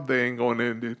doorknob, they ain't going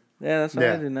in, dude. Yeah, that's what I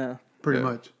Yeah. do now. Pretty Yeah.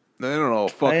 much. They don't know a I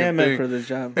fucking am thing. meant for this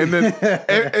job. And then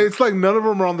it's like none of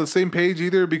them are on the same page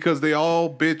either because they all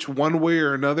bitch one way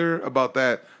or another about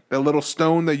that little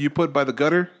stone that you put by the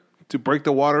gutter to break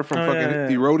the water from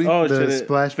fucking eroding. Oh, The shit, it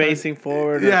splash pad? facing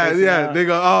forward. or Yeah, facing yeah. out. They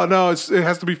go, oh no, it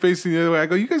has to be facing the other way. I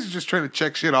go, you guys are just trying to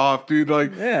check shit off, dude.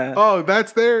 Like, Yeah. oh,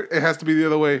 that's there. It has to be the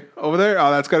other way. Over there, oh,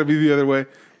 that's got to be the other way.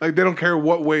 Like they don't care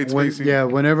what way it's facing. Yeah,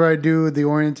 whenever I do the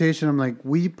orientation, I'm like,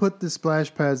 we put the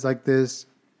splash pads like this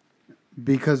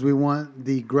because we want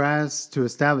the grass to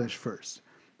establish first.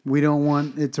 We don't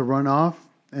want it to run off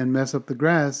and mess up the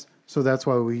grass, so that's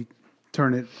why we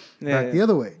turn it back the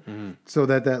other way, so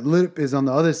that lip is on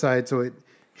the other side, so it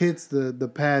hits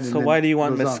the pad. So and why then do you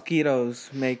want goes off. mosquitoes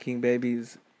making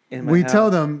babies in my We house? tell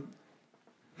them,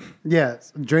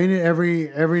 yes, drain it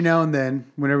every now and then.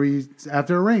 Whenever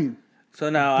after a rain. So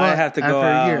now But I have to go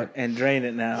after a year- out and drain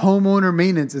it now. Homeowner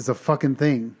maintenance is a fucking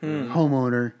thing. Hmm.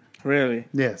 Homeowner, Really?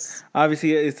 yes.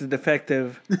 Obviously, it's a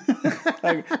defective.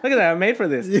 Like, look at that! I'm made for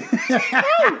this.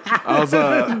 I was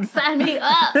Sign me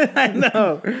up. I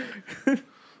know. did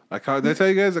I tell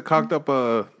you guys I cocked up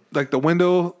like the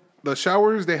window the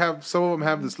showers, some of them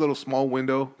have this little small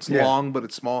window. It's long, but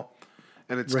it's small.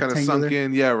 And it's kind of sunk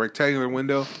in. Yeah, rectangular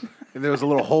window. And there was a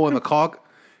little hole in the caulk.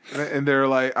 And they're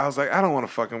like, I was like, I don't want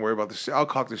to fucking worry about this shit. I'll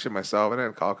caulk this shit myself. And I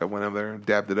had caulk. I went up there and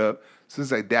dabbed it up. As soon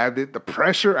as I dabbed it, the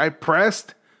pressure I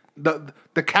pressed, the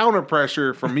counter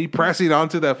pressure from me pressing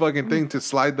onto that fucking thing to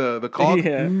slide the caulk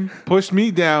pushed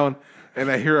me down. And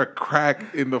I hear a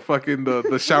crack in the fucking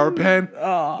the shower pan,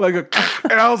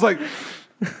 and I was like,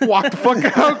 walk the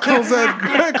fuck out, close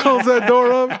that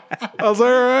door up. I was like,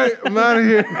 all right, I'm out of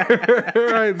here.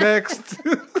 All right, next.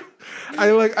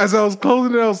 As I was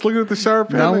closing it, I was looking at the shower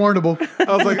pan. Not warrantable.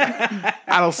 I was like,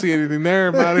 I don't see anything there.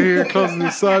 I'm out of here. Closing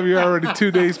this up. You're already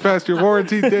 2 days past your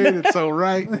warranty date. It's all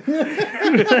right.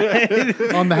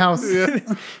 On the house. Yeah.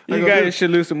 You guys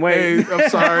should lose some weight. Hey, I'm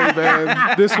sorry,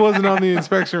 man. This wasn't on the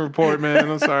inspection report,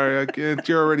 man. I'm sorry.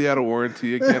 You're already out of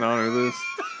warranty. I can't honor this.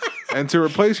 And to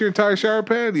replace your entire shower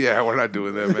pan? Yeah, we're not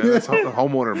doing that, man. That's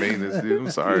homeowner maintenance, dude.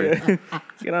 I'm sorry. Yeah.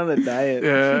 Get on the diet.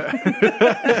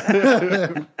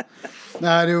 Yeah.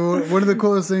 Nah, dude, one of the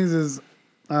coolest things is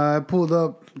I pulled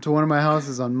up to one of my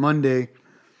houses on Monday,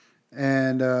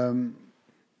 and I'm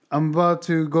about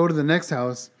to go to the next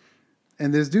house,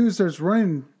 and this dude starts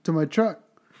running to my truck.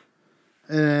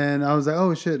 And I was like,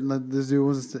 oh, shit, this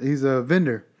dude he's a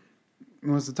vendor. He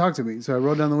wants to talk to me. So I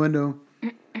rolled down the window,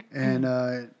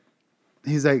 and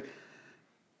he's like,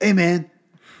 hey, man,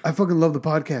 I fucking love the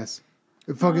podcast.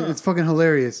 It's fucking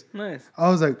hilarious. Nice. I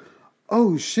was like,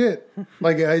 oh shit!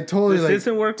 Like I totally this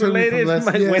isn't work related. My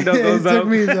window goes up. It took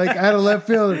me like out of left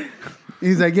field.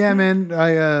 He's like, yeah, man.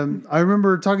 I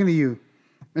remember talking to you,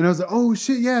 and I was like, oh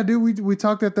shit, yeah, dude. We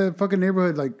talked at that fucking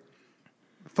neighborhood like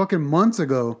fucking months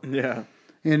ago. Yeah.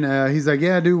 And he's like,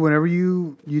 yeah, dude. Whenever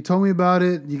you told me about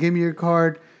it, you gave me your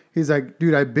card. He's like,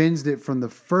 dude, I binged it from the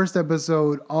first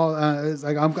episode. It's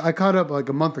like I caught up like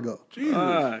a month ago.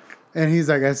 Fuck. And he's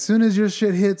like, as soon as your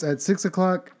shit hits at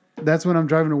 6:00. That's when I'm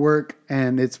driving to work,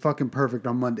 and it's fucking perfect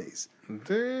on Mondays.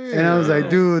 Damn. And I was like,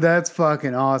 dude, that's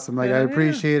fucking awesome. Like, I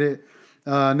appreciate it.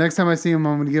 Next time I see him,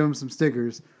 I'm going to give him some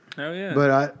stickers. Oh, yeah.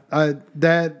 But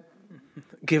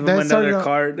give him another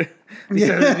card. These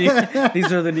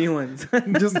are the new ones.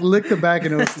 Just lick the back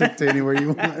and it'll stick to anywhere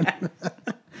you want.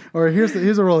 Or here's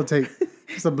a roll of tape.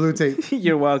 Some blue tape.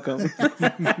 You're welcome.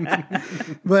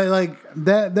 But like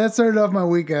that started off my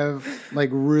week of like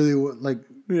really like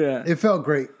it felt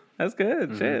great. That's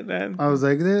good. Shit, man. I was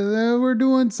like, we're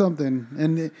doing something.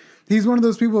 And he's one of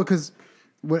those people because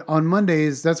on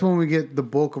Mondays, that's when we get the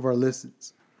bulk of our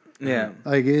listens. Yeah.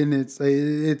 Like, and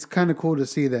it's kind of cool to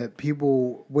see that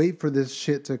people wait for this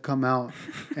shit to come out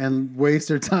and waste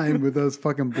their time with us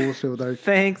fucking bullshit with our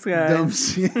thanks, guys. Dumb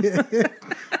shit.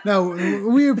 No,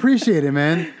 we appreciate it,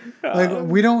 man. Like,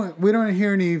 we don't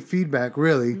hear any feedback,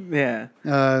 really. Yeah.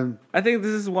 I think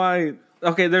this is why...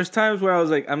 Okay, there's times where I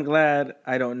was like, I'm glad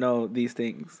I don't know these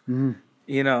things. Mm-hmm.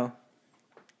 You know?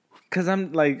 Because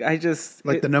I'm like, I just...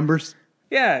 Like the numbers?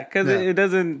 Yeah, because it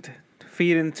doesn't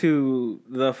feed into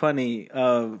the funny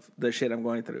of the shit I'm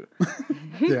going through.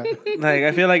 Yeah. Like,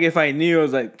 I feel like if I knew, I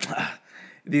was like,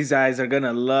 these guys are going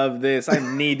to love this.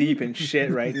 I'm knee deep in shit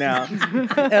right now.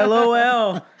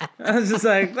 LOL. I was just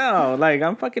like, no, like,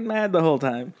 I'm fucking mad the whole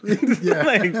time. Yeah.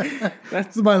 Like,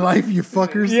 that's my life, you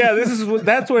fuckers. Yeah,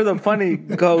 that's where the funny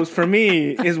goes for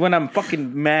me, is when I'm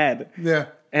fucking mad. Yeah.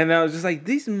 And I was just like,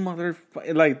 these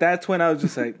motherfuckers, like, that's when I was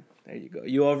just like, there you go.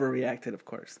 You overreacted, of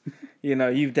course. You know,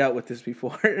 you've dealt with this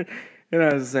before. And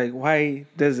I was like, why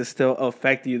does it still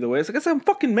affect you the way? It's like, I'm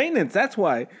fucking maintenance. That's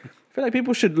why. I feel like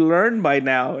people should learn by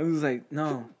now. And it was like,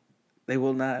 no, they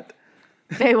will not.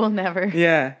 They will never.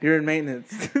 Yeah, you're in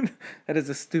maintenance. That is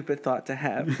a stupid thought to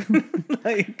have.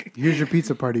 Like, here's your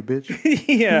pizza party, bitch.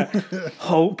 Yeah.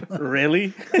 Hope?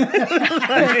 Really?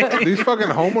 These fucking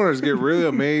homeowners get really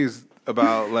amazed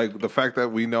about like the fact that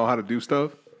we know how to do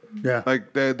stuff. Yeah.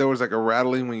 Like there was like a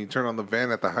rattling when you turn on the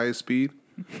van at the highest speed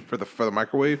for the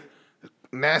microwave.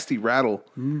 Nasty rattle.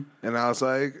 Mm-hmm. And I was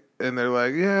like, and they're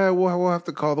like, yeah, we'll have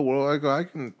to call the world. I go, I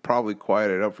can probably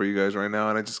quiet it up for you guys right now.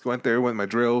 And I just went there with my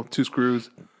drill, 2 screws,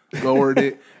 lowered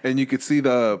it, and you could see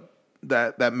that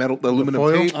metal, the aluminum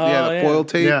tape. The foil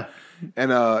tape. Yeah.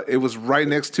 And it was right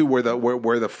next to where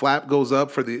the flap goes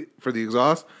up for the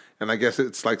exhaust. And I guess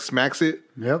it's like smacks it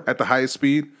at the highest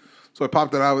speed. So I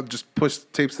popped it out, just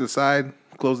pushed tapes to the side,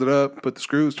 closed it up, put the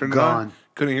screws, turned it on.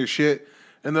 Couldn't hear shit.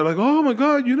 And they're like, oh my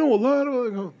God, you know a lot. I'm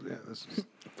like, oh, yeah, this is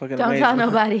fucking don't amazing. tell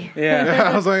nobody. Yeah.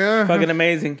 I was like, fucking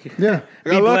amazing. Yeah.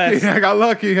 I got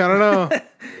lucky. I don't know.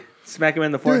 Smack him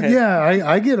in the forehead. Dude, yeah,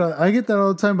 I get that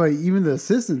all the time by even the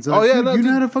assistants. Like, you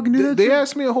know how to fucking do that? They shit?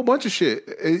 asked me a whole bunch of shit.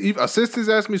 Assistants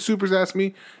asked me, supers asked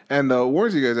me, and the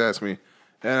warranty guys asked me.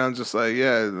 And I'm just like,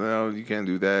 yeah, no, you can't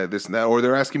do that, this and that. Or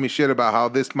they're asking me shit about how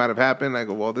this might have happened. I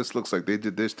go, well, this looks like they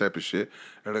did this type of shit.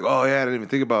 They're like, oh, yeah, I didn't even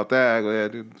think about that. I go, yeah,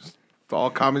 dude, it's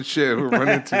all common shit we're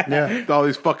running into. All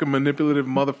these fucking manipulative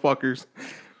motherfuckers.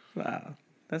 Wow,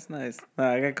 that's nice.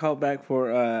 I got called back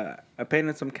for, I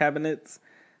painted some cabinets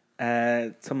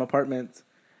at some apartments,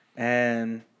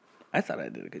 and I thought I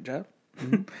did a good job.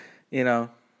 You know,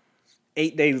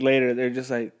 8 days later, they're just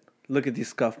like, look at these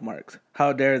scuff marks.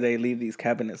 How dare they leave these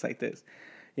cabinets like this?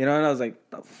 You know, and I was like,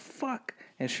 the fuck?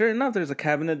 And sure enough, there's a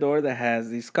cabinet door that has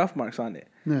these scuff marks on it.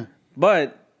 Yeah.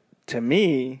 But to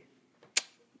me,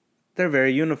 they're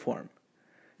very uniform.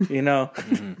 You know?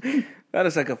 That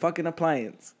is like a fucking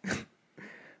appliance.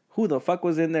 Who the fuck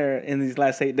was in there in these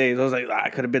last 8 days? I was like, I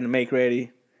could have been the make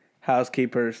ready,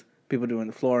 housekeepers, people doing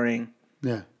the flooring,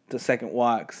 the second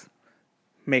walks.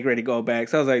 Make ready, go back.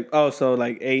 So I was like, oh, so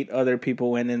like 8 other people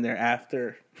went in there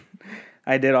after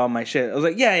I did all my shit. I was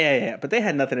like, yeah. But they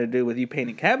had nothing to do with you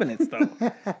painting cabinets, though.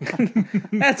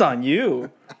 That's on you.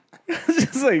 It's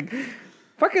just like,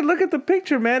 fucking look at the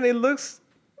picture, man. It looks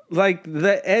like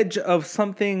the edge of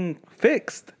something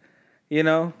fixed, you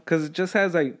know? Because it just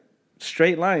has like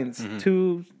straight lines,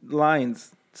 2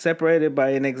 lines separated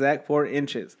by an exact 4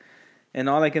 inches. And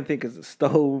all I can think is the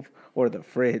stove or the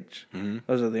fridge.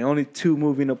 Those are the only 2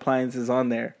 moving appliances on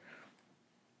there.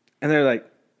 And they're like,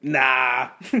 nah,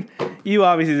 you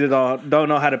obviously don't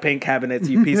know how to paint cabinets,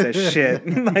 you piece of shit.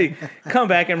 Like, come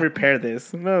back and repair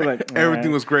this. And I was like,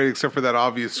 everything was great except for that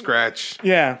obvious scratch.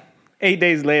 Yeah. 8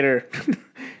 days later,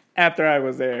 after I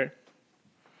was there,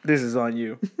 this is on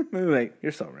you. I was like,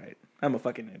 you're so right. I'm a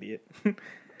fucking idiot.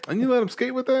 And you let him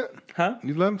skate with that? Huh?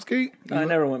 You let him skate? I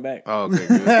never went back. Oh, okay,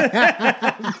 good.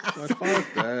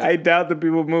 Fuck that. I doubt the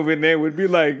people moving in would be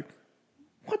like,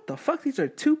 what the fuck? These are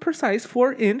 2 precise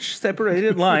 4-inch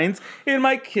separated lines in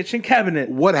my kitchen cabinet.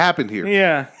 What happened here?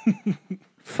 Yeah.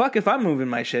 Fuck if I'm moving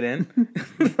my shit in.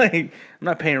 Like, I'm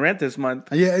not paying rent this month.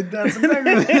 Yeah, that's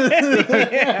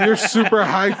exactly. Your super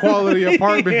high quality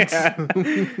apartments.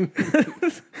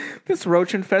 This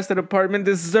roach infested apartment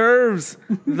deserves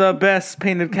the best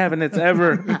painted cabinets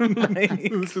ever.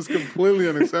 This is completely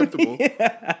unacceptable.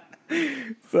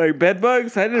 It's like bed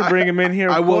bugs. I didn't bring them in here.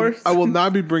 Of course, I will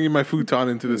not be bringing my futon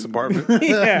into this apartment.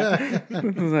 Yeah, I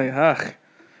was like, ugh.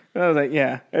 I was like,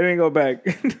 yeah, I didn't go back.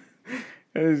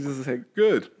 It was just like,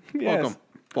 good. Yes.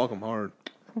 Fuck them hard.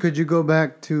 Could you go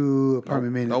back to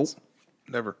apartment maintenance? Nope.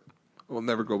 Never. I will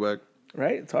never go back.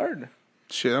 Right? It's hard.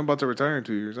 Shit, I'm about to retire in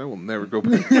 2 years. I will never go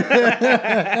back.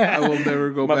 I will never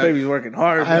go back. My baby's working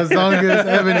hard. As long as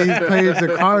Ebony plays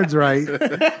the cards right.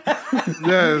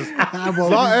 Yes.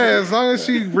 As long as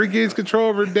she regains control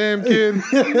of her damn kid.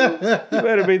 You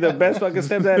better be the best fucking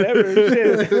stepdad ever.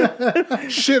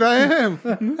 Shit. Shit, I am.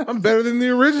 I'm better than the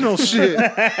original shit.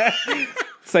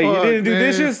 So you didn't do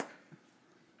dishes?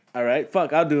 All right,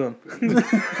 fuck, I'll do them.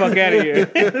 Fuck out of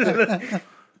here.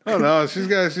 Oh no, she's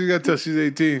got till she's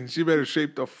 18. She better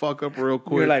shape the fuck up real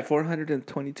quick. You're like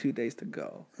 422 days to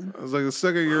go. I was like, the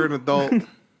second you're an adult,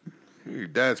 your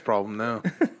dad's problem now.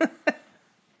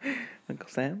 Uncle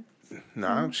Sam?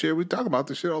 Nah, shit, we talk about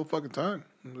this shit all the fucking time.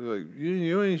 Like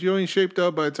you ain't shaped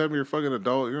up by the time you're a fucking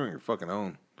adult. You're on your fucking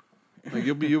own. Like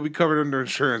you'll be covered under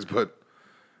insurance, but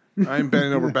I ain't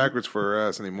bending over backwards for her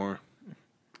ass anymore.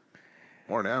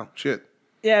 Or now, shit.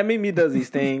 Yeah, Mimi does these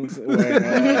things where,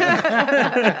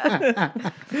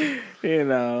 you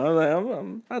know,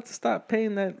 I'm about to stop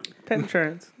paying that pet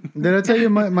insurance. Did I tell you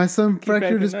my son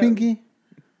fractured his backing up. pinky?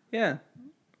 Yeah.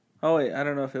 Oh, wait, I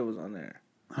don't know if it was on there.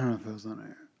 I don't know if it was on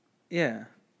there. Yeah.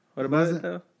 What about Was it, it?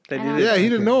 though? Yeah, he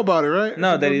didn't know about it, right?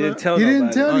 No, that he didn't tell He nobody.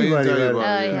 didn't tell he didn't anybody tell you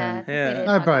about it. Oh, about it. yeah.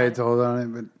 Yeah. I probably told on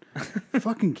it, but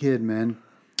fucking kid, man.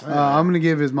 I'm going to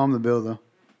give his mom the bill, though.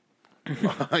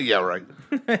 Yeah, right.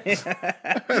 That's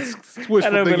I wishful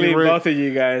don't thinking, believe right? both of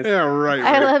you guys. Yeah, right.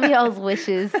 I right. love y'all's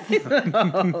wishes.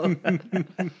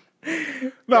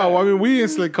 No, I mean we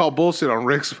instantly call bullshit on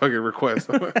Rick's fucking request.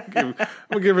 I'm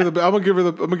gonna give her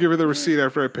the receipt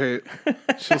after I pay it.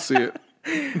 She'll see it.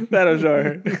 That'll show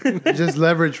her. Just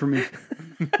leverage for me.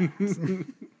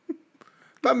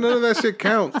 None of that shit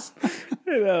counts.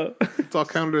 You know. It's all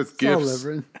counted as It's all gifts.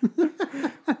 leverage.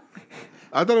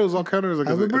 I thought it was all counted as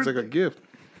it's like a gift.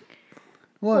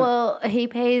 What? Well, he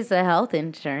pays the health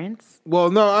insurance. Well,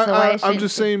 no, So why I'm shouldn't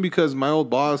just he? saying because my old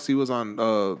boss, he was on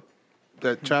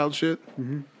that child shit.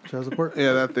 Child support?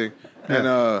 Yeah, that thing. Yeah.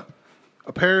 And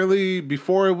apparently,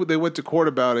 before they went to court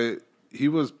about it, he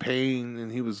was paying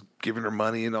and he was giving her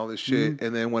money and all this shit.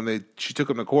 And then when she took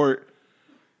him to court,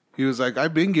 he was like,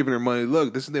 "I've been giving her money.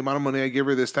 Look, this is the amount of money I give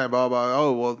her this time." Blah blah.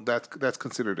 Oh, well, that's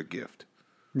considered a gift.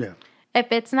 Yeah. If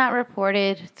it's not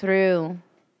reported through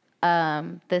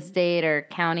the state or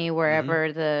county,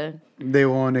 wherever they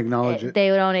won't acknowledge it. They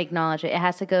don't acknowledge it. It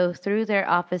has to go through their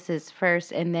offices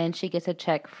first, and then she gets a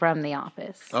check from the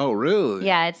office. Oh, really?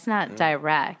 Yeah, it's not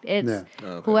direct. It's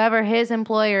whoever his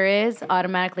employer is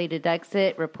automatically deducts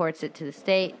it, reports it to the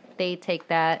state. They take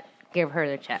that, give her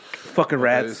the check. Fucking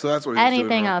rats. Okay, so that's what he's Anything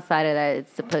doing wrong. outside of that,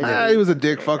 it's supposed to He was a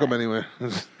dick. Fuck him anyway.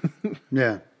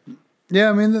 Yeah. Yeah,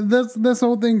 I mean, that's the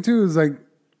whole thing, too, is like,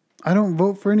 I don't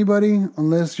vote for anybody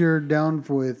unless you're down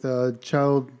with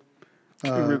child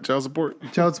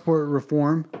support. Child support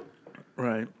reform.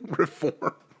 Right. Reform.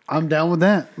 I'm down with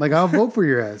that. Like, I'll vote for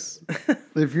your ass.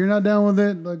 If you're not down with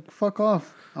it, like, fuck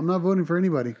off. I'm not voting for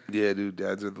anybody. Yeah, dude,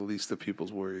 dads are the least of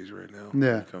people's worries right now.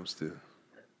 Yeah. When it comes to.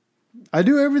 I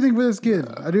do everything for this kid.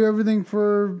 I do everything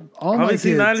for all my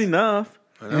Obviously kids. not enough.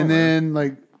 And then,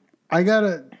 like, I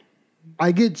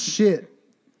get shit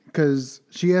because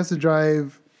she has to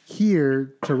drive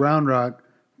here to Round Rock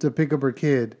to pick up her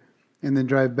kid and then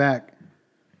drive back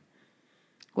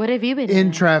What have you been in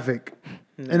doing? traffic.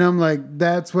 And I'm like,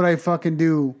 that's what I fucking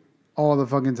do all the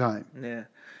fucking time. Yeah.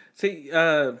 See,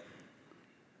 the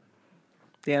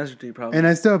answer to your problem. And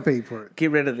I still pay for it.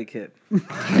 Get rid of the kid. Both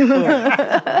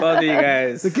of you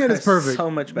guys. The kid is perfect. So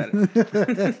much better.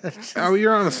 Oh,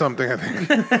 you're onto something, I think.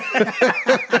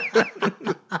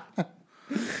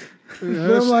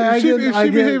 But I'm like, if she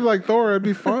behaved like Thor, I'd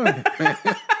be fine. I'd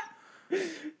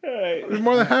be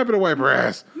more than happy to wipe her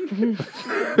ass.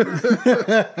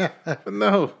 But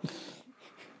no.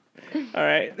 All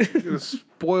right. You're a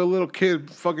spoiled little kid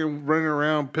fucking running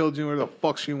around pillaging whatever the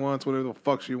fuck she wants, whatever the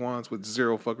fuck she wants with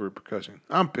zero fucking repercussion.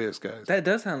 I'm pissed, guys. That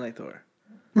does sound like Thor.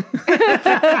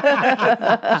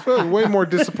 It's way more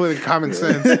discipline and common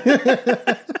sense.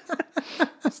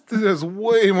 There's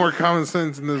way more common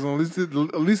sense in this one.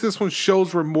 At least this one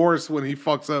shows remorse when he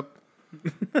fucks up.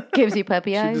 Gives you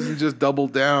puppy She eyes. doesn't just double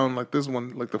down like this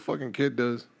one, like the fucking kid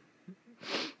does.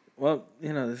 Well,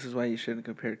 you know, this is why you shouldn't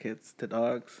compare kids to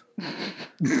dogs.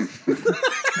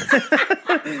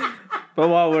 But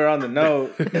while we're on the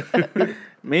note,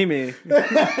 Mimi,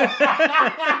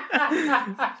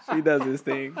 she does this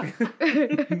thing.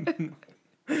 Fucking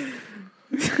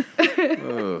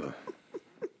hell.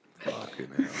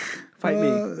 Fight me.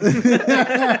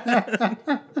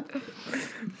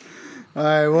 All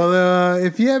right. Well,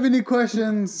 if you have any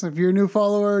questions, if you're a new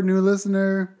follower, new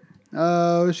listener,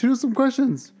 shoot us some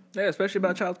questions. Yeah, especially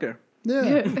about childcare.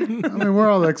 Yeah. I mean, we're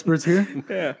all experts here.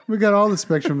 Yeah. We got all the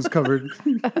spectrums covered.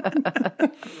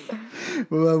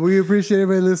 Well, we appreciate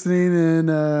everybody listening,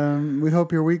 and we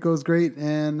hope your week goes great,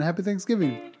 and happy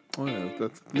Thanksgiving. Oh, yeah,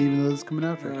 that's Even though it's coming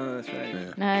after. Oh, that's right.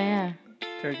 yeah. Oh, yeah.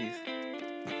 Turkeys.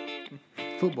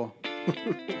 Football.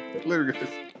 Later, guys.